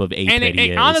type of ape that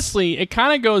he is. Honestly, it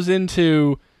kind of goes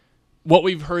into what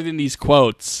we've heard in these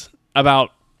quotes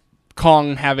about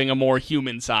Kong having a more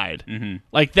human side. Mm-hmm.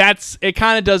 It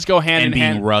kind of does go hand in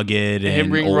hand. Being rugged and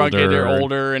him being older. Rugged or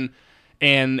older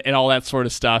and all that sort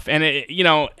of stuff. And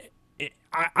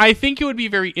I think it would be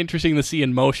very interesting to see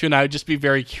in motion. I would just be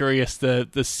very curious to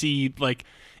see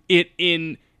it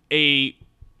in a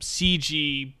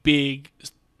CG big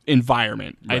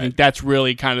environment. Right. I think that's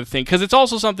really kind of the thing, because it's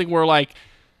also something where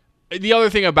the other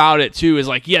thing about it, too, is,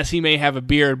 yes, he may have a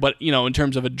beard, but, in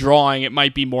terms of a drawing, it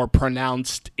might be more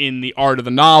pronounced in the art of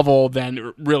the novel than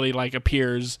it really,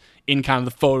 appears in kind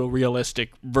of the photorealistic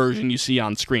version you see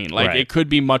on screen. It could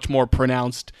be much more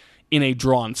pronounced in a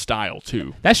drawn style,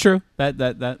 too. That's true.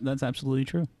 That's absolutely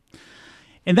true.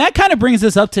 And that kind of brings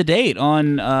us up to date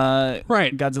on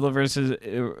Godzilla versus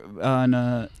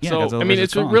Godzilla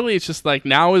it's just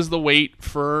now is the wait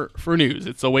for news.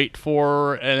 It's the wait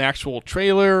for an actual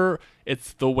trailer.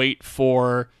 It's the wait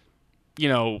for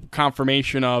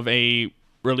confirmation of a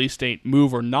release date,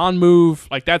 move or non-move.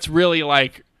 That's really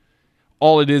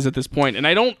all it is at this point. And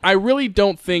I really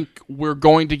don't think we're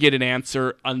going to get an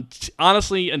answer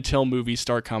honestly until movies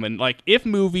start coming. If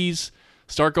movies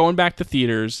start going back to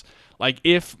theaters,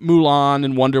 if Mulan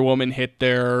and Wonder Woman hit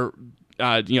their,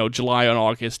 July and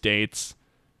August dates,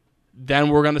 then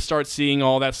we're going to start seeing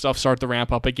all that stuff start to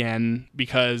ramp up again,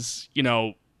 because,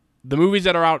 the movies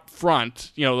that are out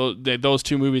front, those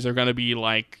two movies are going to be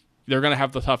they're going to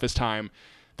have the toughest time.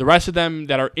 The rest of them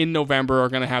that are in November are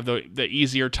going to have the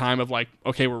easier time of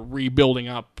okay, we're rebuilding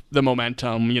up the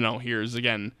momentum. Here's,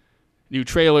 again, new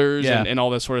trailers and all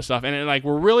this sort of stuff. And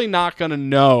we're really not going to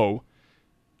know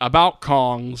about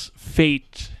Kong's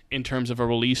fate in terms of a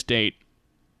release date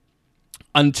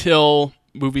until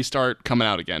movies start coming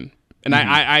out again. And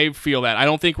I feel that. I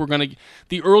don't think we're going to...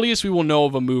 The earliest we will know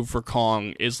of a move for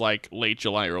Kong is late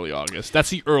July, early August. That's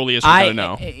the earliest we're going to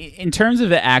know. In terms of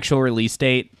the actual release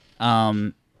date,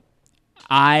 I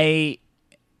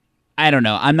don't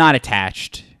know. I'm not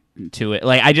attached to it.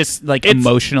 I just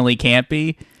emotionally can't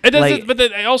be. It doesn't, but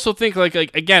I also think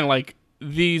again,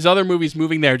 these other movies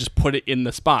moving there just put it in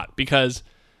the spot, because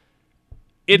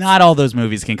not all those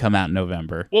movies can come out in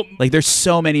November. Well, there's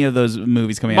so many of those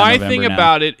movies coming out in November. My thing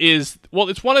about it is,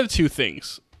 it's one of the two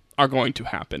things are going to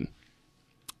happen.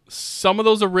 some of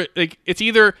those are like, it's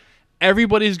either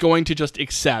everybody's going to just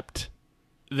accept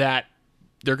that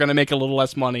they're going to make a little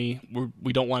less money.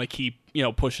 We don't want to keep,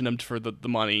 pushing them for the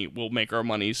money. We'll make our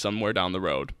money somewhere down the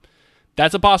road.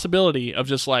 That's a possibility of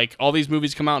just like all these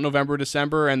movies come out in November,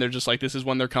 December, and they're just like, this is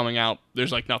when they're coming out.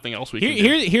 There's like nothing else we can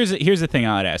do. Here's the thing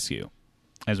I would ask you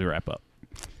as we wrap up.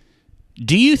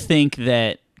 Do you think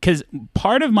that, because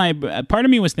part of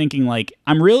me was thinking like,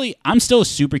 I'm still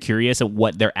super curious of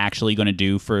what they're actually going to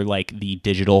do for like the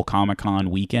digital Comic-Con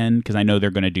weekend, because I know they're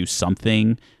going to do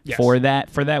something for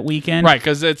that weekend. Right,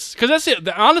 because that's it.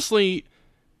 Honestly,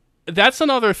 that's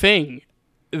another thing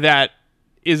that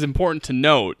is important to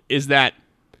note is that,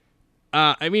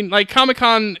 like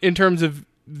Comic-Con in terms of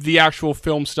the actual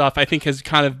film stuff, I think has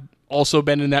kind of also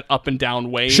been in that up and down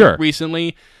way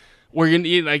recently. Where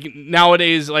you like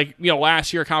nowadays, like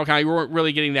last year at Comic-Con, you weren't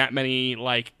really getting that many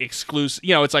like exclusive.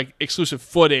 It's like exclusive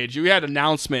footage. You had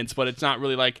announcements, but it's not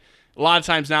really like a lot of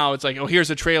times now. It's like, oh, here's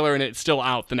a trailer, and it's still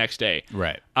out the next day.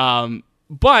 Right.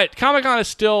 But Comic-Con is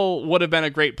still would have been a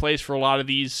great place for a lot of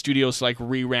these studios to like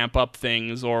re-ramp up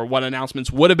things, or what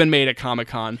announcements would have been made at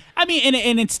Comic-Con. I mean,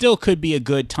 and it still could be a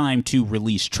good time to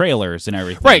release trailers and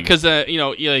everything. Right, because like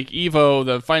EVO,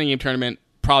 the fighting game tournament,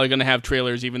 probably going to have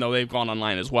trailers, even though they've gone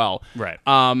online as well. Right.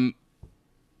 I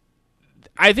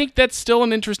think that's still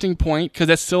an interesting point, because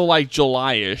that's still like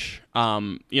July-ish.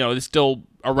 It's still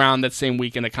around that same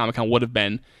weekend that Comic-Con would have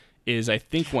been. Is I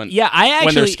think when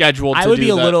they're scheduled. I would be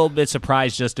a little bit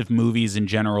surprised just if movies in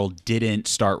general didn't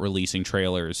start releasing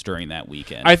trailers during that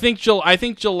weekend. I think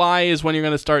July is when you're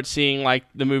going to start seeing like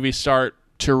the movies start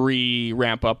to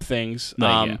ramp up things.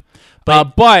 But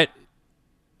I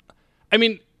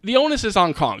mean, the onus is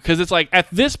on Kong, because it's like at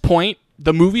this point,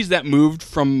 the movies that moved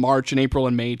from March and April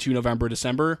and May to November,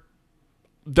 December,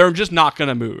 they're just not going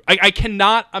to move. I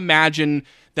cannot imagine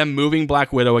them moving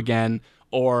Black Widow again.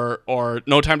 Or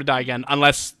No Time to Die again,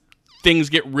 unless things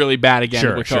get really bad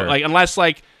again. Sure. Like unless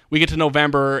like we get to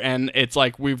November and it's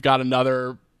like we've got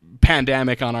another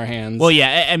pandemic on our hands. Well,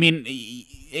 yeah, I mean,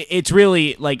 it's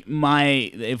really like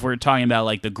if we're talking about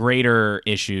like the greater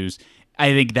issues, I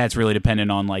think that's really dependent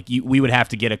on like we would have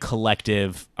to get a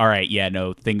collective. All right, yeah,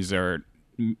 no, things are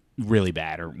really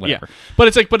bad or whatever. Yeah. But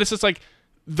it's just like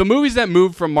the movies that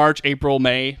moved from March, April,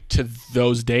 May to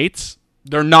those dates.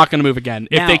 They're not going to move again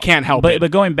if they can't help it. But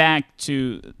going back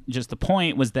to just the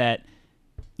point was that,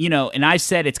 and I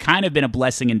said it's kind of been a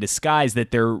blessing in disguise that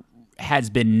there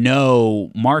has been no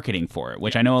marketing for it,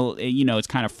 which I know, it's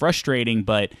kind of frustrating,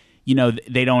 but,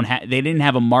 they didn't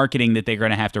have a marketing that they're going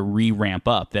to have to re-ramp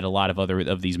up that a lot of other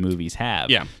of these movies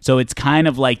have. Yeah. So it's kind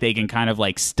of like they can kind of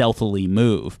like stealthily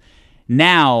move.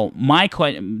 Now,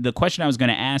 the question I was going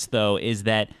to ask, though, is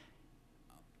that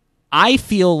I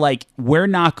feel like we're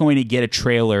not going to get a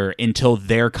trailer until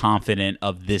they're confident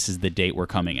of this is the date we're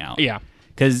coming out. Yeah.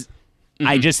 Because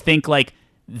I just think like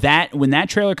that when that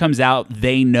trailer comes out,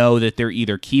 they know that they're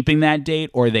either keeping that date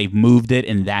or they've moved it,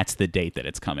 and that's the date that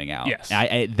it's coming out. Yes.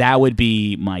 That would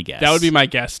be my guess. That would be my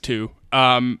guess, too.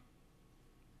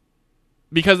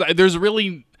 Because there's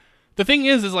really... The thing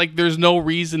is like there's no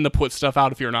reason to put stuff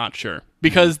out if you're not sure.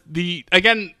 Because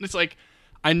it's like...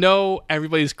 I know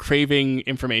everybody's craving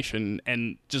information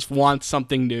and just wants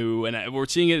something new, and we're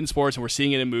seeing it in sports and we're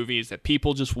seeing it in movies, that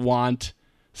people just want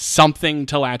something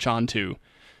to latch onto.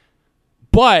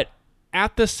 But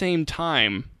at the same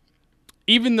time,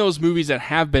 even those movies that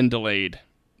have been delayed,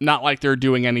 not like they're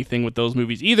doing anything with those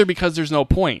movies either, because there's no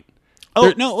point.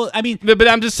 No, well, I mean, but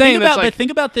I'm just saying that. But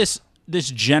think about this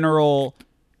general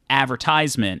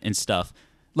advertisement and stuff.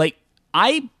 Like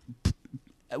I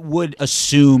would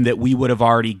assume that we would have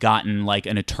already gotten like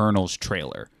an Eternals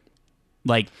trailer,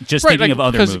 like just thinking of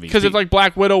other movies. Because if like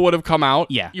Black Widow would have come out,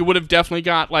 yeah, you would have definitely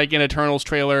got like an Eternals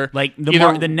trailer. Like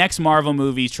the next Marvel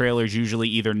movie's trailer is usually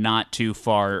either not too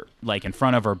far like in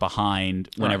front of or behind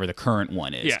whenever the current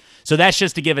one is. Yeah. So that's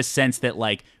just to give a sense that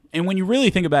like, and when you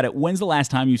really think about it, when's the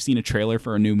last time you've seen a trailer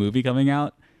for a new movie coming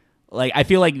out? Like I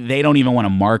feel like they don't even want to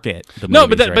market the movies. No,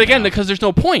 but again, because there's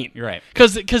no point. You're right.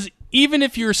 Because even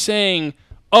if you're saying,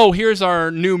 oh, here's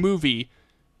our new movie,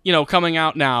 coming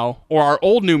out now, or our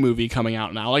old new movie coming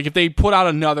out now. Like if they put out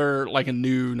another, like a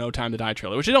new No Time to Die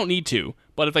trailer, which they don't need to,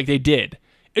 but if like they did,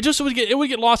 it would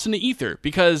get lost in the ether,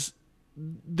 because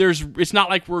it's not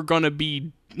like we're gonna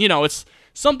be, it's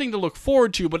something to look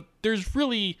forward to, but there's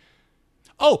really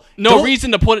no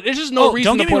reason to put it. There's just no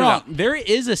reason to put it out. There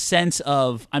is a sense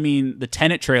of, I mean, the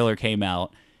Tenet trailer came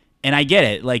out. And I get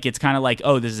it. Like, it's kind of like,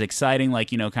 oh, this is exciting. Like,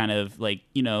 kind of like,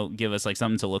 give us like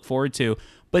something to look forward to.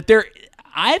 But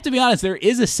I have to be honest, there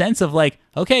is a sense of like,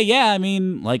 okay, yeah, I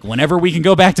mean, like, whenever we can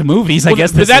go back to movies, I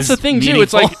guess but this that's is the thing, too. meaningful.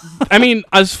 It's like, I mean,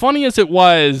 as funny as it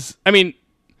was, I mean,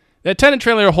 that Tenet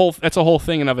trailer, that's a whole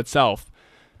thing in of itself.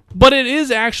 But it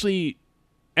is actually,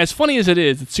 as funny as it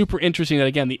is, it's super interesting that,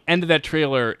 again, the end of that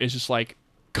trailer is just, like,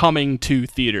 coming to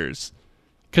theaters.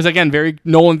 Because, again, very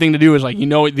Nolan thing to do is, like,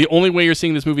 the only way you're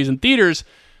seeing this movie is in theaters.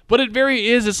 But it very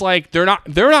is, it's like, they're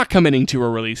not committing to a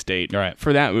release date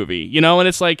for that movie. And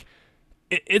it's like,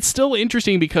 it's still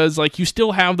interesting because, like, you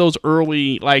still have those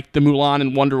early, like, the Mulan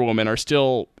and Wonder Woman are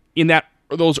still in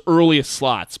those earliest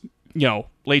slots,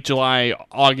 late July,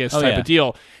 August type of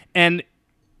deal. And,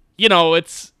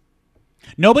 it's...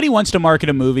 Nobody wants to market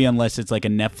a movie unless it's like a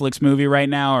Netflix movie right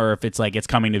now, or if it's like it's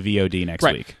coming to VOD next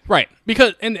week. Right.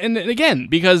 Because, and again,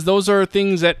 because those are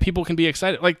things that people can be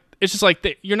excited. Like, it's just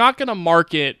like, you're not going to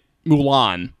market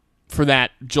Mulan for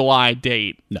that July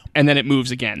date, and then it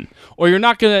moves again. Or you're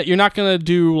not gonna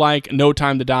do like No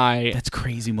Time to Die. That's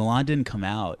crazy. Mulan didn't come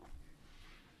out.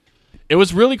 It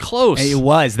was really close. It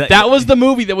was. That was the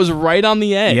movie that was right on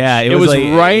the edge. Yeah, it was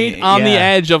like, right on the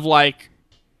edge of like.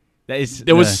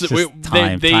 It was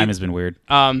time. Time has been weird.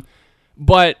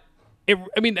 But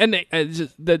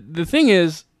the thing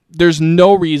is, there's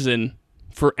no reason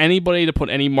for anybody to put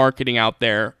any marketing out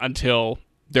there until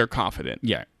they're confident.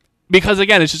 Yeah. Because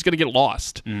again, it's just going to get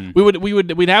lost.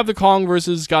 We'd have the Kong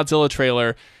versus Godzilla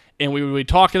trailer, and we would be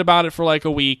talking about it for like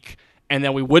a week, and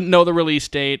then we wouldn't know the release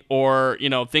date, or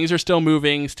things are still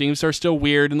moving, things are still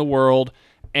weird in the world,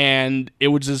 and it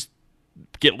would just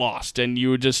get lost, and you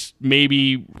would just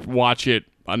maybe watch it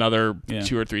another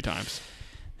 2 or 3 times.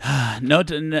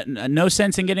 No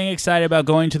sense in getting excited about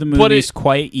going to the movies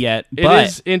quite yet. But it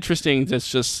is interesting. That's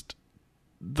just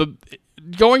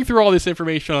going through all this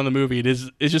information on the movie. It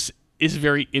is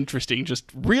very interesting. Just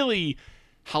really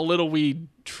how little we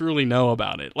truly know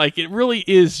about it. Like, it really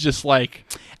is just like...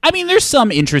 I mean, there's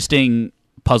some interesting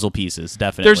puzzle pieces,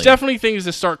 definitely. There's definitely things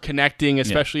that start connecting,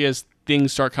 especially as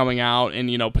things start coming out, and,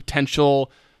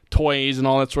 potential toys and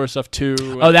all that sort of stuff,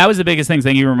 too. Oh, that was the biggest thing.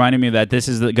 Thank you for reminding me of that. This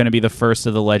is going to be the first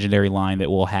of the Legendary line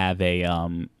that will have a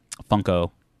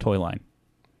Funko toy line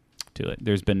to it.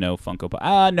 There's been no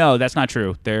Funko... no, that's not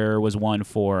true. There was one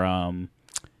for Kong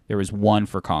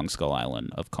Skull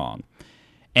Island of Kong.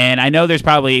 And I know there's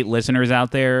probably listeners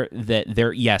out there that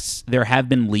there have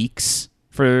been leaks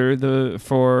for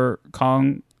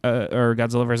Kong or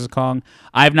Godzilla vs. Kong.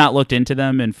 I've not looked into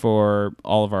them, and for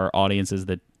all of our audiences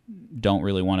that don't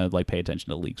really want to like pay attention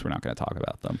to leaks, we're not going to talk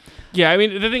about them. Yeah, I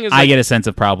mean, the thing is, I get a sense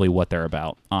of probably what they're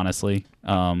about, honestly.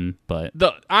 But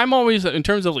I'm always, in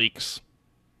terms of leaks,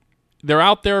 they're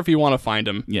out there if you want to find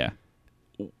them. Yeah,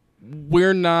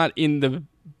 we're not in the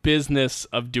business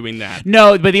of doing that.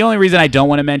 No, but the only reason I don't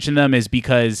want to mention them is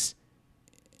because,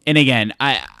 and again,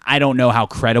 I don't know how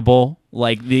credible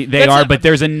like they are, but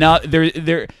there's enough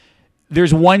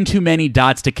there's one too many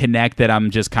dots to connect that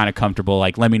I'm just kind of comfortable.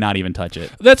 Like, let me not even touch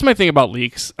it. That's my thing about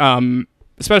leaks,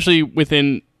 especially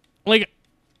within like,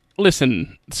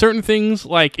 listen, certain things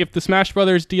like if the Smash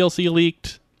Brothers DLC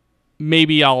leaked,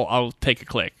 maybe I'll take a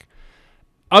click.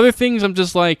 Other things, I'm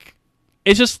just like,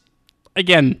 it's just,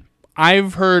 again,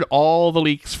 I've heard all the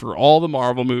leaks for all the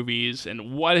Marvel movies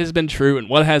and what has been true and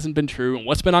what hasn't been true and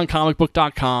what's been on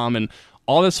comicbook.com and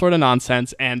all this sort of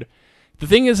nonsense. And the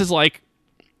thing is like,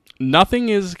 nothing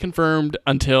is confirmed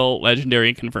until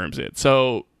Legendary confirms it.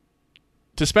 So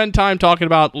to spend time talking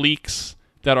about leaks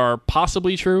that are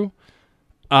possibly true,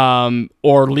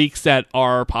 or leaks that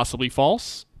are possibly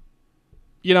false,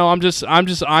 I'm just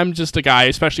a guy,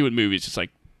 especially with movies, just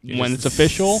like, when it's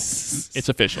official, it's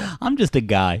official. I'm just a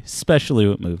guy, especially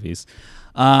with movies.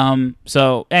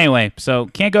 So anyway,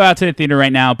 can't go out to the theater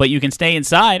right now, but you can stay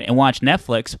inside and watch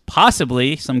Netflix,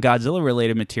 possibly some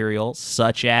Godzilla-related material,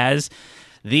 such as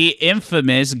the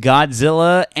infamous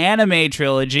Godzilla anime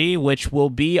trilogy, which will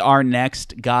be our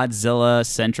next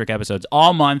Godzilla-centric episodes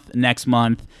all month, next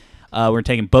month. We're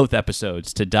taking both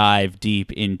episodes to dive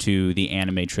deep into the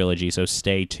anime trilogy, so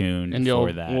stay tuned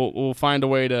for that. We'll find a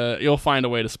way to. You'll find a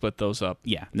way to split those up.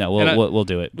 Yeah, no, we'll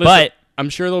do it. Listen, but I'm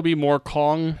sure there'll be more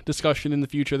Kong discussion in the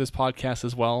future of this podcast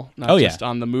as well. Not just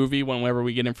on the movie whenever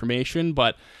we get information,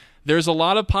 but there's a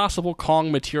lot of possible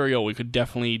Kong material we could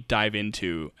definitely dive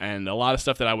into, and a lot of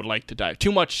stuff that I would like to dive.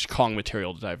 Too much Kong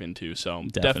material to dive into, so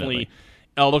definitely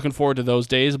looking forward to those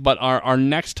days. But our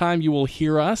next time you will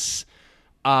hear us.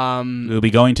 We'll be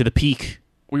going to the peak.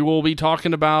 We will be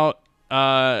talking about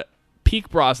Peak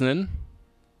Brosnan,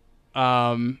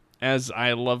 as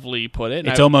I lovely put it.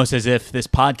 It's almost as if this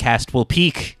podcast will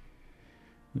peak.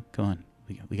 Come on,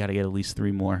 we got to get at least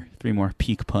three more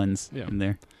peak puns in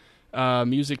there.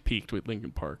 Music peaked with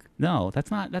Linkin Park. No, that's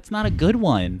not a good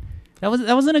one. That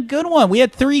wasn't a good one. We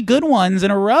had 3 good ones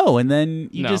in a row, and then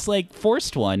you just like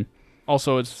forced one.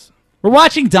 Also, we're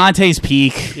watching Dante's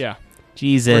Peak. Yeah.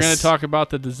 Jesus. We're going to talk about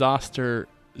the disaster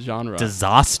genre.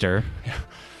 Disaster?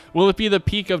 Will it be the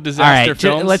peak of disaster films?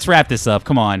 All right, let's wrap this up.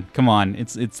 Come on.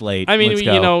 It's late. I mean, let's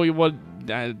go. you know what?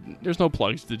 There's no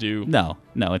plugs to do. No,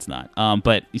 it's not.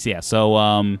 But you see,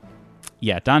 so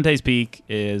Dante's Peak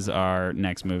is our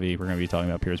next movie. We're going to be talking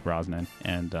about Pierce Brosnan,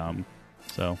 and all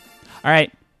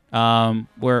right,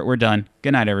 we're done.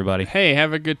 Good night, everybody. Hey,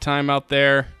 have a good time out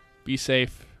there. Be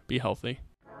safe. Be healthy.